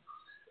everything.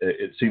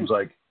 It seems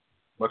like,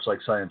 much like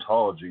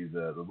Scientology,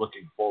 the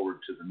looking forward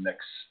to the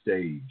next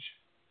stage,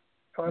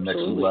 the next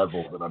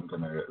level that I'm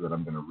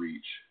gonna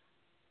reach.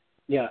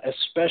 Yeah,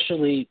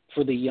 especially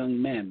for the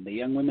young men. The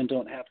young women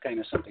don't have kind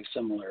of something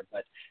similar,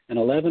 but an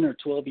 11 or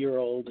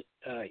 12-year-old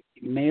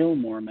male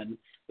Mormon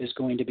is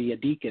going to be a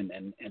deacon,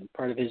 and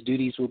part of his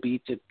duties will be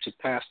to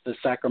pass the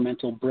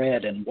sacramental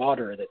bread and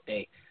water that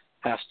they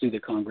pass through the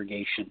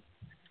congregation.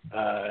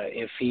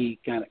 If he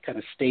kind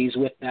of stays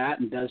with that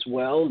and does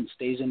well and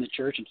stays in the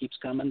church and keeps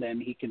coming, then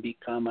he can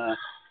become a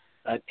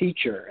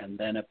teacher and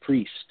then a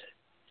priest.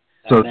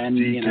 So and then,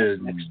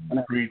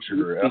 deacon,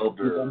 preacher,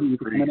 elder,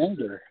 priest.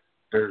 Elder.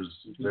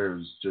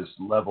 There's just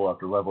level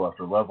after level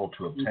after level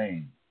to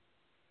obtain.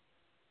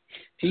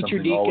 Teacher,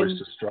 something deacon, always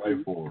to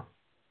strive for.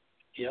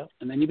 Yeah,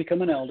 and then you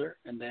become an elder,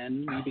 and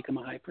then you become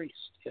a high priest.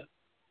 Yeah.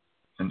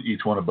 And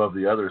each one above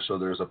the other, so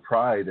there's a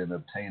pride in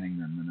obtaining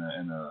them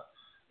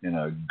and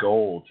a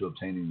goal to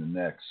obtaining the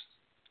next.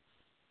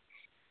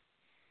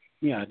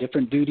 Yeah,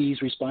 different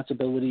duties,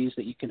 responsibilities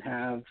that you can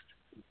have.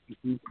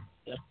 Mm-hmm.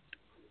 Yep.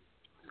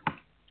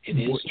 It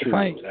is true.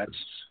 That's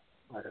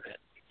part of it.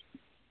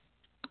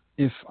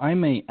 If I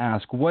may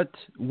ask, what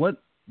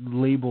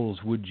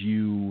labels would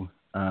you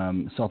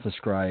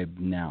self-ascribe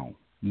now?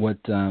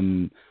 What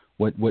terms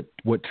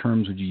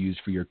would you use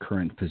for your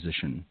current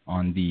position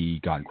on the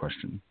God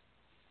question?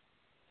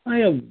 I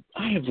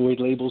avoid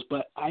labels,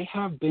 but I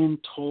have been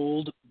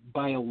told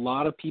by a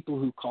lot of people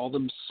who call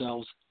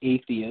themselves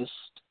atheists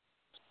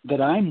that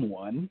I'm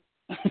one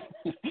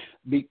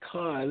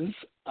because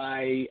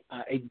I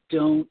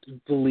don't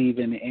believe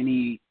in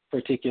any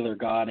particular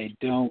God. I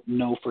don't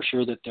know for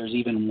sure that there's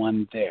even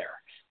one there,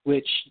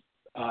 which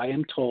I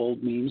am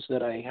told means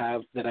that I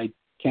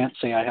can't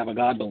say I have a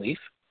God belief,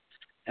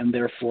 and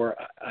therefore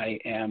I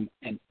am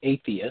an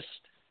atheist.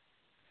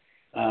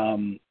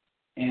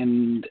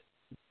 And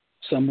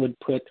some would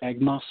put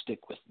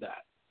agnostic with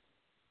that.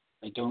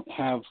 I don't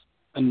have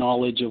a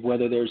knowledge of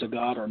whether there's a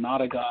God or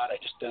not a God.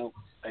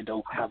 I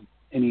don't have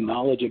any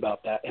knowledge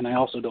about that, and I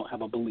also don't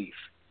have a belief.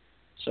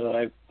 So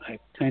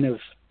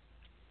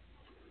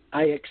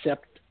I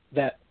accept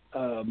that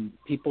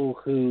people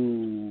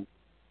who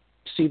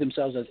see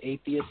themselves as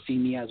atheists see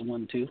me as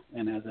one too,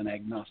 and as an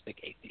agnostic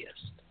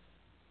atheist.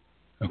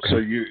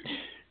 Okay.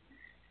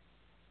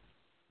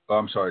 So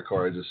I'm sorry,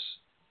 Corey.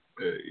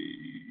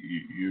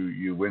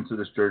 You went through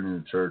this journey in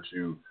the church.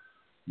 You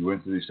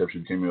went through these steps.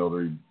 You became an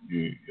elder.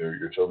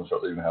 Your children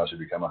start leaving the house. You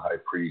become a high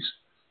priest.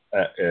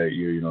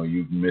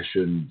 You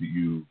missioned.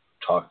 You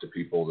talked to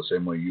people the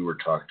same way you were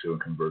talked to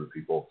and converted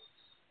people.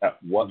 At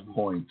what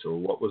point, or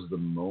what was the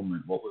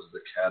moment? What was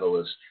the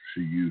catalyst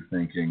for you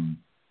thinking,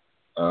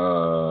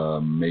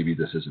 maybe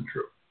this isn't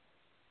true?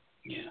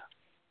 Yeah.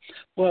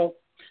 Well,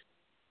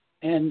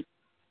 and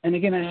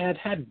again, I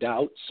had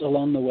doubts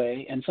along the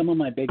way, and some of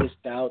my biggest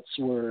doubts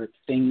were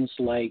things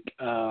like,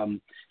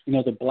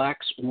 the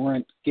blacks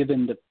weren't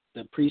given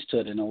the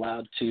priesthood and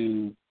allowed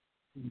to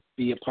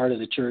be a part of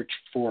the church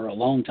for a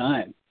long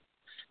time.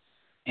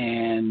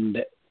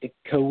 And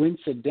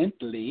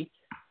coincidentally,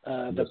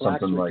 the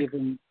blacks something were like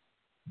given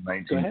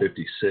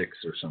 1956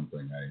 or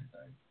something.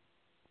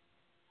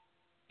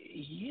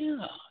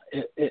 Yeah.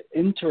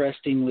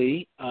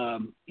 Interestingly,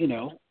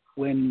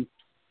 when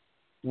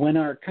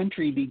our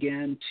country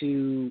began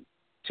to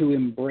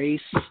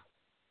embrace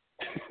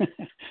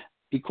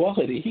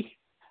equality,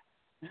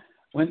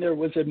 when there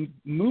was a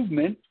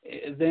movement,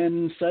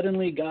 then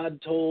suddenly God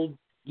told,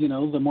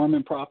 the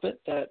Mormon prophet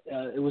that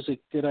it was a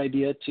good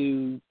idea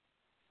to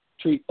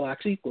treat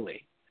blacks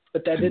equally.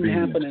 But that didn't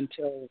happen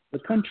until the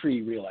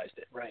country realized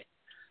it, right?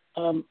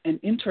 And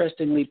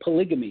interestingly,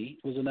 polygamy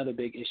was another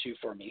big issue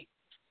for me.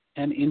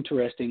 And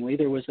interestingly,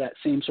 there was that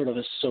same sort of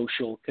a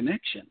social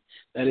connection.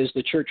 That is,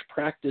 the church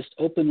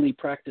openly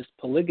practiced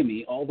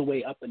polygamy all the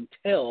way up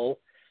until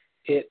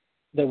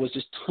there was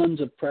just tons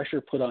of pressure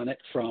put on it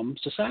from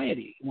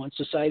society. Once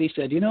society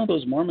said,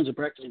 those Mormons are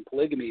practicing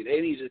polygamy,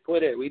 they need to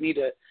quit it. We need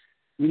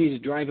to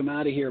drive them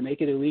out of here, make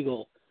it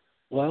illegal.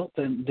 Well,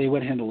 then they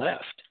went ahead and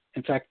left.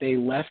 In fact, they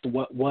left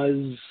what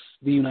was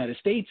the United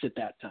States at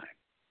that time.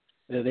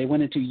 They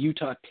went into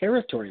Utah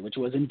Territory, which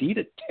was indeed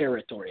a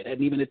territory. It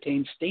hadn't even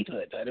attained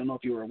statehood. I don't know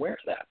if you were aware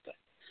of that, but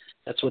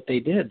that's what they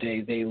did.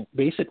 They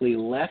basically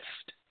left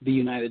the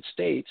United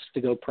States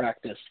to go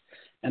practice.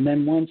 And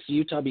then once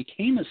Utah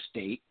became a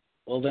state,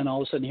 well, then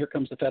all of a sudden here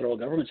comes the federal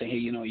government saying, hey,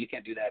 you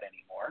can't do that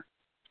anymore.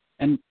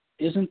 And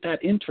isn't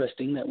that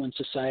interesting that when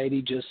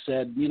society just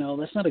said,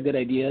 that's not a good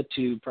idea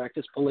to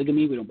practice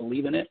polygamy, we don't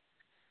believe in it,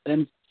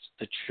 then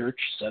the church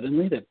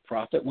suddenly, the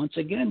prophet once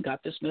again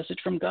got this message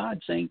from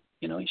God saying,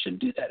 you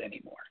shouldn't do that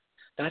anymore.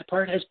 That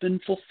part has been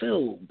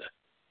fulfilled.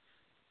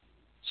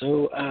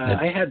 So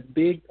I had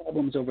big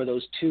problems over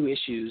those two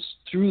issues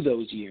through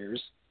those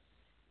years.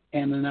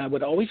 And then I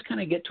would always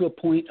kind of get to a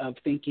point of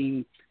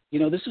thinking,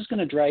 this is going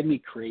to drive me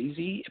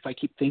crazy if I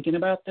keep thinking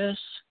about this.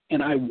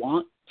 And I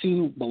want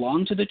to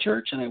belong to the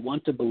church and I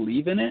want to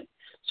believe in it.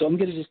 So I'm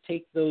going to just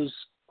take those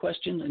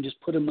questions and just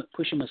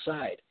push them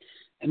aside.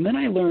 And then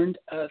I learned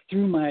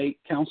through my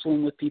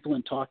counseling with people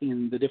and talking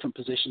in the different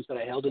positions that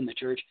I held in the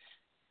church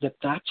that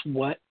that's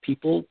what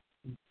people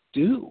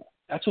do.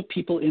 That's what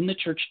people in the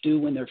church do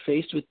when they're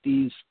faced with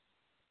these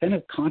kind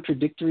of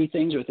contradictory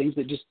things or things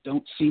that just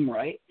don't seem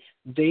right.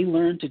 They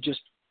learn to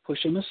just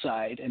push them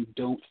aside and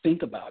don't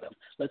think about them.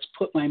 Let's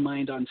put my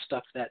mind on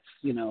stuff that's,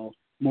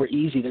 more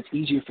easy, that's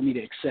easier for me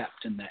to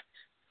accept and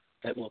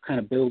that will kind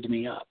of build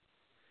me up.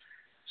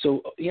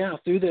 So yeah,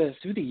 through the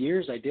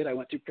years I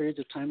went through periods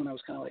of time when I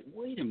was kind of like,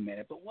 wait a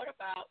minute, but what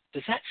about,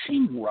 does that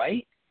seem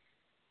right?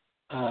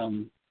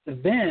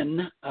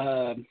 Then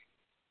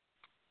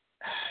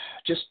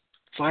just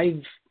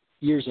 5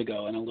 years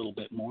ago and a little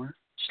bit more,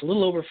 just a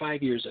little over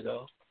 5 years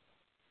ago,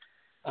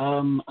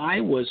 I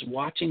was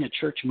watching a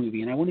church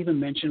movie, and I won't even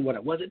mention what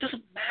it was. It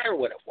doesn't matter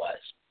what it was,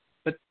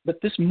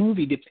 but this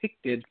movie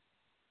depicted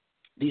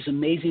these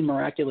amazing,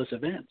 miraculous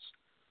events.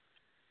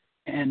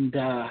 And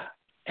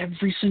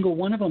every single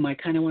one of them, I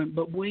kind of went,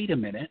 but wait a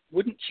minute,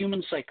 wouldn't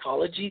human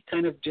psychology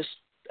kind of just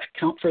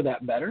account for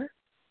that better?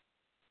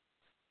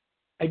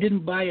 I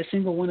didn't buy a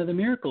single one of the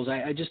miracles.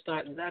 I just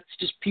thought that's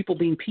just people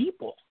being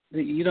people.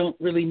 You don't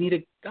really need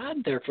a God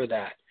there for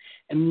that.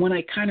 And when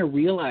I kind of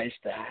realized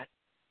that,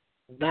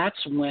 that's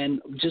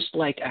when, just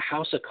like a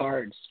house of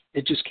cards,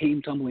 it just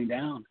came tumbling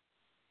down.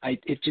 I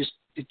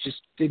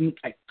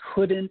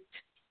couldn't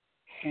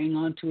hang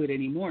on to it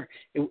anymore.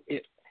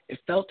 It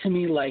felt to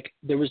me like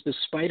there was this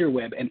spider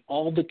web and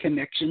all the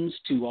connections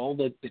to all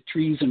the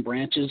trees and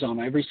branches on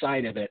every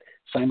side of it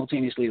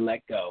simultaneously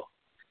let go.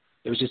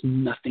 There was just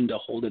nothing to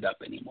hold it up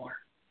anymore.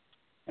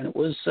 And it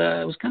was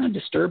kind of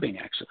disturbing,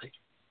 actually.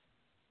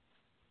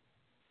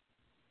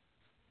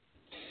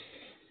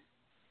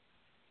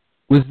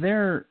 Was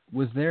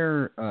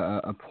there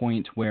a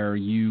point where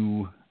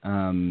you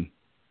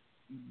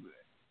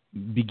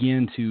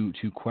began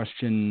to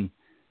question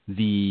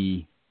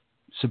the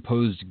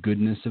supposed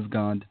goodness of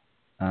God?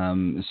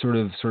 Sort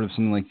of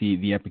something like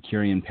the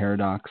Epicurean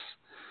paradox.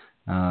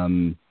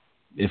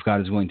 If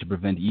God is willing to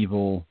prevent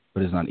evil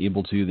but is not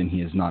able to, then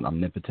he is not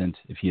omnipotent.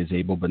 If he is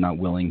able but not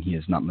willing, he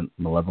is not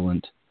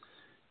malevolent.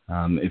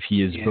 If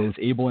he is both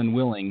able and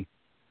willing,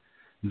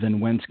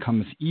 then whence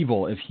cometh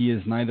evil? If he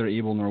is neither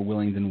able nor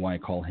willing, then why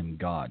call him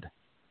God?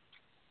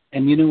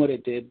 And you know what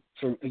it did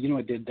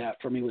what did that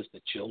for me was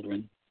the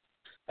children.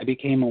 I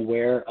became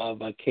aware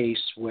of a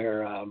case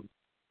where a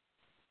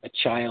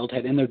child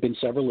had, and there have been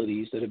several of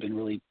these that have been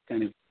really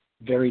kind of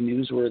very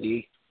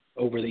newsworthy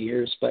over the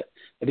years, but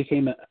I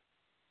became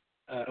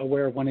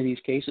aware of one of these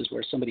cases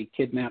where somebody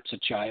kidnaps a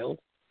child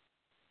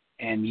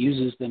and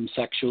uses them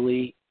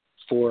sexually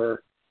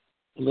for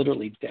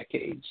literally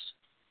decades.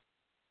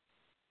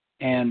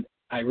 And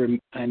I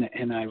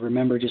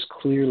remember just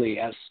clearly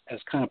as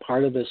kind of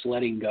part of this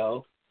letting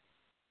go,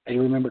 I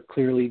remember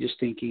clearly just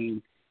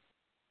thinking,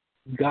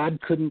 God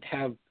couldn't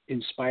have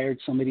inspired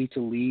somebody to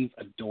leave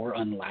a door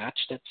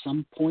unlatched at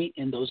some point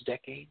in those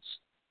decades.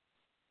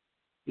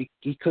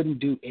 He couldn't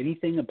do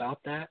anything about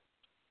that.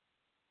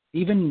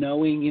 Even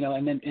knowing,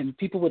 and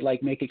people would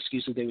like make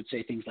excuses. They would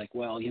say things like,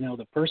 well,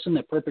 the person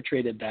that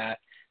perpetrated that,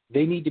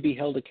 They need to be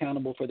held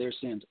accountable for their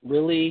sins.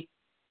 Really,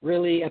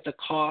 really, at the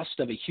cost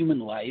of a human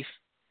life,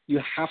 you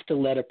have to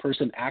let a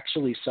person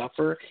actually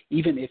suffer,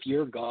 even if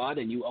you're God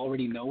and you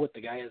already know what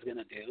the guy is going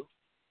to do.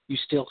 You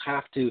still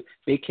have to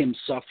make him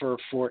suffer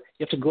for.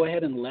 You have to go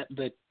ahead and let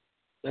the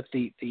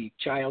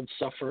child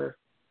suffer,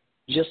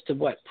 just to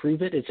what?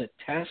 Prove it? It's a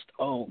test.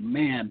 Oh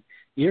man,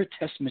 your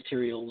test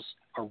materials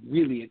are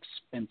really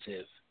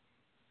expensive.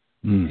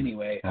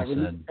 Anyway, I was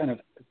kind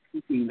of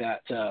thinking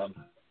that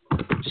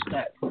just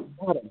that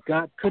thought of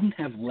God couldn't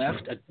have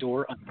left a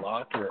door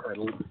unlocked, or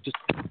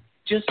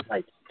just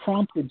like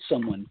prompted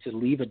someone to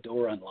leave a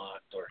door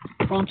unlocked, or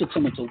prompted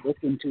someone to look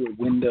into a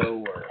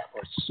window, or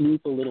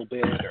snoop a little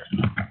bit. Or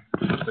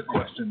the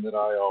question that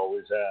I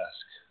always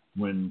ask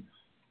when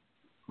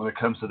it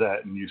comes to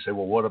that, and you say,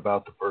 well, what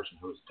about the person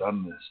who has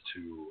done this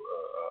to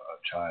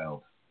a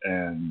child?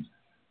 And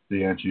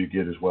the answer you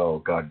get is, well,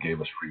 God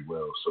gave us free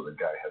will, so the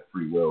guy had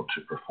free will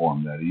to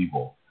perform that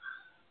evil.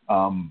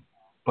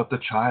 But the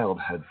child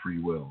had free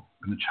will,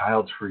 and the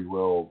child's free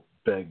will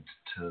begged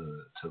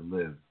to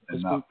live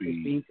and not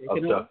be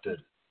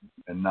abducted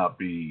and not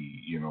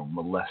be,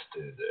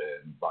 molested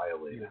and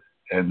violated.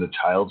 Yeah. And the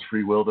child's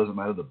free will doesn't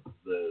matter. The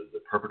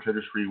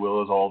perpetrator's free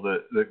will is all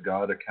that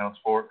God accounts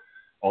for,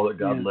 all that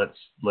God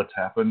lets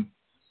happen.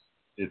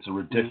 It's a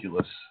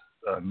ridiculous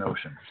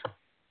notion.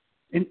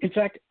 In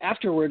fact,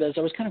 afterward, as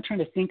I was kind of trying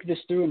to think this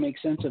through and make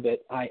sense of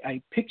it,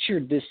 I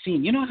pictured this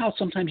scene. You know how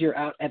sometimes you're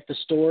out at the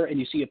store and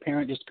you see a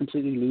parent just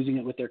completely losing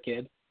it with their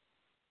kid?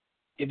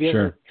 Have you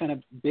ever kind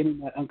of been in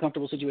that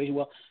uncomfortable situation?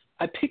 Well,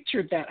 I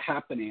pictured that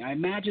happening. I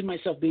imagined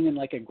myself being in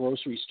like a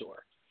grocery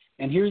store.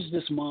 And here's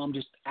this mom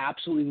just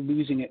absolutely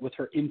losing it with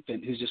her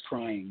infant who's just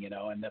crying,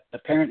 and the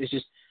parent is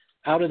just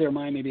out of their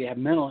mind. Maybe they have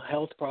mental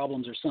health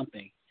problems or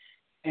something.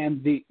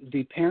 And the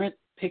parent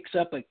picks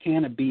up a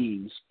can of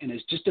beans and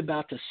is just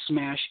about to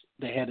smash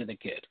the head of the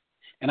kid.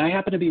 And I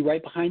happen to be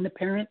right behind the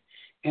parent,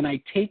 and I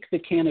take the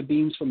can of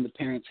beans from the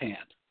parent's hand.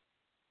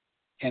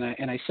 And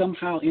I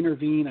somehow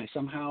intervene. I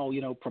somehow,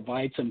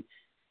 provide some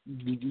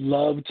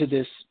love to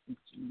this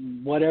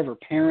whatever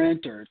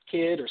parent or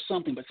kid or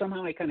something, but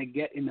somehow I kind of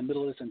get in the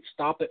middle of this and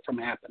stop it from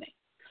happening.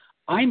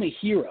 I'm a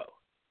hero.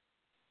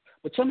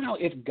 But somehow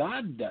if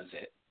God does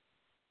it,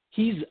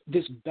 he's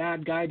this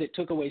bad guy that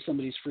took away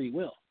somebody's free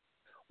will.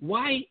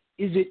 Why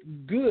is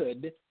it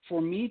good for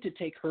me to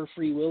take her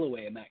free will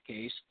away in that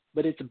case,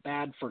 but it's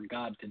bad for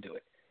God to do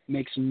it?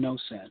 Makes no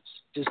sense.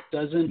 Just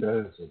doesn't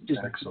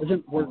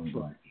work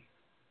for me.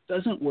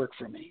 Doesn't work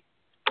for me.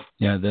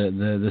 Yeah,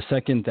 the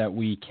second that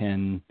we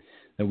can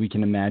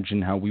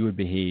imagine how we would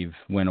behave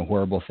when a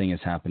horrible thing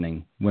is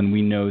happening, when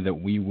we know that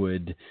we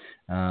would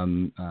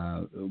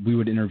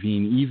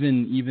intervene,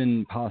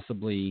 even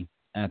possibly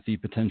at the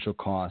potential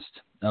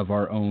cost of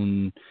our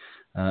own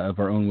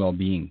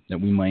well-being, that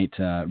we might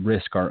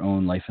risk our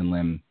own life and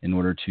limb in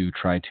order to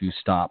try to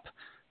stop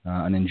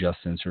an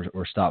injustice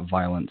or stop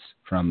violence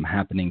from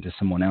happening to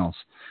someone else.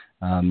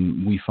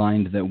 We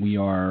find that we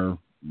are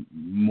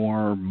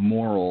more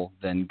moral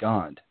than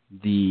God.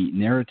 The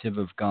narrative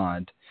of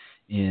God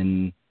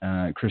in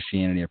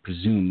Christianity, I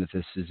presume that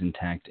this is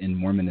intact in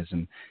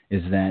Mormonism,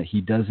 is that he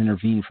does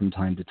intervene from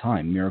time to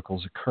time.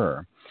 Miracles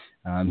occur.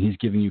 He's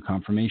giving you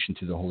confirmation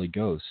through the Holy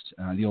Ghost.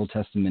 The Old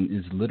Testament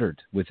is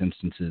littered with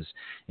instances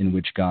in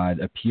which God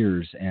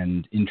appears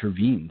and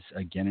intervenes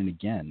again and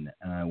again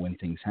when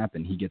things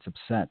happen. He gets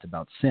upset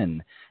about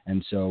sin.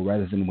 And so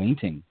rather than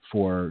waiting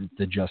for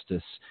the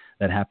justice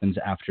that happens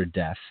after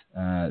death,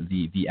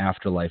 the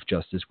afterlife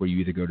justice where you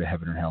either go to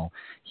heaven or hell,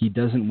 he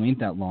doesn't wait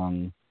that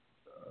long.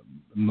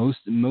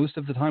 Most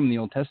of the time in the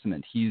Old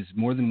Testament, he's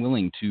more than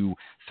willing to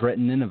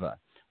threaten Nineveh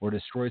or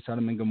destroy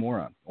Sodom and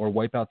Gomorrah, or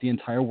wipe out the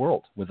entire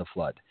world with a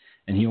flood.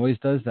 And he always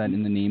does that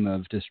in the name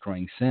of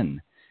destroying sin.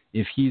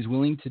 If he's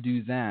willing to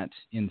do that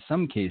in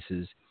some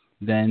cases,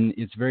 then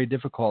it's very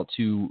difficult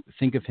to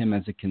think of him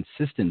as a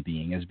consistent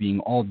being, as being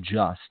all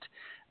just,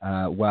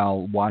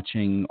 while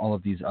watching all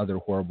of these other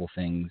horrible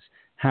things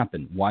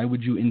happen. Why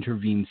would you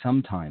intervene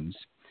sometimes,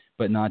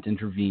 but not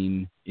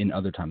intervene in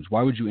other times?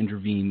 Why would you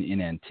intervene in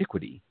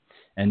antiquity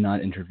and not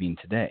intervene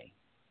today?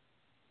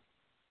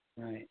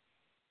 Right.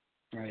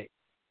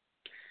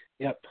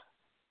 Yep.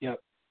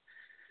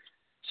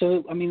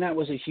 So, that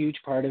was a huge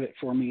part of it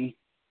for me.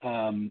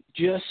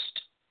 Just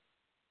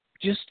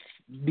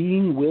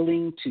being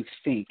willing to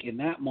think in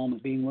that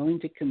moment, being willing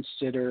to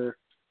consider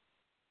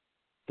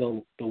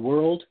the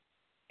world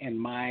and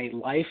my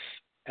life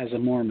as a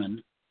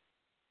Mormon.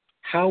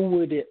 How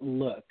would it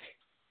look?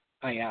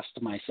 I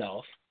asked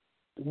myself.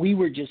 We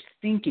were just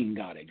thinking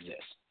God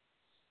exists.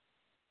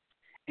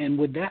 And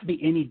would that be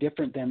any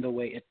different than the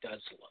way it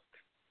does look?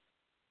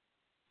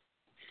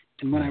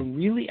 And when I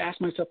really asked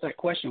myself that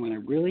question, well,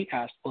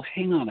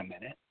 hang on a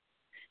minute.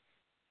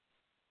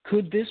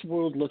 Could this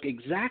world look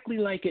exactly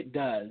like it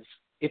does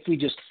if we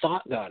just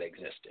thought God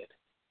existed?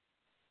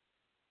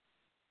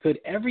 Could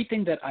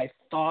everything that I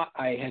thought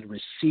I had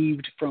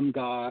received from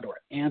God or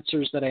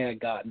answers that I had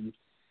gotten,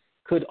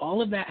 could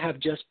all of that have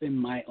just been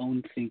my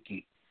own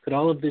thinking? Could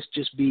all of this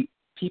just be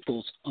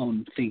people's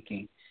own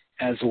thinking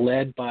as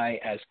led by,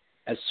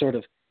 as sort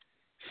of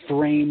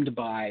framed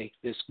by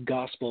this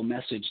gospel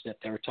message that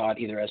they're taught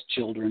either as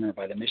children or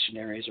by the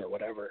missionaries or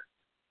whatever.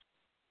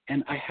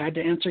 And I had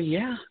to answer,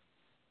 yeah.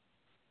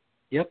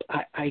 Yep,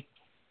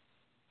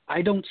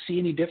 I don't see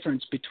any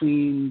difference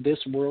between this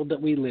world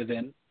that we live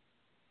in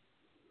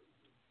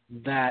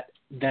that's,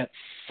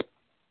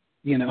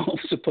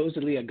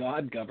 supposedly a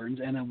God governs,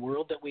 and a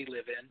world that we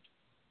live in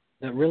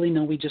that really,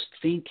 no, we just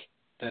think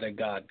that a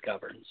God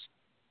governs.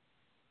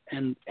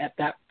 And at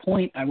that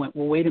point, I went,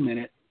 well, wait a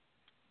minute.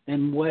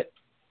 Then what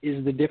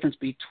is the difference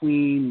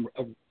between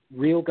a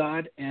real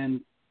God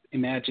and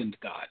imagined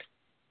God?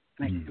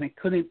 And I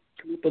couldn't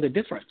come up with a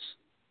difference.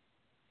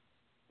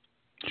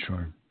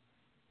 Sure.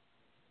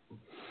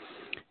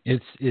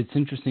 It's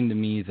interesting to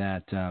me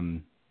that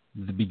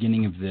the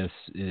beginning of this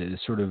is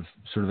sort of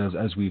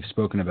as we've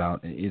spoken about,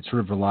 it sort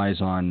of relies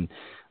on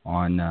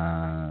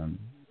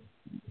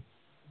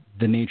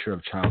the nature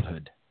of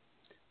childhood.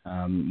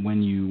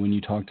 When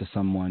you talk to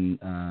someone,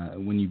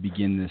 when you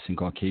begin this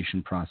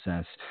inculcation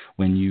process,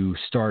 when you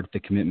start the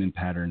commitment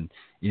pattern,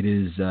 it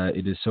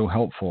is so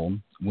helpful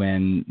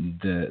when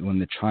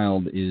the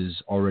child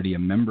is already a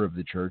member of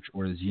the church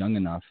or is young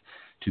enough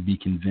to be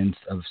convinced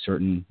of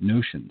certain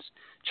notions.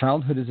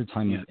 Childhood is a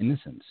time of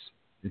innocence.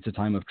 It's a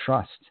time of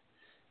trust.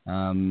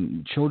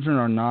 Children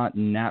are not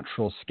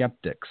natural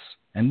skeptics.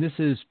 And this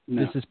is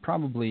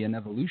probably an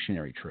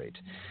evolutionary trait.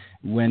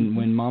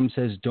 When mom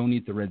says don't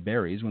eat the red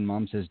berries, when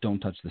mom says don't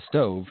touch the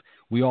stove,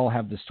 we all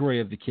have the story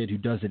of the kid who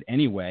does it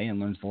anyway and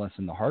learns the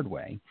lesson the hard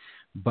way.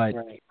 But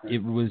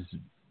it was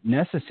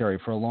necessary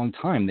for a long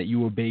time that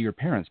you obey your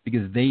parents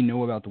because they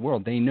know about the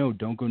world. They know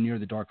don't go near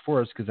the dark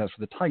forest because that's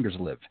where the tigers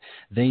live.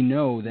 They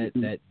know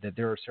that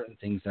there are certain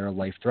things that are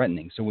life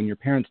threatening. So when your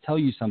parents tell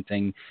you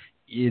something,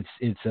 it's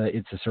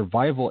a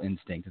survival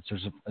instinct.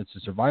 It's a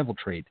survival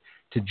trait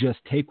to just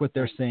take what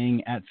they're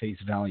saying at face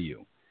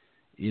value.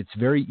 It's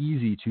very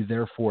easy to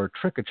therefore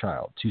trick a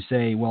child to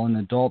say, well, an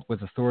adult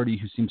with authority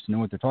who seems to know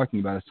what they're talking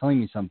about is telling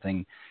me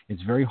something.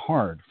 It's very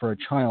hard for a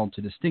child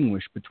to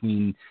distinguish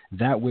between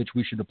that which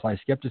we should apply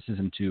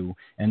skepticism to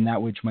and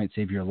that which might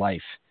save your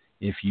life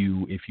if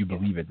you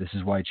believe it. This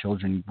is why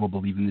children will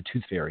believe in the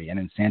tooth fairy and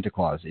in Santa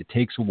Claus. It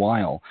takes a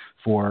while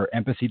for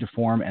empathy to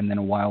form and then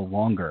a while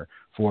longer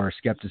for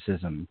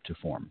skepticism to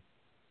form.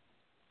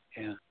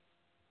 Yeah.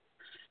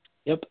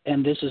 Yep,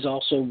 and this is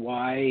also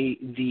why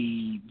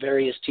the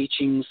various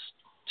teachings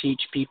teach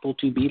people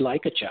to be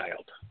like a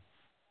child.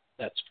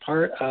 That's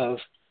part of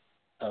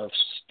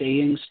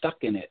staying stuck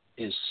in it,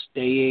 is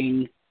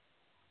staying,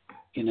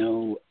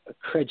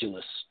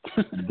 credulous.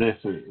 This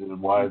is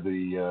why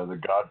the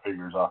God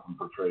figure is often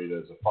portrayed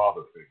as a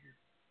father figure,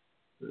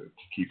 to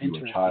keep you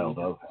a child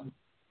of him.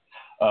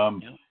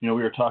 We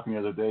were talking the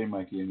other day,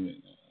 Mikey,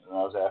 and I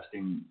was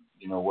asking,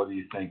 what do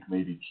you think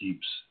maybe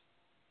keeps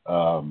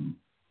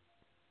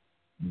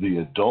the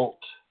adult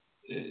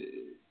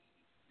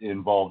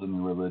involved in the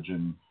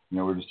religion?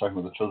 We're just talking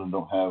about the children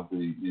don't have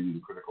the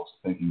critical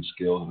thinking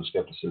skills or the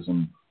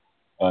skepticism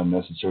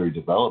necessarily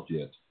developed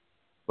yet.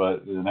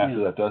 But then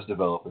after that does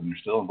develop, and you're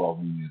still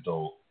involved in the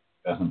adult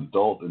as an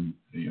adult in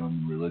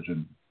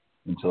religion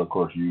until, of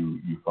course, you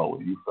felt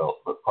what you felt.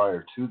 But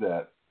prior to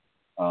that,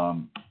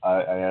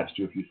 I asked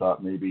you if you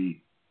thought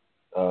maybe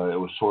it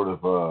was sort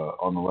of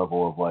on the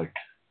level of like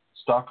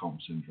Stockholm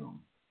syndrome.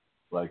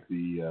 Like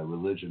the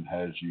religion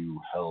has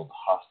you held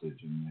hostage,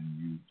 and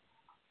then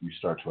you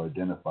start to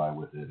identify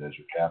with it as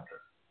your captor.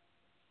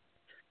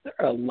 There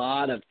are a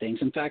lot of things.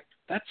 In fact,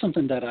 that's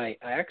something that I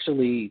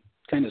actually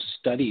kind of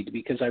studied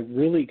because I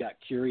really got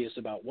curious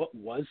about what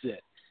was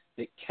it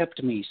that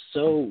kept me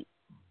so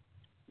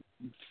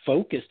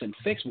focused and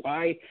fixed.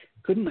 Why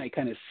couldn't I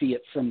kind of see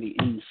it from the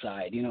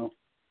inside?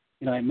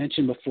 I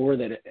mentioned before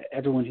that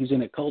everyone who's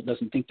in a cult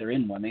doesn't think they're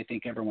in one. They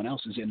think everyone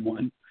else is in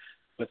one,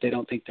 but they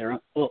don't think they're on.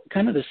 Well,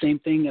 kind of the same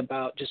thing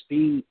about just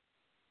being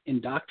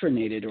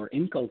indoctrinated or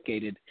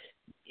inculcated.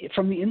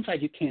 From the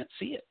inside, you can't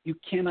see it. You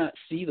cannot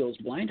see those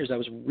blinders. I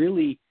was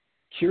really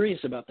curious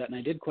about that, and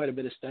I did quite a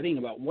bit of studying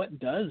about what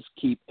does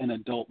keep an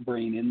adult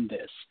brain in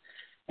this.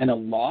 And a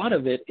lot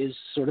of it is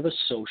sort of a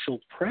social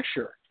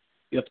pressure.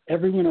 You have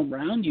everyone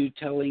around you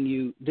telling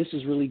you, this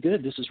is really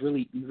good. This is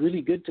really,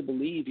 really good to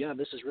believe. Yeah,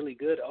 this is really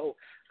good. Oh,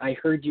 I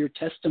heard your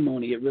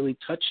testimony. It really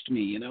touched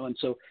me, And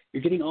so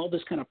you're getting all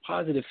this kind of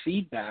positive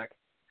feedback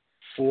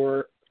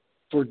for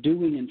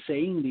doing and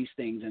saying these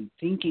things and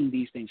thinking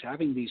these things,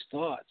 having these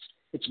thoughts.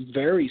 It's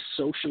very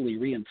socially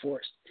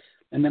reinforced.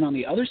 And then on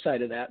the other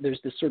side of that, there's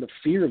this sort of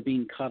fear of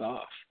being cut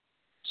off.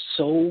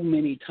 So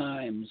many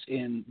times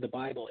in the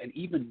Bible, and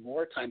even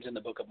more times in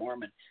the Book of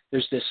Mormon,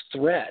 there's this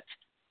threat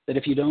that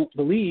if you don't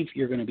believe,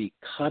 you're going to be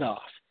cut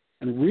off.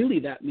 And really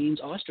that means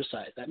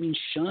ostracized. That means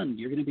shunned.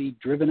 You're going to be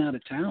driven out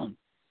of town.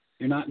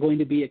 You're not going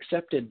to be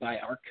accepted by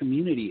our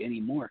community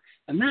anymore.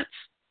 And that's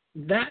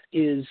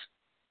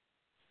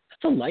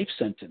a life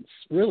sentence.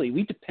 Really,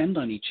 we depend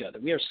on each other.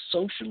 We are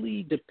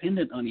socially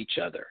dependent on each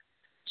other.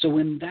 So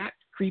when that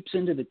creeps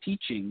into the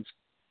teachings,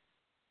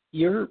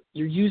 you're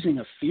using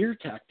a fear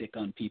tactic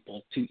on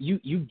people to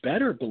you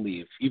better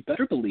believe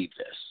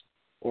this,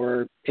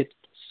 or it's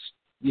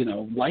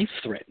life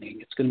threatening.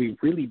 It's going to be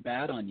really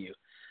bad on you.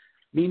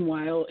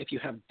 Meanwhile, if you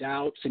have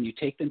doubts and you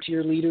take them to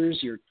your leaders,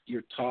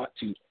 you're taught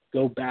to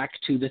go back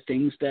to the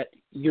things that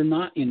you're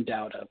not in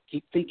doubt of.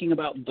 Keep thinking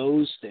about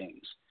those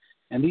things.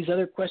 And these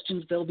other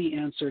questions, they'll be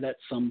answered at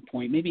some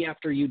point. Maybe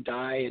after you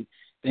die and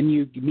then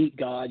you meet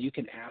God, you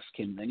can ask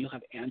him. Then you'll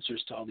have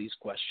answers to all these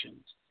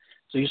questions.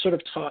 So you're sort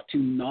of taught to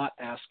not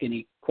ask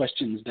any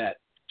questions that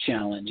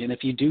challenge. And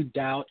if you do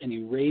doubt and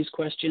you raise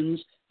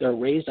questions, there are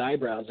raised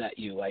eyebrows at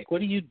you, like,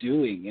 what are you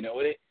doing?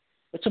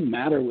 What's the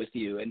matter with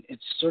you? And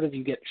it's sort of,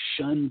 you get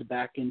shunned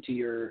back into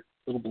your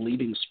little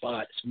believing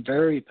spot. It's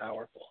very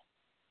powerful.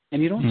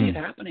 And you don't see it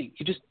happening.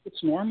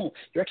 It's normal.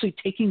 You're actually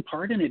taking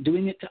part in it,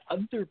 doing it to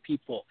other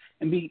people,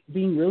 and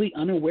being really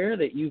unaware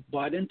that you've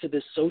bought into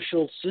this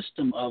social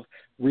system of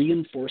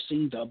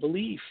reinforcing the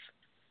belief.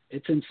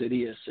 It's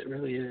insidious. It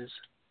really is.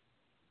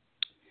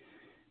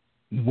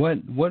 What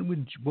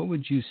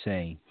would you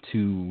say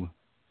to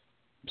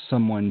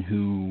someone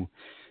who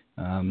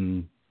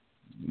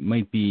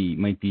might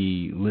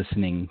be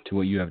listening to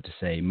what you have to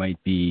say,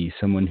 might be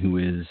someone who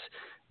is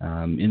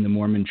in the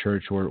Mormon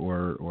Church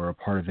or a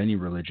part of any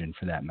religion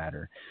for that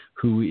matter,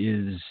 who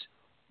is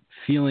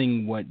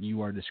feeling what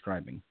you are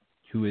describing,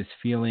 who is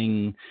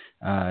feeling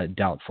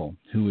doubtful,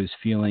 who is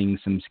feeling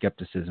some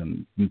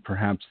skepticism?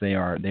 Perhaps they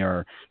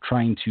are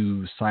trying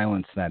to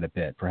silence that a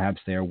bit.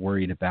 Perhaps they are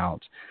worried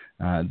about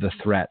the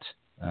threat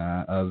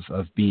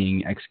of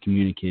being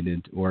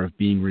excommunicated or of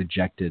being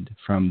rejected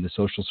from the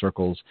social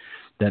circles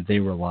that they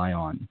rely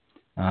on.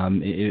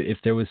 If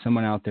there was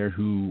someone out there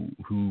who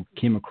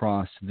came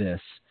across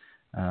this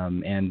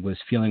and was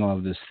feeling all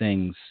of those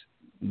things,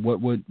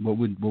 what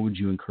would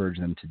you encourage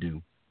them to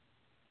do?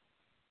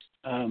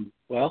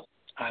 Well,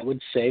 I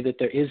would say that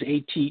there is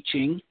a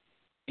teaching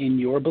in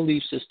your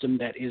belief system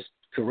that is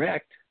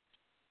correct.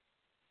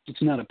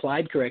 It's not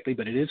applied correctly,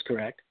 but it is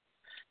correct.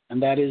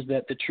 And that is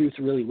that the truth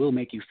really will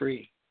make you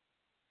free.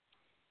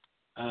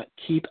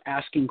 Keep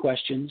asking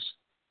questions.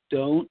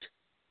 Don't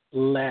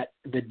let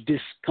the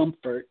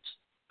discomfort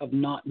of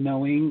not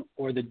knowing,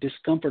 or the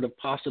discomfort of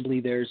possibly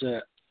there's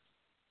an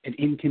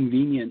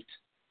inconvenient,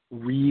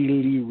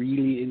 really,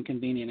 really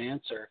inconvenient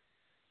answer,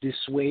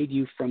 dissuade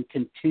you from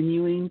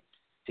continuing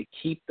to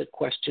keep the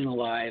question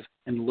alive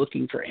and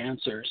looking for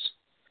answers.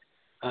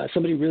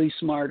 Somebody really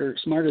smarter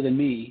than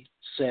me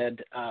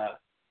said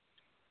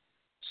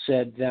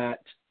that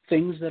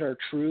things that are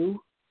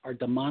true are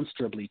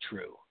demonstrably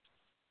true.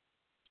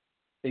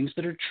 Things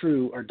that are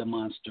true are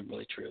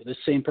demonstrably true. This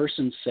same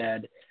person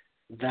said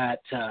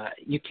that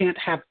you can't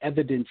have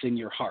evidence in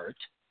your heart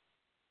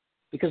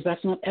because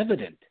that's not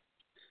evident.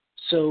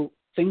 So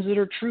things that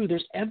are true,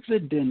 there's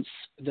evidence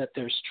that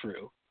there's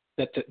true,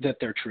 that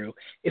they're true.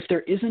 If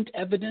there isn't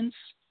evidence,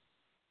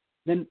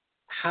 then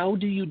how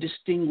do you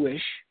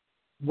distinguish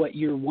what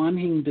you're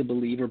wanting to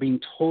believe or being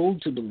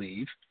told to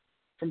believe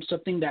from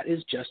something that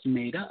is just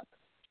made up?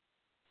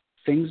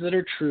 Things that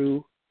are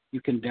true,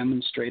 you can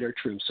demonstrate are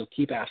true. So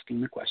keep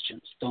asking the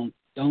questions.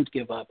 Don't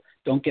give up.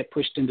 Don't get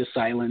pushed into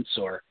silence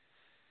or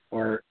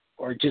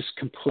just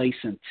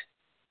complacent.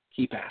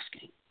 Keep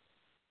asking.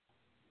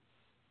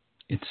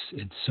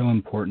 It's so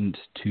important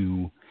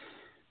to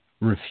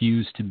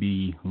refuse to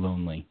be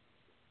lonely.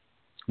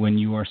 When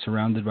you are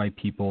surrounded by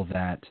people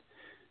that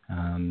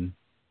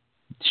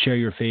share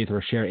your faith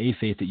or share a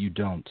faith that you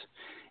don't,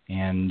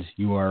 and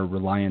you are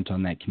reliant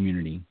on that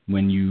community,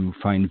 when you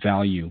find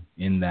value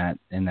in that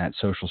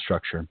social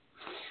structure,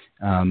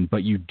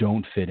 but you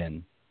don't fit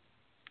in,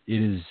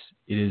 it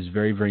is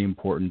very, very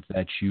important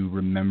that you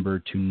remember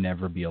to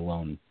never be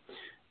alone.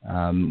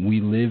 We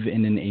live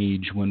in an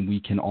age when we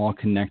can all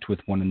connect with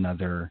one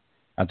another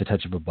at the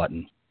touch of a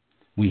button.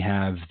 We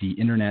have the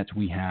internet.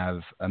 We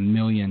have a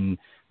million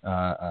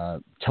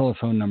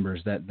telephone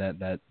numbers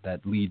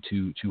that lead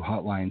to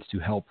hotlines to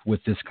help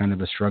with this kind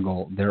of a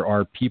struggle. There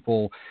are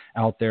people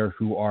out there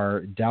who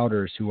are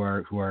doubters, who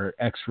are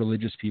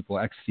ex-religious people,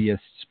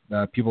 ex-theists,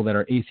 people that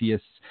are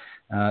atheists.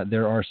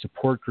 There are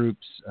support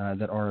groups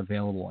that are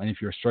available. And if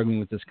you're struggling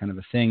with this kind of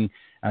a thing,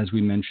 as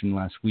we mentioned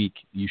last week,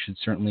 you should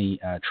certainly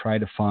try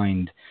to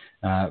find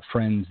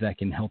friends that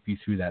can help you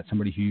through that,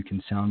 somebody who you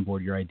can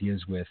soundboard your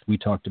ideas with. We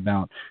talked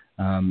about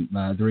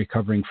the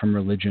Recovering from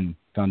Religion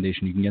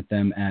Foundation. You can get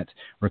them at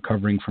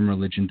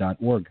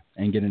recoveringfromreligion.org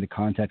and get into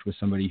contact with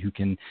somebody who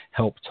can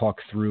help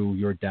talk through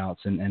your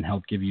doubts and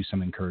help give you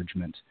some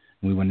encouragement.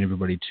 And we want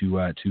everybody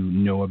to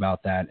know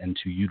about that and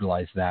to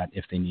utilize that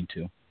if they need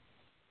to.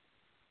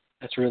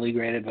 That's really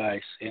great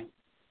advice. Yeah.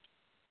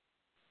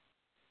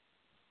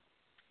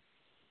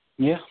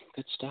 Yeah,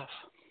 good stuff.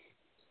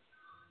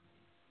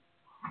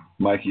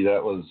 Mikey,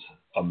 that was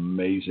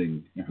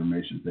amazing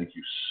information. Thank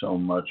you so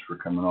much for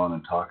coming on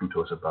and talking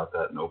to us about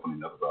that and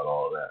opening up about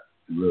all of that.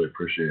 We really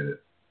appreciate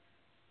it.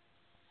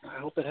 I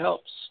hope it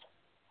helps.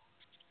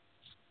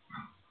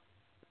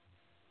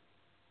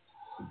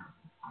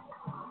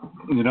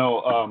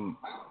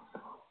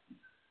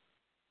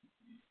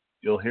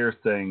 you'll hear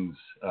things,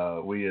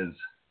 we as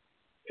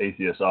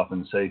atheists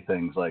often say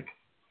things like,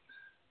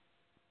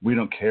 we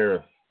don't care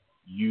if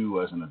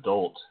you as an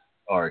adult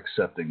are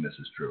accepting this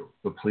as true,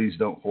 but please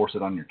don't force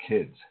it on your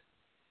kids.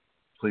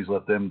 Please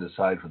let them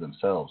decide for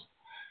themselves.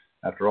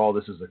 After all,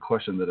 this is a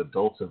question that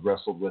adults have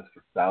wrestled with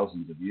for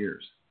thousands of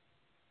years.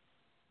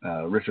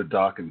 Richard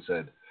Dawkins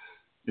said,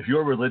 if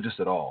you're religious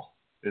at all,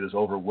 it is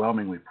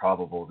overwhelmingly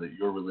probable that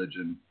your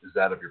religion is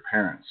that of your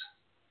parents.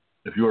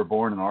 If you are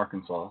born in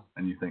Arkansas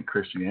and you think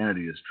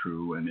Christianity is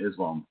true and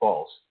Islam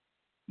false,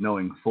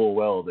 knowing full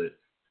well that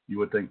you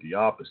would think the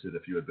opposite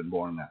if you had been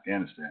born in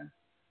Afghanistan,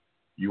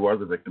 you are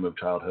the victim of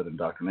childhood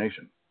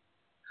indoctrination.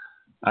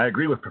 I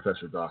agree with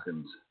Professor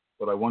Dawkins,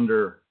 but I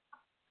wonder,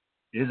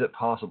 is it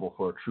possible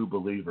for a true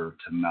believer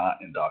to not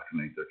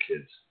indoctrinate their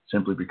kids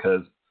simply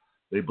because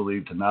they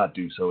believe to not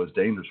do so is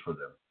dangerous for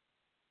them?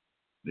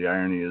 The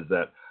irony is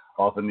that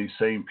often these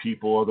same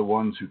people are the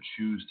ones who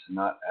choose to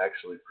not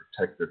actually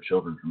protect their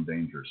children from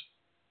dangers,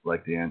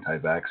 like the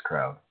anti-vax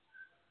crowd,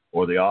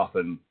 or the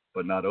often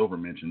but not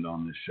over-mentioned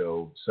on this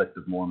show sect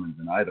of Mormons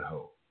in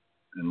Idaho,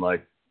 and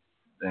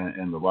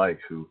the like,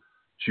 who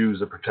choose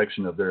the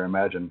protection of their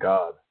imagined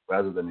God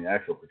rather than the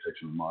actual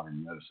protection of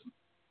modern medicine.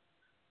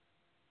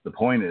 The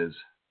point is,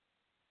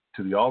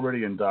 to the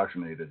already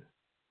indoctrinated,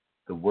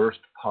 the worst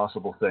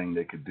possible thing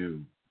they could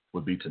do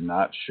would be to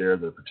not share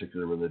their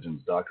particular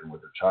religion's doctrine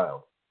with their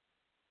child.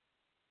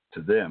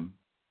 To them,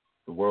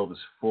 the world is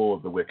full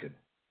of the wicked,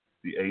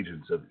 the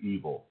agents of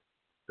evil,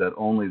 that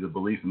only the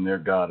belief in their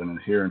God and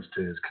adherence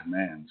to his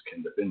commands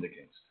can defend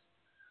against.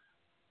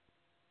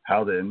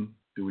 How then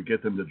do we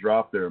get them to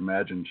drop their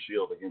imagined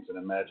shield against an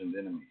imagined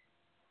enemy?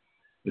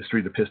 Is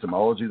street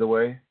epistemology the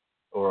way,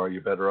 or are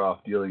you better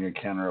off dealing in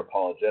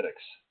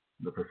counter-apologetics,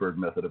 the preferred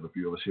method of a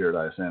few of us here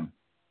at ISM?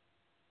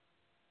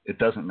 It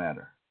doesn't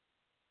matter.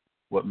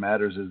 What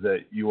matters is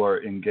that you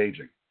are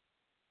engaging.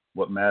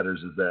 What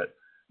matters is that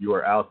you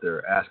are out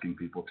there asking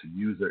people to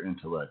use their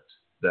intellect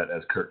that,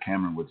 as Kirk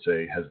Cameron would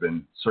say, has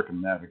been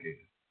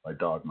circumnavigated by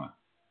dogma.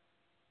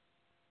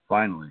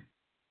 Finally,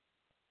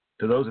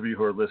 to those of you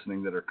who are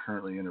listening that are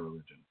currently in a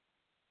religion,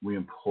 we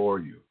implore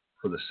you,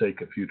 for the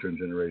sake of future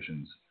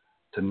generations,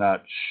 to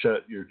not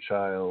shut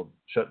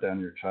down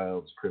your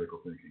child's critical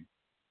thinking,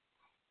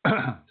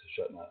 not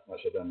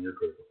shut down your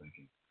critical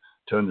thinking,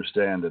 to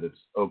understand that it's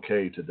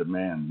okay to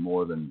demand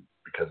more than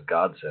because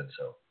God said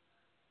so,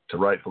 to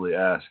rightfully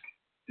ask,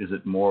 is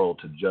it moral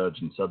to judge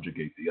and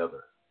subjugate the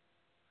other?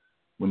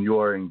 When you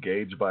are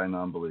engaged by a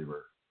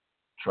non-believer,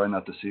 try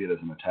not to see it as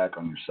an attack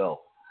on yourself,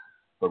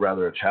 but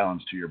rather a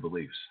challenge to your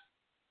beliefs.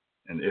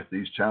 And if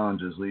these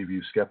challenges leave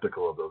you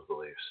skeptical of those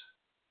beliefs,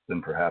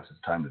 then perhaps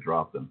it's time to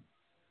drop them.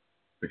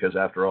 Because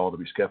after all, to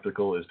be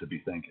skeptical is to be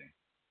thinking,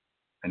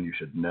 and you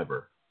should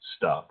never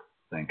stop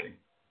thinking.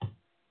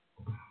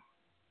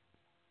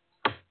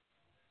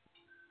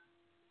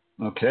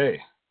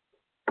 Okay,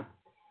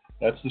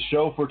 that's the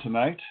show for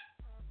tonight.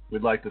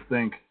 We'd like to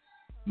thank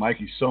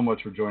Mikey so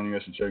much for joining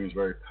us and sharing his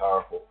very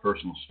powerful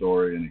personal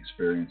story and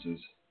experiences.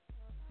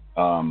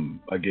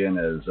 Again,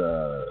 as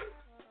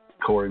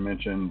Corey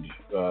mentioned,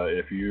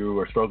 if you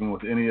are struggling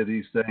with any of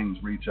these things,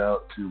 reach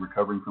out to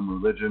Recovering From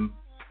Religion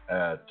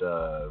at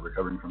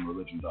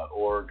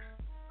recoveringfromreligion.org.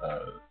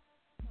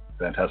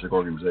 Fantastic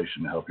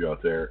organization to help you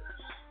out there.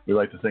 We'd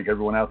like to thank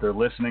everyone out there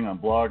listening on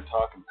Blog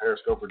Talk and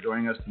Periscope for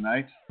joining us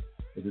tonight.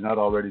 If you're not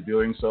already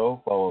doing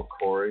so, follow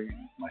Corey,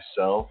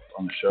 myself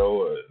on the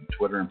show,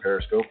 Twitter and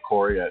Periscope,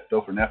 Corey at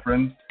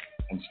Dophernephrin,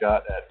 and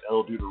Scott at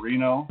El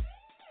Deuterino,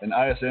 and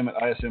ISM at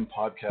ISM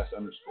Podcast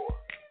 _.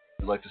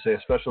 We'd like to say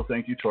a special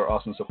thank you to our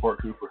awesome support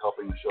crew for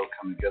helping the show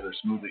come together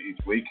smoothly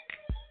each week.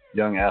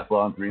 Young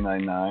Athlon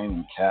 399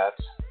 and Kat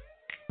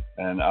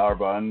and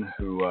Arbun,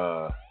 who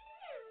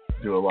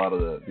do a lot of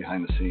the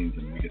behind the scenes,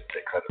 and we get to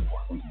take credit for.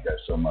 Thank you guys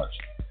so much.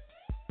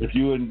 If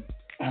you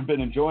have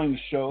been enjoying the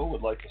show,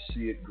 would like to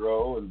see it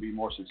grow and be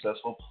more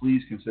successful,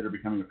 please consider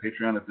becoming a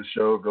Patreon of the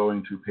show,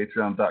 going to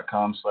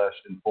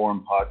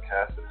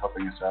patreon.com/informpodcast and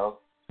helping us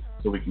out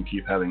so we can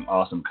keep having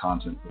awesome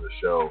content for the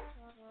show.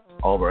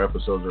 All of our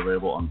episodes are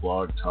available on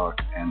Blog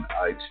Talk and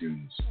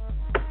iTunes.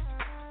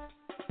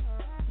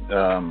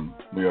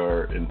 We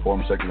are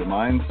Informed Secular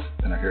Minds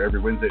and are here every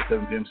Wednesday at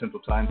 7 p.m.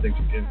 Central Time. Thanks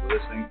again for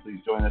listening.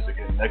 Please join us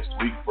again next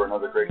week for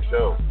another great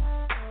show.